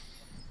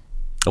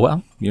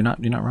 Well, you're not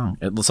wrong.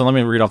 So let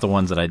me read off the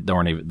ones that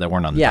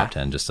weren't on the top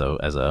 10, just so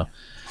as a.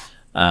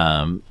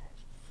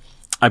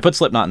 I put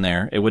Slipknot in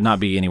there. It would not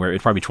be anywhere.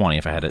 It'd probably be 20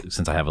 if I had it,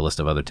 since I have a list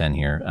of other 10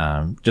 here.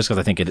 Just because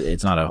I think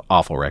it's not an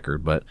awful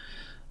record, but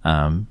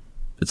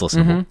it's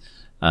listenable.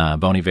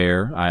 Bon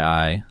Iver,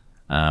 I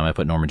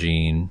put Norma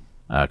Jean,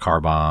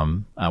 Car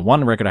Bomb.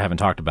 One record I haven't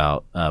talked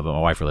about, but my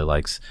wife really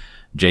likes,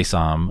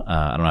 J-Som.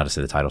 I don't know how to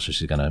say the title, so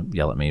she's going to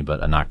yell at me, but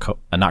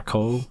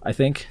Anako, I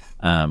think.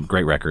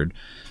 Great record.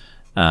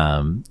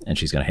 And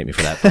she's going to hate me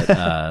for that.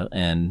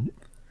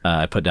 But,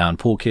 I put down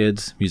Pool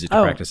Kids, Music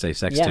to Practice Safe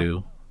Sex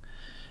To.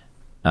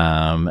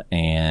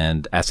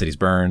 And As Cities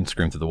Burn,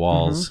 Scream Through the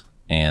Walls,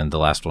 and the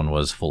last one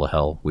was Full of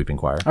Hell, Weeping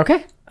Choir.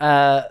 Okay.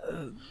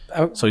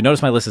 So you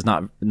notice my list is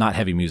not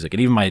heavy music, and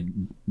even my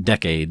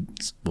decade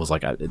was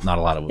like not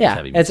a lot of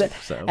heavy music.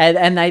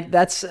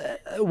 That's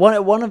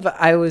one of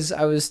I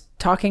was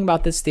talking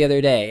about this the other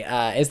day.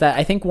 Is that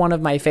I think one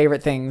of my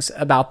favorite things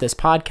about this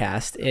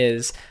podcast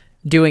is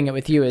doing it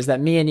with you, is that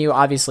me and you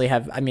obviously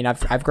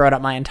I've grown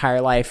up my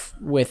entire life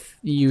with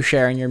you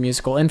sharing your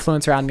musical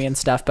influence around me and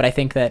stuff, but I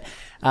think that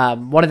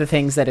one of the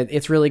things that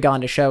it's really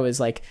gone to show is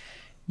like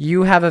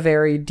you have a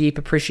very deep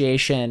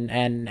appreciation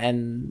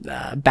and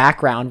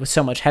background with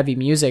so much heavy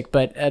music,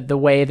 but the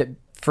way that,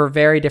 for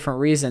very different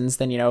reasons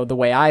than the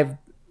way I've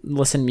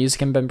listened to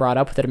music and been brought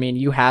up with it, I mean,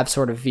 you have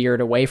sort of veered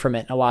away from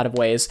it in a lot of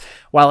ways,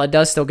 while it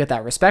does still get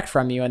that respect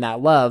from you and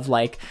that love.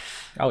 Like,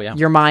 oh yeah,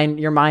 your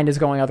mind is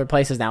going other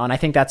places now, and I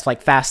think that's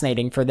like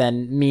fascinating for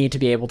then me to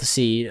be able to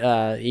see,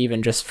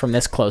 even just from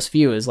this close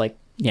view, is like,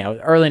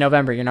 Early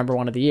November, you're number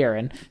 1 of the year,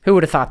 and who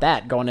would have thought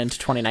that going into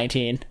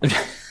 2019?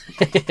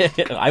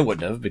 I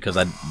wouldn't have, because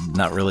I'd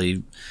not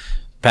really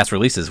past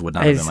releases would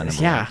not have been my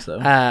number yeah. one.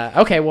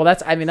 So. Okay, well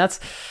that's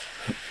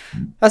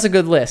a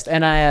good list,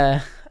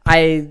 and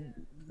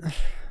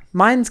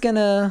mine's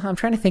gonna. I'm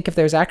trying to think if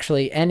there's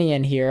actually any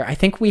in here. I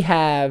think we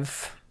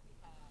have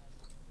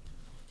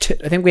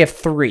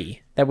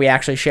three that we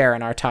actually share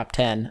in our top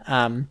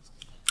 10.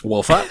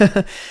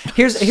 Wolfa.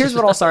 Here's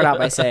what I'll start out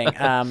by saying.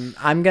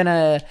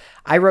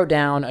 I wrote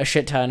down a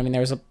shit ton. I mean,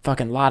 there was a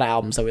fucking lot of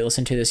albums that we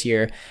listened to this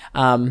year.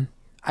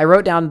 I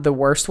wrote down the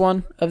worst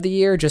one of the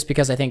year just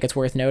because I think it's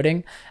worth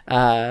noting.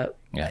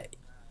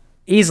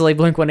 Easily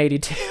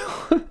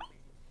Blink-182.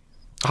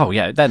 Oh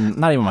yeah, that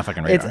not even my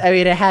fucking radar.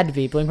 It had to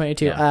be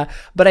Blink-182. Yeah.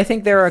 But I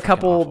think there are a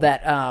couple awful.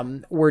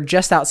 that were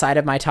just outside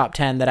of my top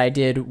 10 that I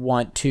did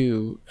want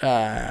to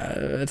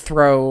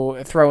throw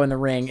in the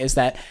ring. Is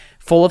that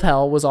Full of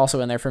Hell was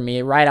also in there for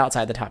me, right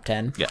outside the top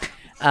 10. Yeah.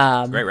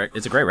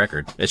 It's a great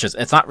record.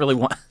 It's not really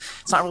one.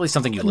 It's not really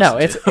something you listen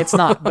to. No, it's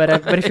not. But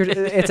if you're,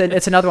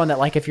 it's another one that,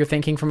 like, if you're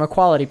thinking from a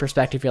quality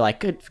perspective, you're like,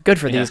 good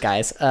for these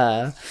guys.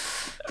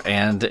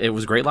 And it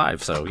was great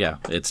live. So yeah,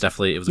 it was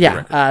a good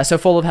record. So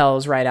Full of Hell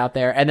is right out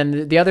there. And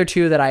then the other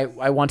two that I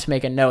want to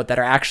make a note that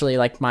are actually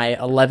like my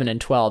 11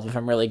 and 12, if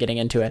I'm really getting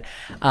into it.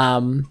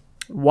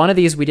 One of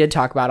these we did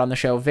talk about on the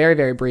show very,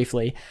 very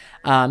briefly.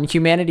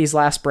 Humanity's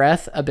Last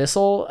Breath,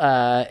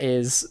 Abyssal,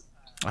 is...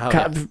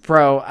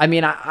 Bro, I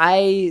mean,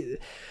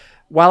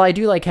 while I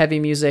do like heavy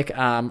music,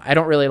 I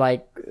don't really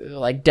like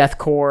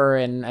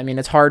deathcore, and I mean,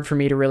 it's hard for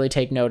me to really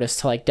take notice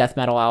to like death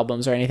metal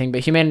albums or anything,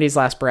 but Humanity's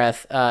Last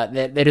Breath,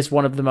 that is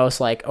one of the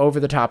most like over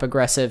the top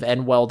aggressive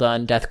and well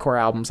done deathcore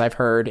albums I've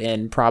heard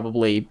in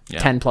probably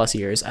 10 plus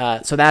years.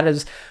 So that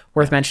is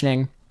worth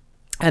mentioning.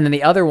 And then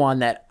the other one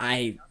that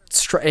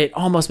it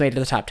almost made it to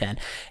the top 10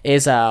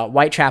 is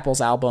Whitechapel's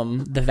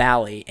album, The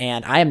Valley.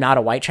 And I am not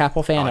a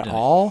Whitechapel fan at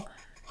all.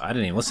 I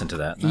didn't even listen to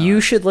that. No,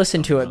 you should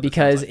listen to it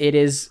because it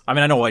is. I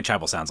mean, I know what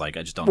Whitechapel sounds like.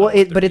 I just don't know.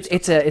 Well, but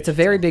it's a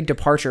very big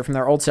departure from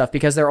their old stuff,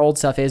 because their old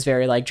stuff is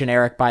very like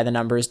generic by the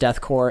numbers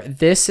deathcore.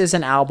 This is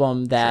an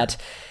album that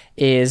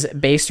is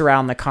based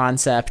around the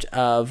concept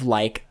of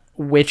like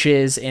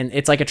witches, and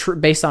it's like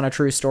based on a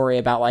true story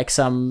about like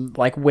some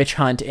like witch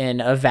hunt in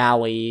a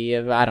valley.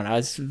 I don't know.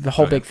 It's the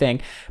whole big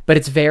thing, but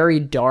it's very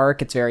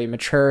dark. It's very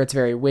mature. It's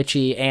very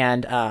witchy,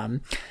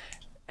 and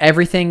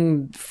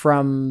everything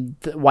from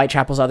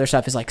Whitechapel's other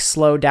stuff is like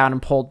slowed down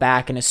and pulled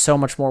back and is so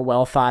much more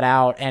well thought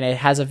out. And it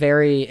has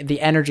the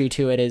energy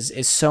to it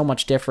is so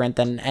much different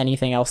than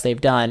anything else they've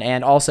done.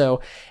 And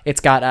also it's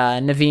got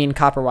Naveen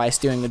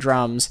Copperweiss doing the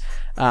drums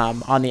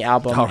on the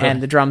album. Oh, really?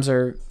 And the drums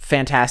are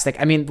fantastic.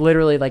 I mean,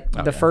 literally like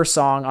the first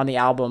song on the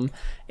album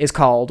is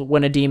called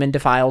When a Demon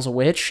Defiles a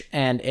Witch.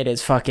 And it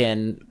is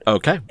fucking...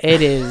 Okay.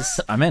 It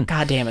is... I'm in.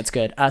 God damn, it's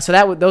good.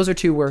 So those are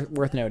two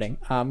worth noting.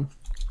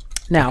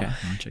 Now,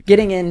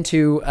 getting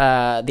into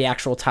the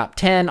actual top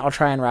 10, I'll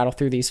try and rattle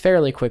through these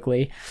fairly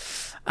quickly.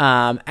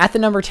 At the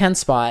number 10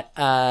 spot,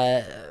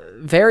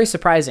 very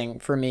surprising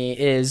for me,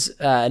 is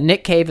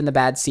Nick Cave and the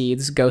Bad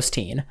Seeds, Ghost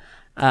Teen.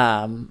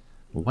 Wow.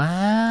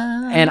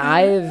 And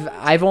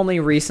I've only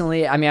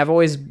recently, I mean, I've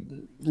always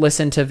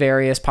listened to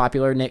various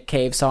popular Nick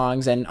Cave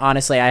songs, and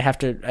honestly,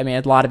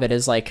 a lot of it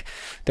is like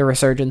the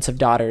resurgence of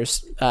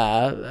Daughters,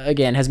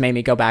 again, has made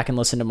me go back and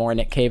listen to more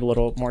Nick Cave a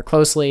little more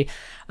closely.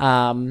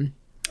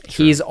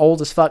 He's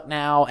old as fuck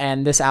now,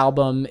 and this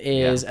album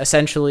is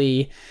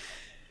essentially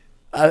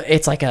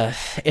it's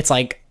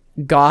like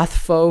goth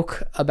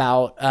folk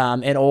about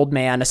an old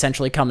man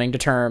essentially coming to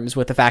terms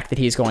with the fact that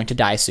he's going to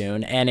die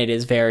soon, and it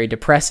is very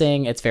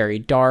depressing. It's very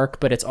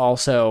dark, but it's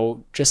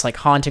also just like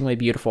hauntingly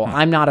beautiful.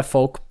 I'm not a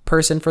folk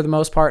person for the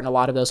most part, and a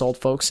lot of those old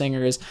folk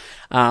singers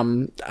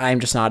I'm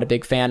just not a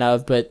big fan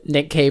of, but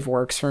Nick Cave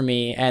works for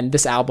me, and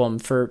this album,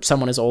 for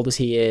someone as old as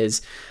he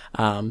is,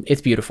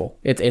 it's beautiful.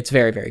 It's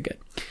very, very good.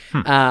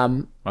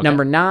 Okay.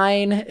 Number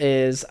 9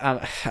 is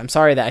I'm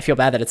sorry that I feel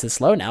bad that it's this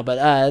low now,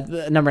 but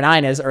number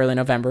 9 is Early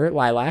November,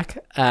 Lilac.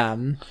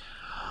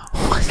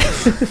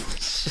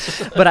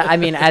 But I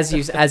mean, as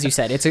you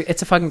said, it's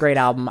a fucking great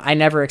album. I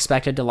never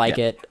expected to like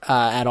it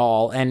at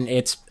all, and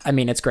it's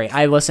great.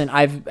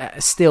 I've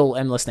still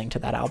am listening to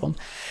that album.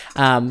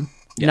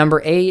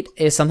 Number 8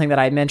 is something that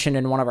I mentioned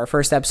in one of our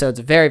first episodes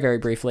very, very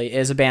briefly,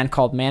 is a band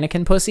called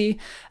Mannequin Pussy.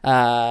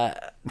 And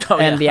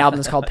the album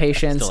is called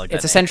Patience.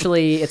 It's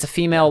essentially, it's a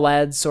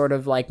female-led sort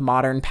of like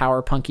modern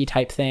power punky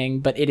type thing,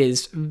 but it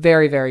is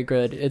very, very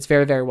good. It's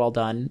very, very well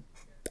done.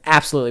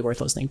 Absolutely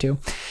worth listening to.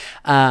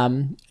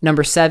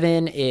 Number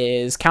 7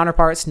 is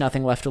Counterparts,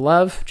 Nothing Left to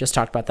Love. Just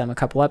talked about them a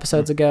couple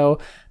episodes ago.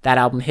 That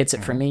album hits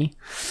it for me.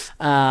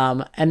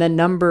 And then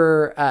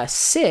number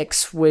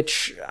 6,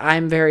 which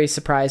I'm very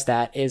surprised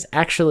at, is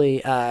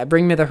actually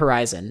Bring Me the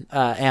Horizon,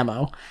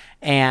 Ammo.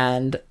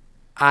 And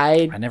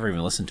I never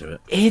even listened to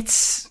it.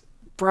 It's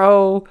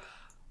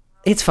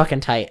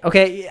fucking tight.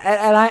 Okay.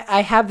 And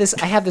I have this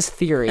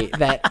theory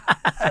that,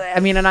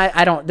 I mean, and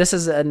I don't, this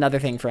is another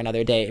thing for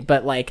another day,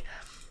 but like,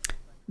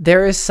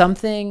 there is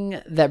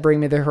something that Bring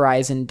Me the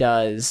Horizon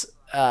does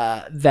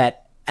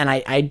that and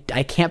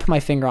I can't put my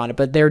finger on it,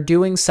 but they're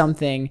doing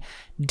something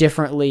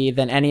differently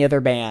than any other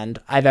band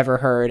I've ever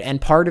heard. And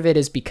part of it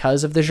is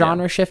because of the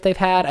genre shift they've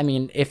had. I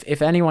mean,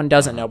 if anyone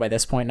doesn't know by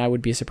this point, and I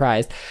would be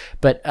surprised,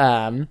 but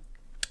I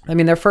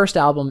mean, their first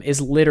album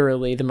is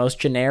literally the most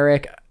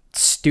generic,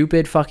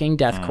 stupid fucking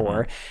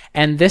deathcore.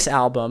 And this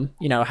album,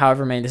 you know,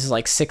 however many, this is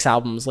like 6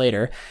 albums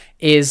later,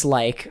 is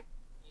like,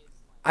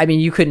 I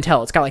mean, you couldn't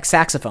tell. It's got like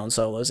saxophone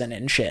solos in it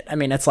and shit. I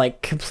mean, it's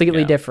like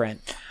completely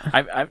different.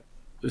 I've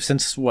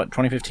since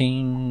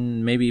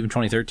 2015, maybe even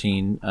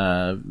 2013,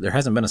 there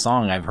hasn't been a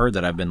song I've heard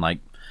that I've been like,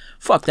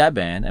 fuck that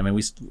band. I mean,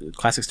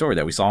 classic story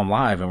that we saw them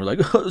live and we're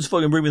like, oh, let's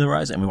fucking Bring Me the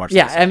Horizon, and we watched.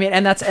 Yeah, I mean,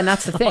 and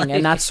that's the thing,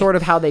 and that's sort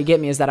of how they get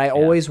me, is that I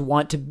always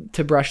want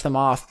to brush them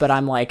off, but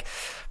I'm like,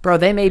 bro,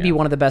 they may be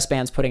one of the best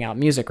bands putting out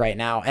music right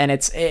now, and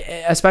it's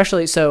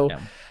especially so.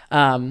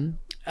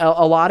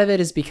 A lot of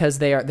it is because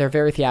they're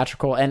very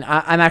theatrical, and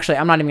I'm not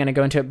even going to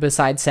go into it,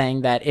 besides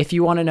saying that if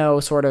you want to know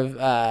sort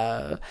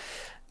of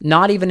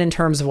not even in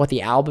terms of what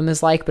the album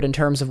is like, but in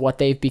terms of what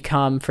they've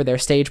become for their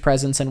stage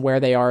presence and where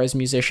they are as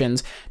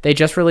musicians, they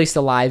just released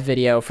a live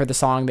video for the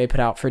song they put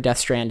out for Death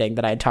Stranding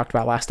that I had talked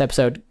about last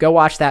episode. Go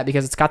watch that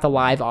because it's got the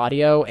live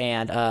audio,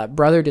 and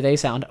brother, do they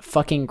sound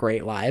fucking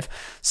great live.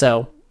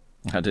 So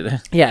how did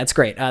it? Yeah, it's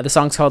great. The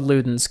song's called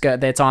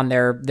Ludens. It's on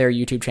their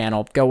YouTube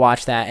channel. Go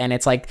watch that, and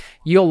it's like,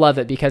 you'll love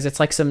it because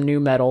it's like some new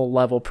metal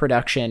level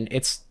production.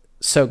 It's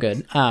so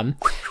good.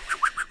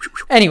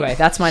 Anyway,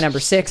 that's my number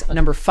 6.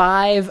 Number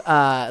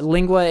 5,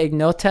 Lingua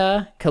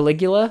Ignota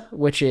Caligula,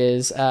 which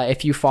is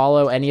if you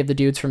follow any of the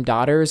dudes from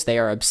Daughters, they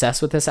are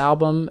obsessed with this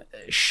album.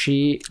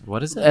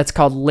 What is it? It's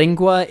called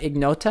Lingua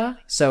Ignota,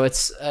 so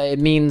it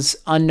means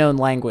unknown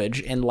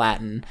language in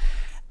Latin.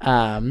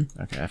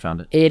 Okay, I found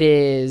it. It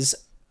is.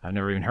 I've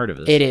never even heard of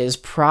this. It is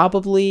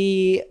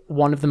probably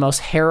one of the most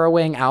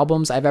harrowing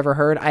albums I've ever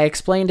heard. I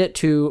explained it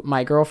to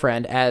my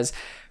girlfriend as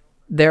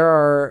there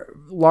are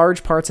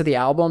large parts of the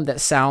album that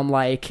sound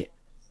like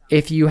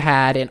if you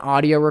had an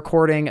audio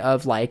recording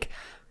of like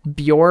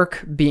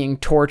Bjork being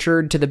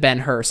tortured to the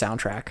Ben-Hur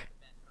soundtrack.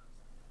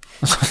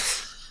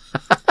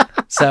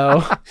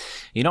 So,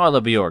 you know, I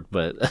love Bjork,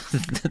 but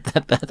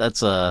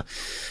that's hard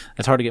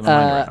to get my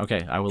mind around.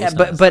 Okay, I will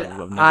listen. But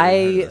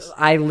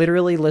I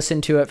literally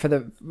listened to it for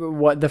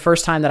the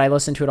first time that I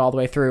listened to it all the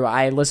way through.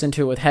 I listened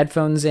to it with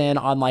headphones in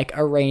on like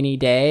a rainy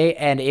day,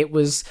 and it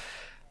was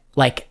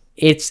like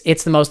it's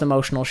the most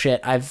emotional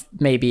shit I've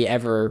maybe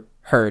ever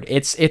heard.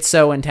 It's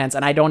so intense,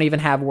 and I don't even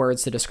have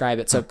words to describe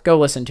it. So go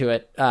listen to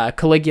it.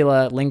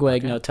 Caligula, Lingua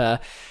Ignota.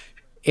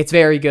 It's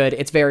very good.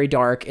 It's very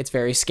dark. It's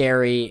very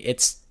scary.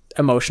 It's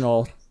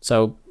emotional,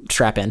 so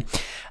strap in.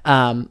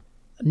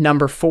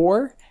 Number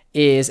 4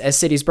 is As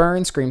Cities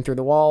Burn, Scream Through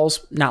the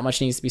Walls. Not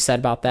much needs to be said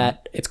about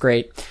that. It's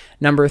great.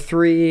 Number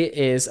 3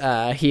 is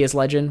He Is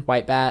Legend,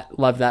 White Bat.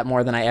 Love that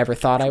more than I ever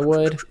thought I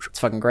would. It's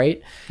fucking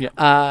great.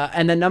 Yeah.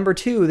 And then number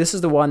 2, this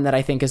is the one that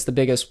I think is the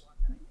biggest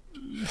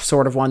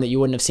sort of one that you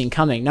wouldn't have seen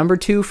coming. Number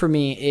 2 for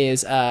me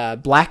is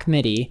Black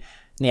Midi,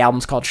 and the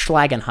album's called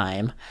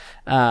Schlagenheim.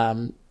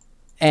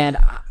 And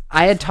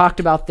I had talked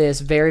about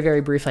this very,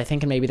 very briefly, I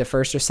think in maybe the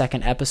first or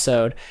second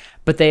episode,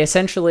 but they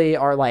essentially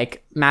are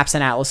like Maps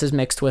and Atlases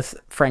mixed with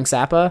Frank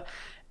Zappa,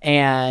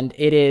 and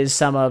it is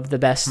some of the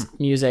best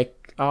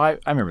music. Oh, I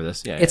remember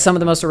this. Yeah, it's some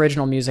of the most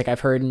original music I've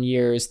heard in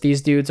years.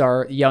 These dudes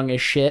are young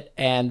as shit,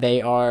 and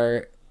they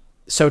are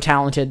so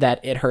talented that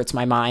it hurts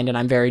my mind, and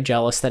I'm very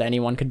jealous that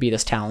anyone could be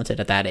this talented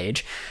at that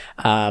age.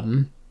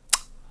 Go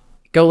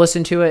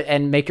listen to it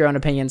and make your own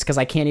opinions, because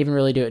I can't even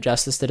really do it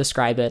justice to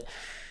describe it.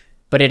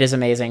 But it is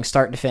amazing,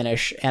 start to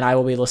finish, and I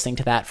will be listening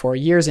to that for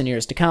years and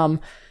years to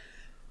come.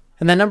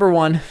 And then number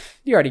 1,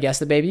 you already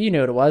guessed it, baby. You knew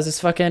what it was. It's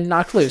fucking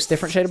Knocked Loose,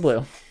 Different Shade of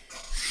Blue.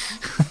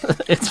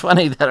 It's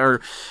funny that our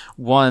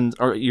ones,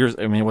 or yours,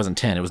 I mean, it wasn't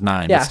 10, it was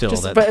 9, but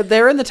still. But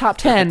they're in the top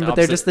 10, but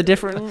they're just the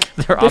different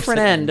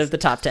end of the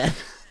top 10.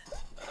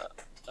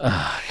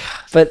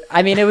 But,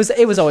 I mean, it was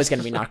always going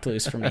to be Knocked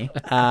Loose for me.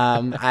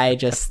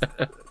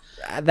 That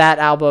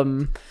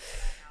album...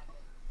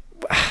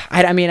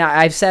 I mean,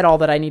 I've said all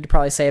that I need to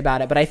probably say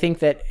about it, but I think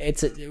that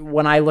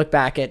when I look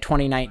back at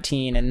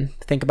 2019 and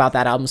think about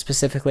that album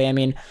specifically, I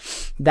mean,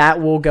 that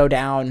will go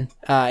down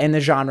in the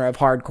genre of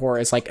hardcore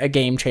as like a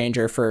game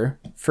changer for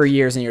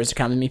years and years to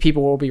come. I mean,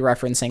 people will be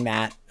referencing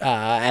that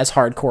as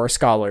hardcore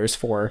scholars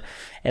for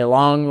a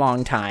long,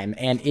 long time,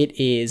 and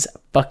it is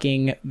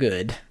fucking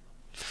good.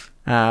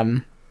 That's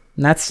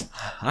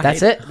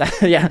it.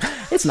 Yeah,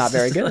 it's not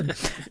very good.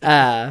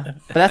 But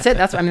that's it.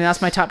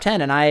 That's my top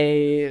 10, and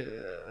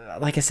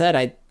like I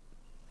said,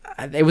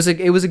 it was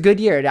a good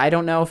year. I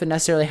don't know if it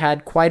necessarily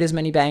had quite as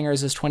many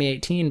bangers as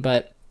 2018,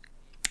 but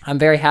I'm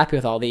very happy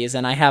with all these,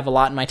 and I have a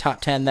lot in my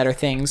top 10 that are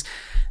things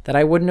that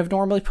I wouldn't have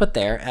normally put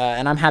there,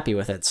 and I'm happy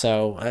with it.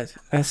 So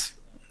that's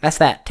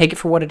that. Take it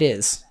for what it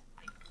is.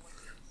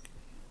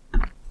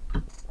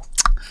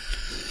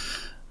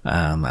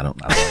 I don't like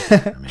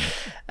it.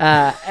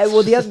 I mean.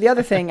 Well, the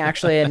other thing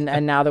actually,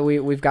 and now that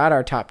we've got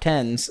our top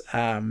 10s,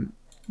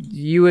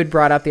 you had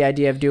brought up the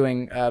idea of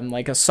doing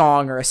like a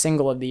song or a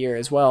single of the year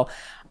as well.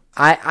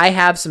 I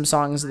have some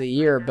songs of the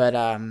year, but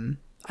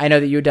I know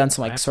that you had done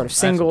some like sort of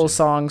single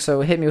songs,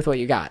 so hit me with what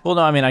you got. Well,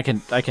 no, I mean I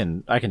can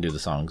do the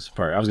songs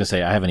part. I was gonna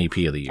say I have an EP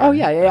of the year. Oh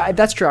yeah,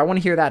 that's true. I want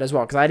to hear that as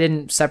well because I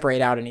didn't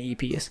separate out any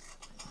EPs.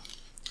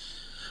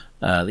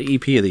 The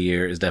EP of the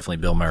year is definitely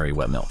Bill Murray,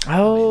 "Wet Milk."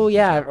 Oh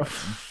yeah,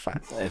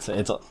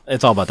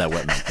 It's all about that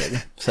wet milk, baby.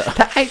 So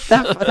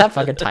that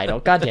fucking title,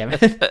 god damn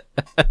it.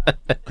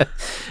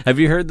 have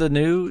you heard the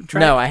new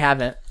track? No, I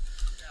haven't.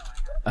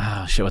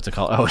 Oh shit, what's it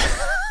called? Oh,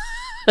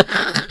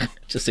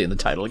 just seeing the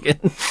title again.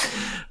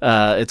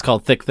 It's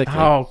called "Thick Thickly."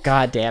 Oh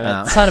god damn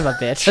it, son of a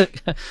bitch.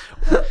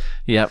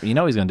 Yep, you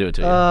know he's gonna do it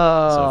to you.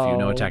 So if you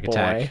know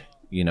Attack,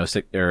 you know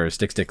Stick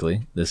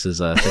Stickly. This is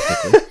Thick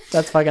Thickly.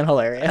 That's fucking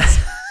hilarious.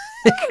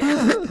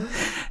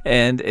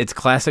 And it's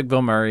classic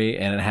Bill Murray,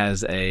 and it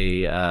has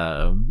a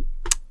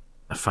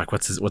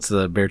what's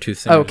the Beartooth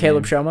singer? Oh,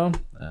 Caleb Shomo.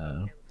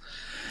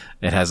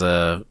 It has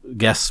a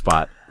guest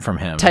spot from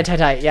him. Tight.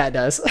 Yeah, it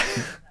does.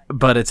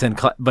 But it's in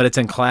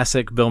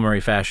classic Bill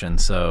Murray fashion,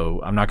 so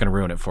I'm not going to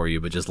ruin it for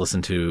you. But just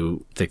listen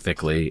to Thick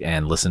Thickly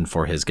and listen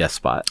for his guest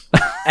spot.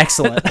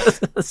 Excellent.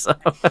 So,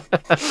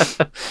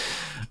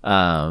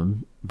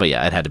 but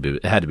yeah, it had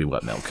to be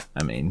Wet Milk.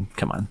 I mean,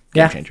 come on,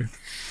 game changer.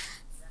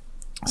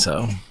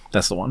 So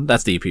that's the one.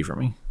 That's the EP for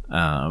me.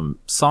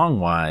 Song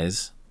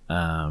wise,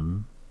 I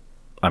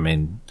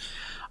mean,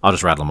 I'll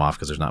just rattle them off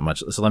because there's not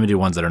much. So let me do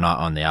ones that are not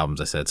on the albums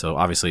I said. So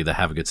obviously the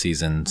Have a Good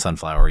Season,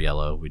 Sunflower,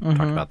 Yellow. We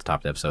talked about the top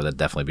of the episode. That'd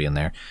definitely be in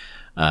there.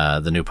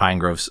 The new Pine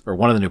Grove, or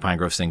one of the new Pine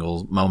Grove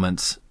singles,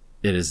 Moments.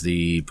 It is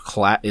the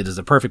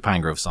perfect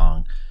Pine Grove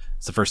song.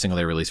 It's the first single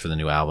they released for the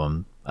new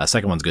album.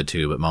 Second one's good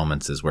too, but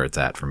Moments is where it's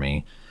at for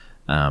me.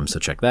 So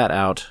check that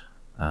out.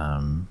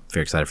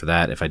 Very excited for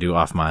that. If I do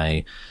off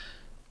my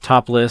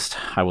top list,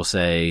 I will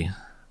say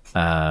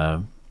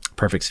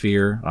Perfect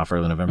Sphere off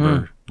Early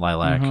November,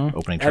 Lilac,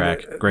 opening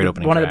track, great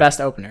opening track. One of the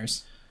best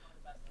openers.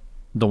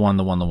 The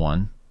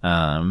one.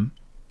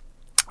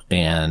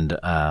 And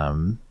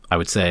I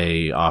would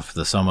say off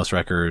the Somos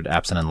record,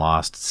 Absent and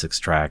Lost, 6th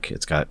track.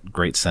 It's got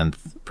great synth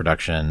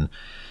production,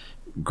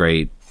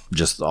 great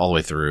just all the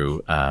way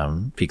through,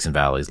 peaks and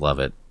valleys, love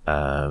it.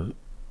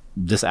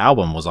 This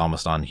album was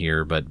almost on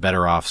here, but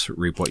Better Off's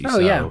Reap What You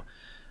Sow.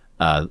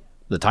 Yeah.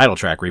 The title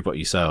track, Reap What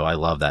You Sow, I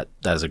love that.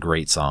 That is a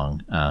great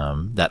song.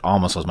 That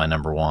almost was my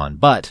number one,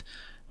 but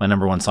my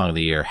number one song of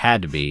the year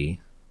had to do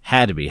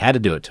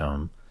it to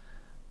him.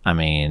 I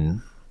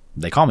mean,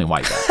 they call me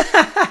White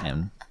Bat.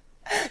 And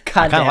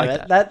God damn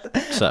it.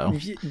 That. So,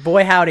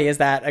 boy howdy, is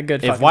that a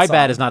good fucking song. If White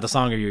Bat is not the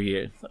song of your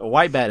year,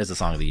 White Bat is the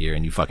song of the year,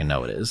 and you fucking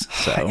know it is.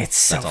 So it's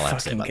so that's all I have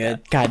to say about good.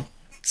 that. God,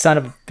 son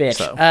of a bitch.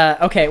 So.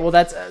 Okay, well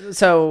that's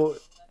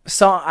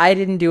so I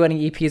didn't do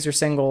any EPs or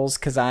singles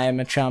because I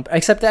am a chump.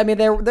 Except, I mean,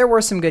 there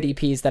were some good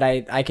EPs that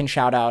I can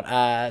shout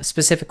out.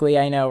 Specifically,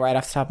 I know right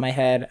off the top of my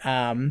head,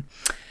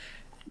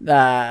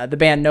 the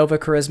band Nova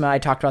Charisma. I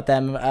talked about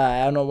them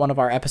on one of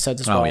our episodes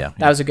as well.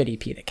 That was a good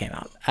EP that came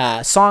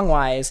out. Song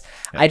wise,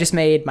 I just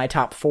made my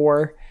top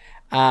 4.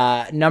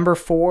 Number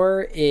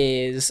 4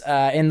 is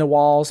In the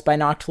Walls by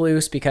Knocked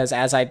Loose, because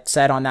as I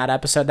said on that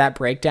episode, that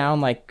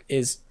breakdown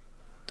is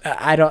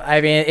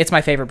it's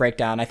my favorite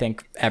breakdown I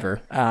think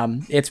ever.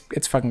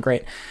 It's fucking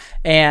great.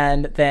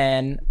 And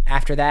then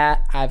after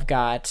that, I've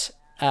got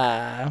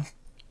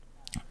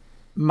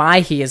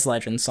my He Is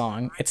Legend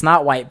song. It's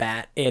not White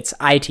Bat, it's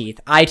Eye Teeth.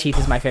 Eye Teeth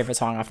is my favorite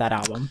song off that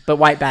album, but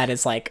White Bat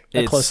is like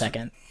a close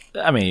second.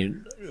 I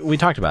mean, we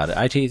talked about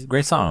it. IT,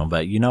 great song,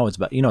 but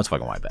it's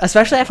fucking White Bat.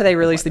 Especially after they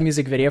released the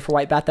music video for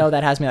White Bat, though,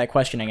 that has me like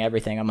questioning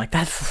everything. I'm like,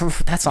 that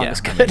song is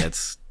good. I mean,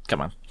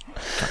 come on.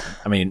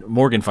 I mean,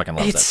 Morgan fucking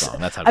loves that song.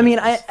 That's how.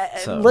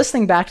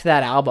 Listening back to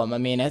that album, I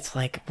mean, it's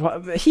like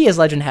He Is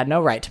Legend had no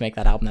right to make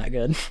that album that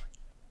good.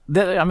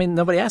 I mean,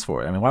 nobody asked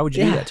for it. I mean, why would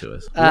you do that to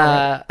us?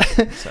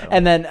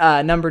 And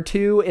then number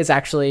 2 is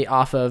actually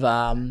off of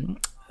the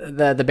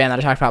band that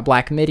I talked about,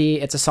 Black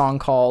Midi. It's a song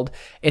called,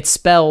 it's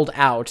spelled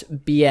out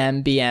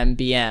BM BM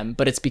BM,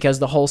 but it's because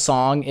the whole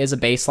song is a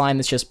bass line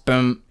that's just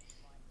boom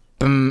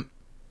boom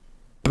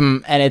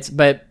boom, and it's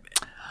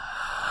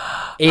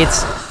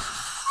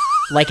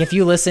like, if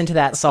you listen to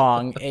that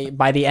song,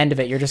 by the end of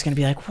it, you're just gonna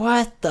be like,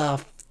 what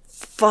the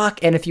fuck?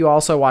 And if you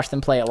also watch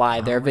them play it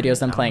live, there are videos of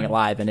them playing it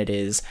live, and it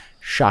is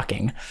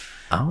shocking.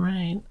 All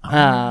right.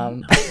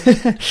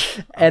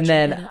 And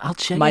then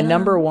my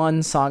number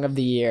 1 song of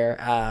the year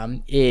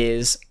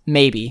is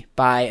Maybe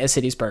by A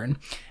City's Burn.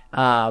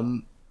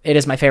 It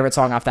is my favorite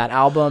song off that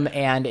album,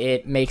 and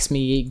it makes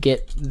me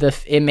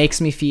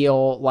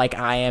feel like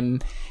I am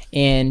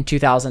in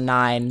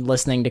 2009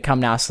 listening to Come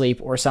Now Sleep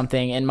or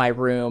something in my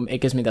room. It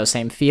gives me those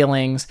same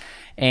feelings.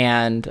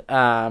 And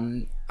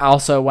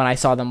also, when I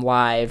saw them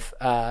live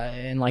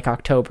in like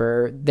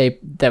October,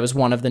 that was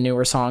one of the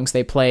newer songs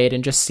they played,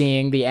 and just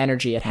seeing the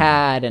energy it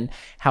had and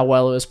how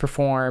well it was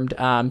performed,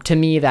 to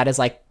me,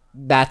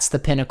 that's the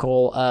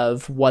pinnacle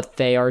of what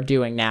they are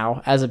doing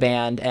now as a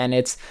band. And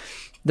it's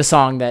the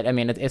song that, I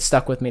mean, it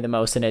stuck with me the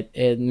most, and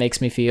it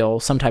makes me feel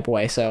some type of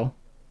way. So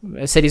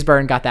City's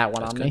Burn got that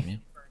one on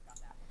me.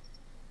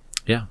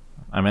 Yeah.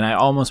 I mean, I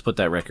almost put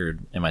that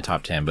record in my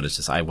top 10, but it's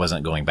just I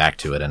wasn't going back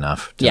to it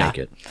enough to make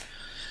it.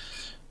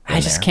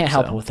 I just can't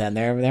help it with them.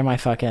 They're my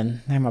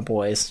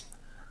boys.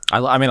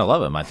 I mean, I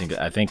love them. I think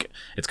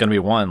it's going to be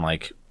one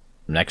like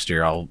next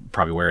year. I'll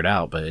probably wear it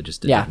out, but it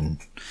just didn't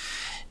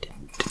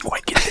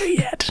quite get there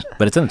yet.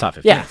 But it's in the top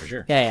 15 for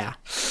sure. Yeah.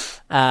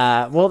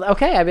 Well,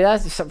 okay. I mean,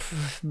 that's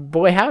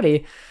boy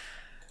howdy.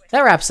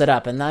 That wraps it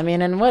up. And I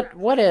mean, and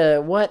what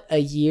a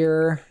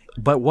year.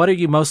 But what are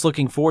you most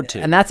looking forward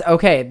to? And that's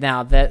okay.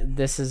 Now that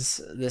this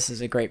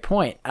is a great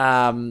point.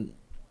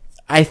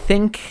 I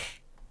think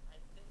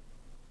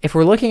if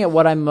we're looking at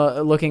what I'm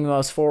looking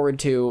most forward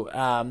to,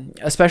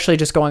 especially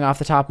just going off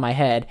the top of my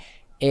head,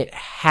 it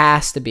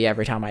has to be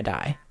Every Time I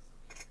Die.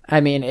 I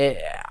mean,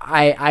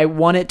 I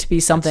want it to be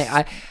something.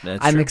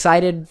 I'm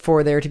excited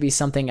for there to be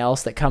something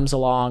else that comes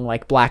along,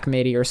 like Black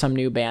Midi or some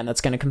new band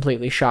that's going to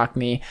completely shock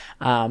me.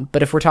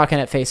 But if we're talking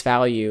at face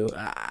value,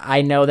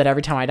 I know that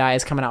Every Time I Die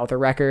is coming out with a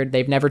record.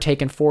 They've never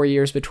taken 4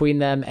 years between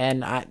them,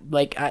 and I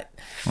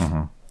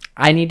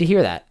need to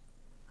hear that.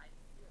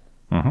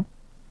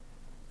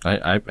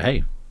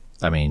 Hey,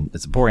 I mean,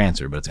 it's a poor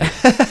answer, but it's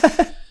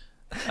good.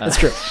 That's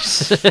true.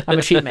 I'm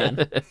a cheap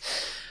man.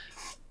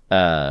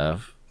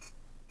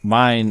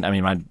 Mine, I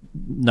mean, my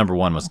number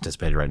one most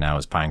anticipated right now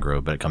is Pine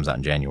Grove, but it comes out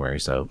in January,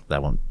 so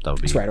that would be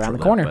it's right around the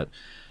corner. But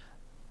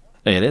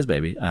it is,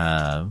 baby.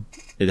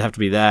 It'd have to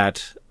be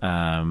that.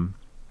 I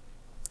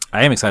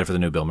am excited for the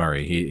new Bill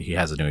Murray. He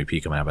has a new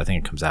EP coming out, but I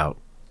think it comes out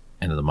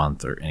end of the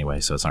month or anyway,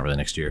 so it's not really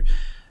next year.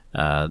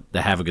 The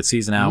Have a Good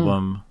Season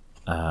album,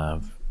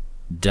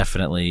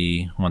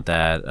 definitely want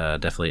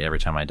that. Definitely Every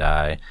Time I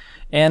Die,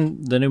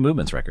 and the new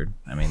Movements record.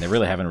 I mean, they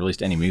really haven't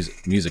released any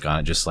music on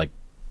it, just like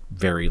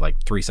very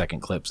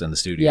 3-second clips in the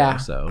studio. Yeah,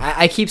 so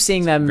I keep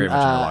seeing them.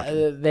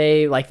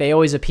 They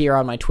always appear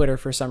on my Twitter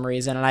for some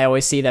reason, and I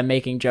always see them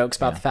making jokes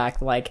about the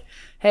fact that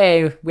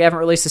hey, we haven't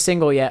released a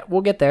single yet.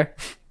 We'll get there.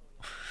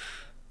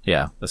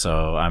 Yeah,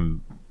 so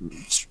and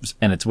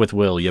it's with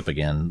Will Yip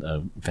again,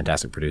 a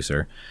fantastic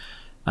producer,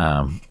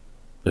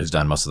 who's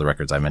done most of the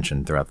records I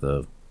mentioned throughout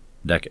the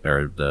decade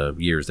or the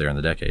years there in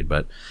the decade.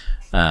 But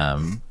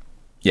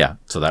yeah,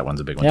 so that one's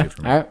a big one too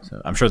for me. So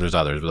I'm sure there's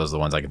others, but those are the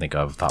ones I can think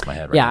of off the top of my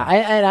head right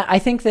now. I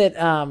think that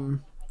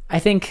I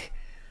think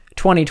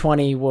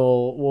 2020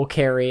 will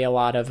carry a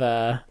lot of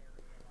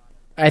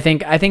I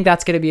think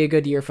that's going to be a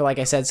good year for, like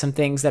I said, some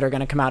things that are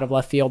going to come out of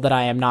left field that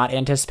I am not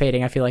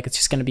anticipating. I feel like it's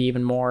just going to be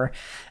even more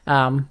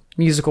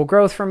musical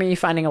growth for me,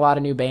 finding a lot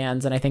of new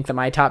bands, and I think that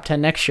my top 10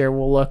 next year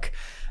will look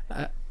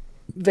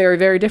very,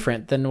 very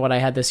different than what I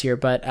had this year.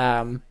 But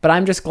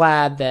I'm just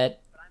glad that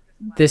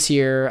this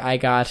year I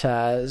got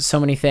so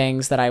many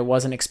things that I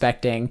wasn't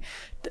expecting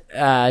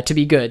to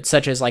be good,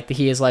 such as the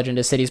He Is Legend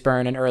to Cities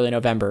Burn in early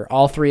November.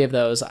 All three of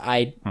those,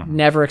 I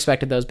never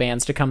expected those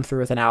bands to come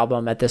through with an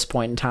album at this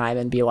point in time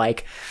and be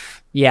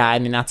yeah, I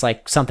mean, that's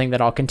something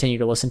that I'll continue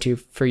to listen to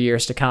for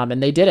years to come.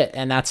 And they did it.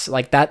 And that's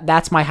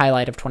that's my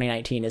highlight of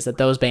 2019 is that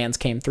those bands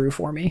came through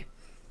for me.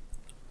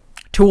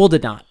 Tool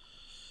did not.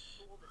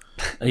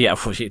 Yeah,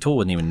 Tool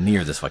wasn't even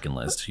near this fucking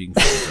list. You can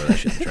throw that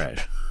shit in the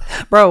trash.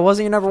 Bro,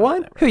 wasn't your number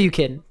one? Who are you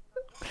kidding?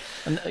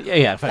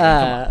 Yeah, come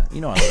on. You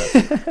know I love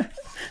that.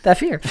 That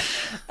fear.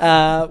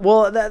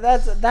 Well,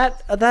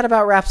 that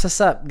about wraps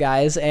us up,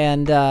 guys.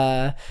 And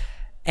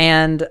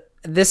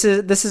this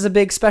is a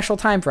big special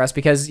time for us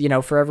because,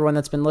 for everyone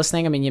that's been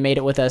listening, I mean, you made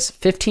it with us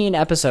 15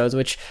 episodes,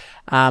 which,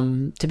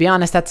 to be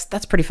honest,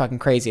 that's pretty fucking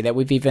crazy that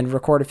we've even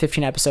recorded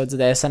 15 episodes of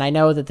this. And I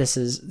know that this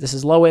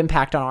is low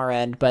impact on our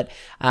end, but,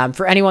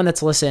 for anyone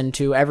that's listened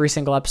to every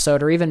single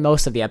episode or even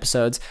most of the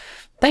episodes,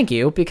 thank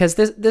you, because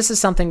this is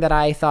something that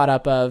I thought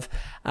up of,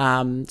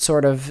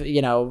 sort of,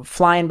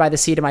 flying by the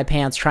seat of my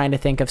pants, trying to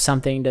think of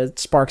something to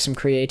spark some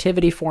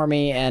creativity for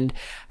me and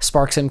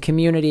spark some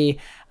community.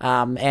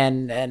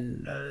 And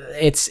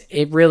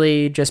it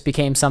really just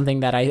became something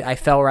that I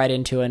fell right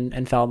into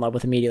and fell in love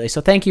with immediately. So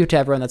thank you to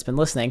everyone that's been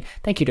listening.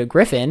 Thank you to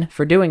Griffin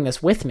for doing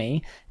this with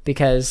me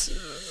because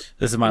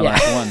this is my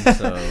last one.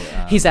 So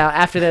he's out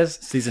after this.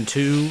 Season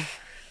 2.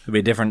 It'll be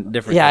a different.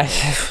 Yeah,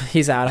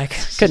 he's out. I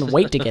couldn't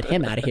wait to get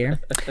him out of here.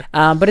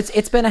 But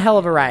it's been a hell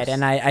of a ride,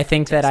 and I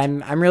think that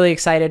I'm really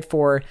excited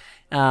for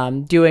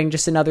doing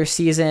just another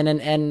season.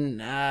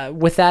 And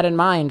with that in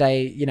mind,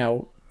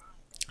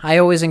 I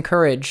always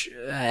encourage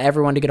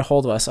everyone to get a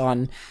hold of us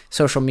on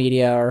social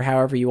media or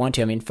however you want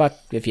to. I mean, fuck,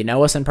 if you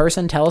know us in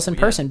person, tell us in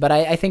person. But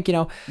I think,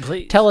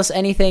 please tell us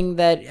anything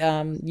that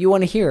you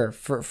want to hear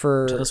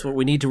for tell us what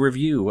we need to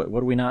review.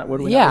 What do we not? What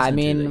do we? Yeah, not I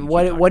mean,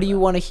 what do you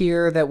want to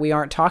hear that we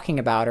aren't talking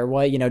about, or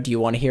what do you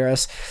want to hear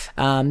us,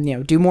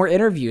 do more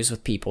interviews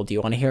with people? Do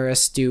you want to hear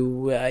us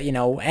do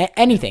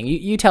anything?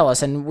 You tell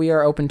us, and we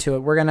are open to it.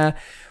 We're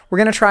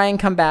gonna try and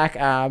come back.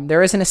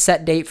 There isn't a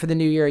set date for the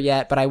new year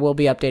yet, but I will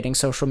be updating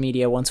social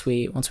media once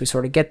we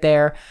sort of get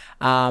there.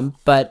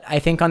 But I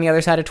think on the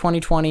other side of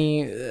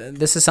 2020,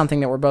 this is something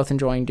that we're both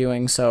enjoying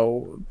doing.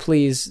 So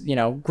please,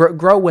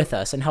 grow with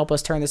us and help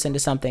us turn this into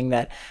something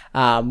that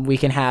we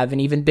can have an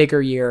even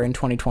bigger year in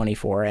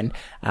 2024. And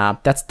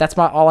that's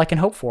all I can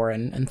hope for.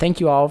 And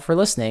thank you all for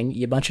listening,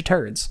 you bunch of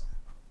turds.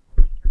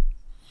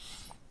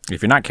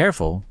 If you're not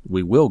careful,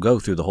 we will go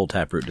through the whole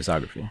Taproot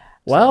discography.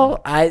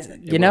 Well, I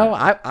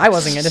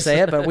wasn't going to say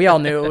it, but we all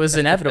knew it was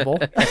inevitable.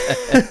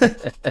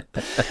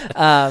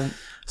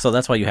 So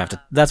that's why you have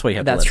to. That's why you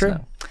have to. That's let true. us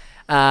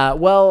know.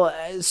 Well,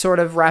 sort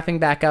of wrapping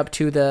back up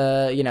to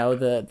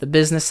the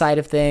business side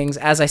of things.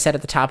 As I said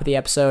at the top of the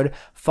episode,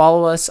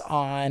 follow us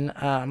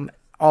on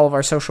all of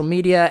our social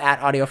media at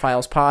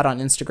AudiophilesPod on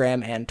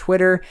Instagram and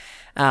Twitter.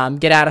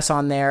 Get at us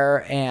on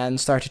there and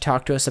start to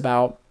talk to us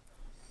about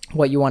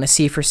what you want to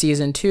see for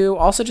season 2.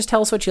 Also, just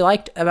tell us what you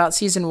liked about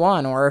season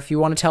 1, or if you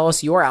want to tell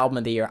us your album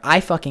of the year.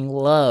 I fucking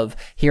love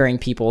hearing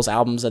people's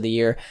albums of the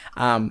year.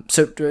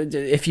 So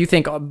if you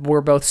think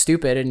we're both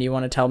stupid and you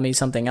want to tell me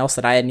something else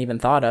that I hadn't even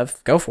thought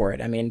of, go for it.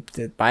 I mean,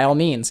 by all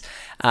means.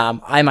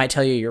 I might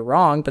tell you you're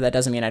wrong, but that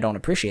doesn't mean I don't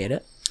appreciate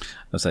it.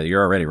 I'll say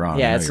you're already wrong.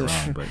 Yeah, I know you're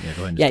wrong, but yeah,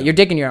 go ahead. And yeah, you're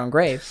digging your own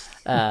grave.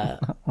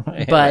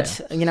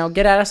 But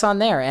get at us on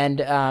there,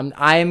 and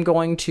I'm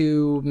going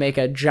to make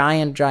a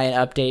giant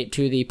update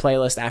to the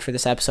playlist after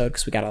this episode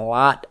because we got a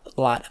lot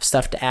of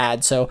stuff to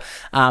add. So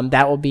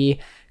that will be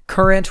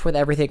current with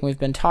everything we've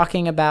been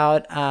talking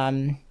about,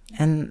 and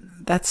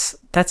that's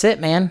it,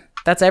 man.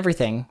 That's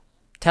everything.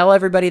 Tell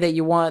everybody that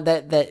you want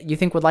that you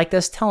think would like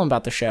this. Tell them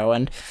about the show,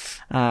 and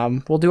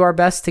we'll do our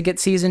best to get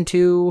season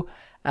 2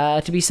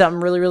 to be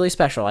something really, really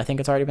special. I think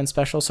it's already been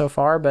special so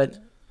far, but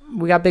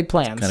we got big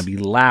plans. It's going to be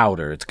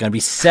louder. It's going to be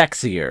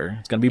sexier.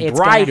 It's going to be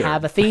brighter. It's going to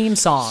have a theme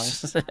song.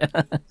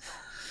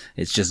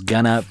 It's just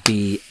going to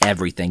be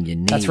everything you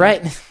need. That's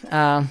right. It's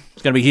going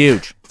to be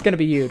huge. It's going to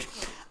be huge.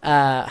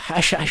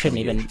 I shouldn't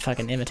even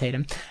fucking imitate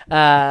him.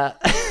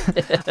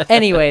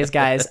 Anyways,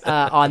 guys,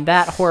 on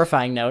that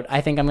horrifying note,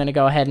 I think I'm going to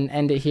go ahead and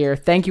end it here.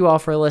 Thank you all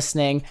for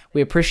listening. We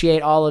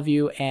appreciate all of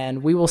you,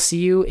 and we will see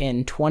you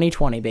in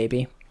 2020,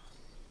 baby.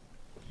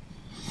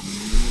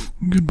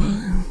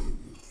 Goodbye.